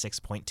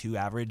 6.2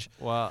 average.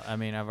 Well, I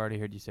mean, I've already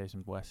heard you say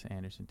some Wes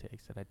Anderson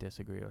takes that I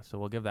disagree with, so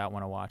we'll give that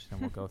one a watch, and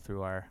we'll go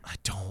through our I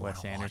don't want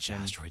Wes to watch Anderson.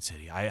 Asteroid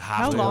City. I have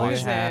How to long watch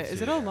is it. have it? Is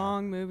to, it a yeah.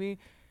 long movie?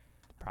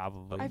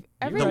 probably. I've-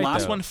 You're every- The right,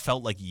 last though. one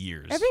felt like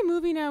years. Every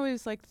movie now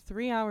is like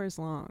 3 hours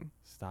long.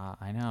 Stop.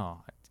 I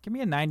know. Give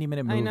me a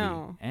 90-minute movie. I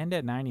know. End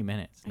at 90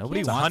 minutes. I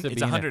Nobody can't- wants to be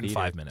it's in a 105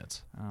 theater.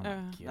 minutes. Oh my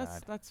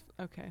god. That's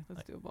okay.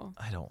 That's doable.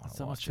 I don't want That's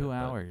to almost watch 2 it. but-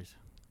 hours.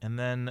 And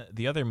then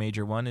the other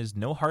major one is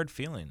No Hard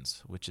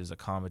Feelings, which is a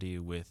comedy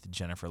with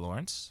Jennifer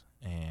Lawrence.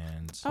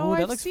 And Oh,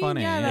 that I've looks seen,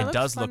 funny. Yeah, It that it looks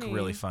does funny. look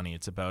really funny.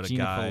 It's about a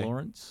Jennifer guy.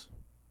 Lawrence.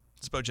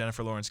 It's about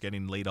Jennifer Lawrence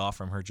getting laid off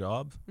from her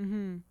job,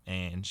 Mm-hmm.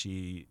 and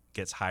she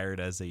gets hired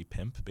as a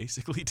pimp,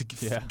 basically, to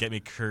Yeah.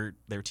 make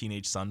their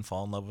teenage son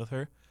fall in love with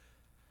her.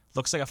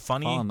 Looks like a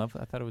funny. Fall in love.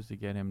 I thought it was to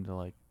get him to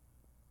like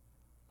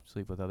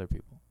sleep with other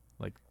people,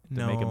 like to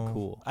no, make him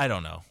cool. I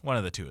don't know. One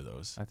of the 2 of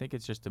those. I think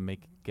it's just to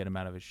get him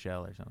out of his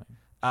shell or something.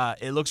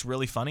 It looks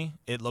really funny.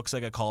 It looks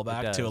like a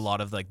callback to a does.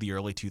 lot of like the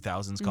early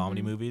 2000s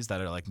comedy Mhm. movies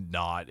that are like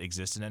not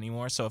existent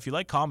anymore. So if you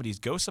like comedies,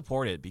 go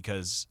support it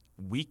because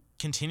we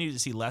continue to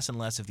see less and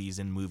less of these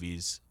in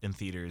movies in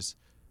theaters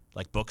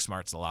Like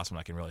Booksmart's the last one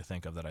I can really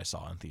think of that I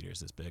saw in theaters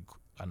this big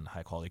and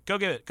high quality. Go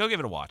give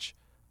it a watch.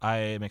 I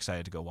am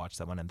excited to go watch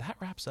that one. And that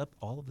wraps up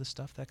all of the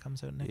stuff that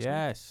comes out next week.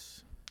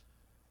 Yes.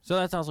 So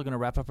that's also going to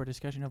wrap up our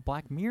discussion of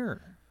Black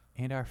Mirror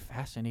and our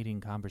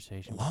fascinating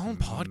conversation. Long with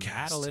podcast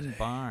Madeline today.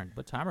 Barnes.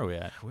 What time are we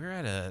at? We're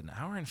at an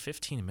hour and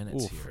 15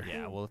 minutes here.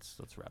 Yeah, well,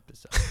 let's wrap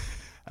this up.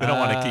 We don't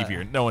want to keep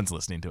you. No one's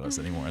listening to us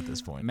anymore at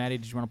this point. Maddie,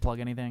 did you want to plug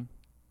anything?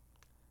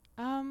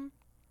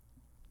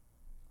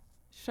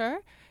 Sure.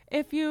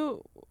 If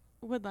you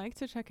would like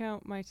to check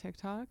out my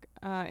TikTok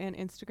and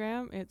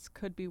Instagram, it's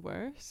Could Be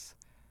Worse.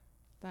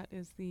 That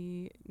is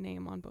the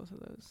name on both of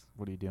those.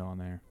 What are you doing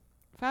there?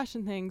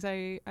 Fashion things.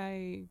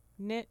 I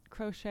knit,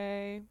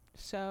 crochet,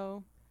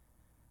 sew.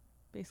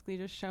 Basically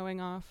just showing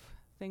off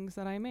things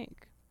that I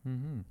make.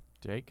 Mm-hmm.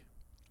 Jake?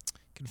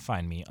 You can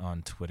find me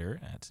on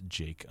Twitter at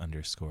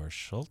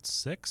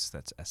Jake_Schultz6.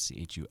 That's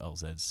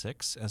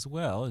SCHULZ6. As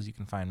well as you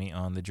can find me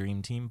on the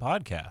Dream Team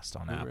podcast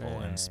on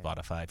Apple and Hooray.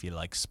 Spotify. If you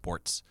like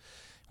sports,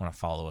 want to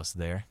follow us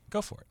there,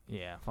 go for it.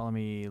 Yeah, follow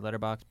me,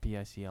 Letterboxd,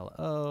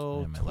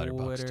 PICLO, Yeah, my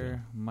Letterboxd, Twitter, too.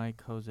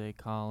 Mike Jose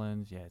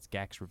Collins. Yeah, it's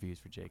Gax Reviews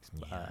for Jake's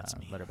Yeah, that's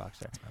me. Letterboxd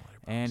there. That's my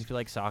Letterboxd. And if you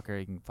like soccer,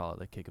 you can follow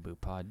the Kickaboo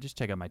Pod. Just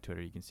check out my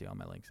Twitter. You can see all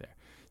my links there.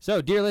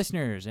 So, dear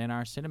listeners, and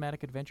our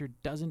cinematic adventure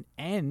doesn't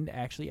end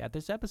actually at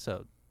this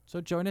episode.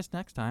 So join us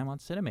next time on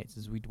Cinemates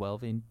as we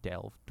delve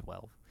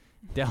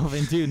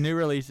into new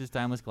releases,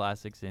 timeless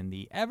classics, and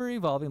the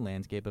ever-evolving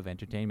landscape of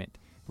entertainment.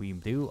 We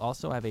do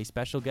also have a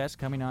special guest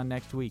coming on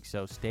next week,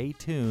 so stay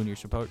tuned. Your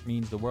support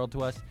means the world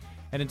to us.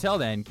 And until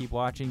then, keep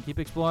watching, keep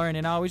exploring,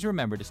 and always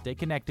remember to stay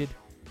connected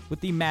with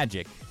the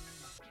magic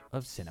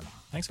of cinema.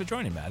 Thanks for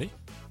joining, Maddie.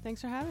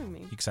 Thanks for having me.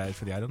 You excited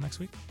for the Idol next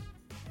week?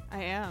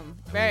 I am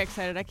very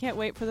excited. I can't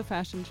wait for the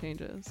fashion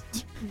changes.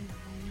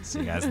 See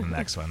you guys in the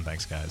next one.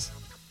 Thanks, guys.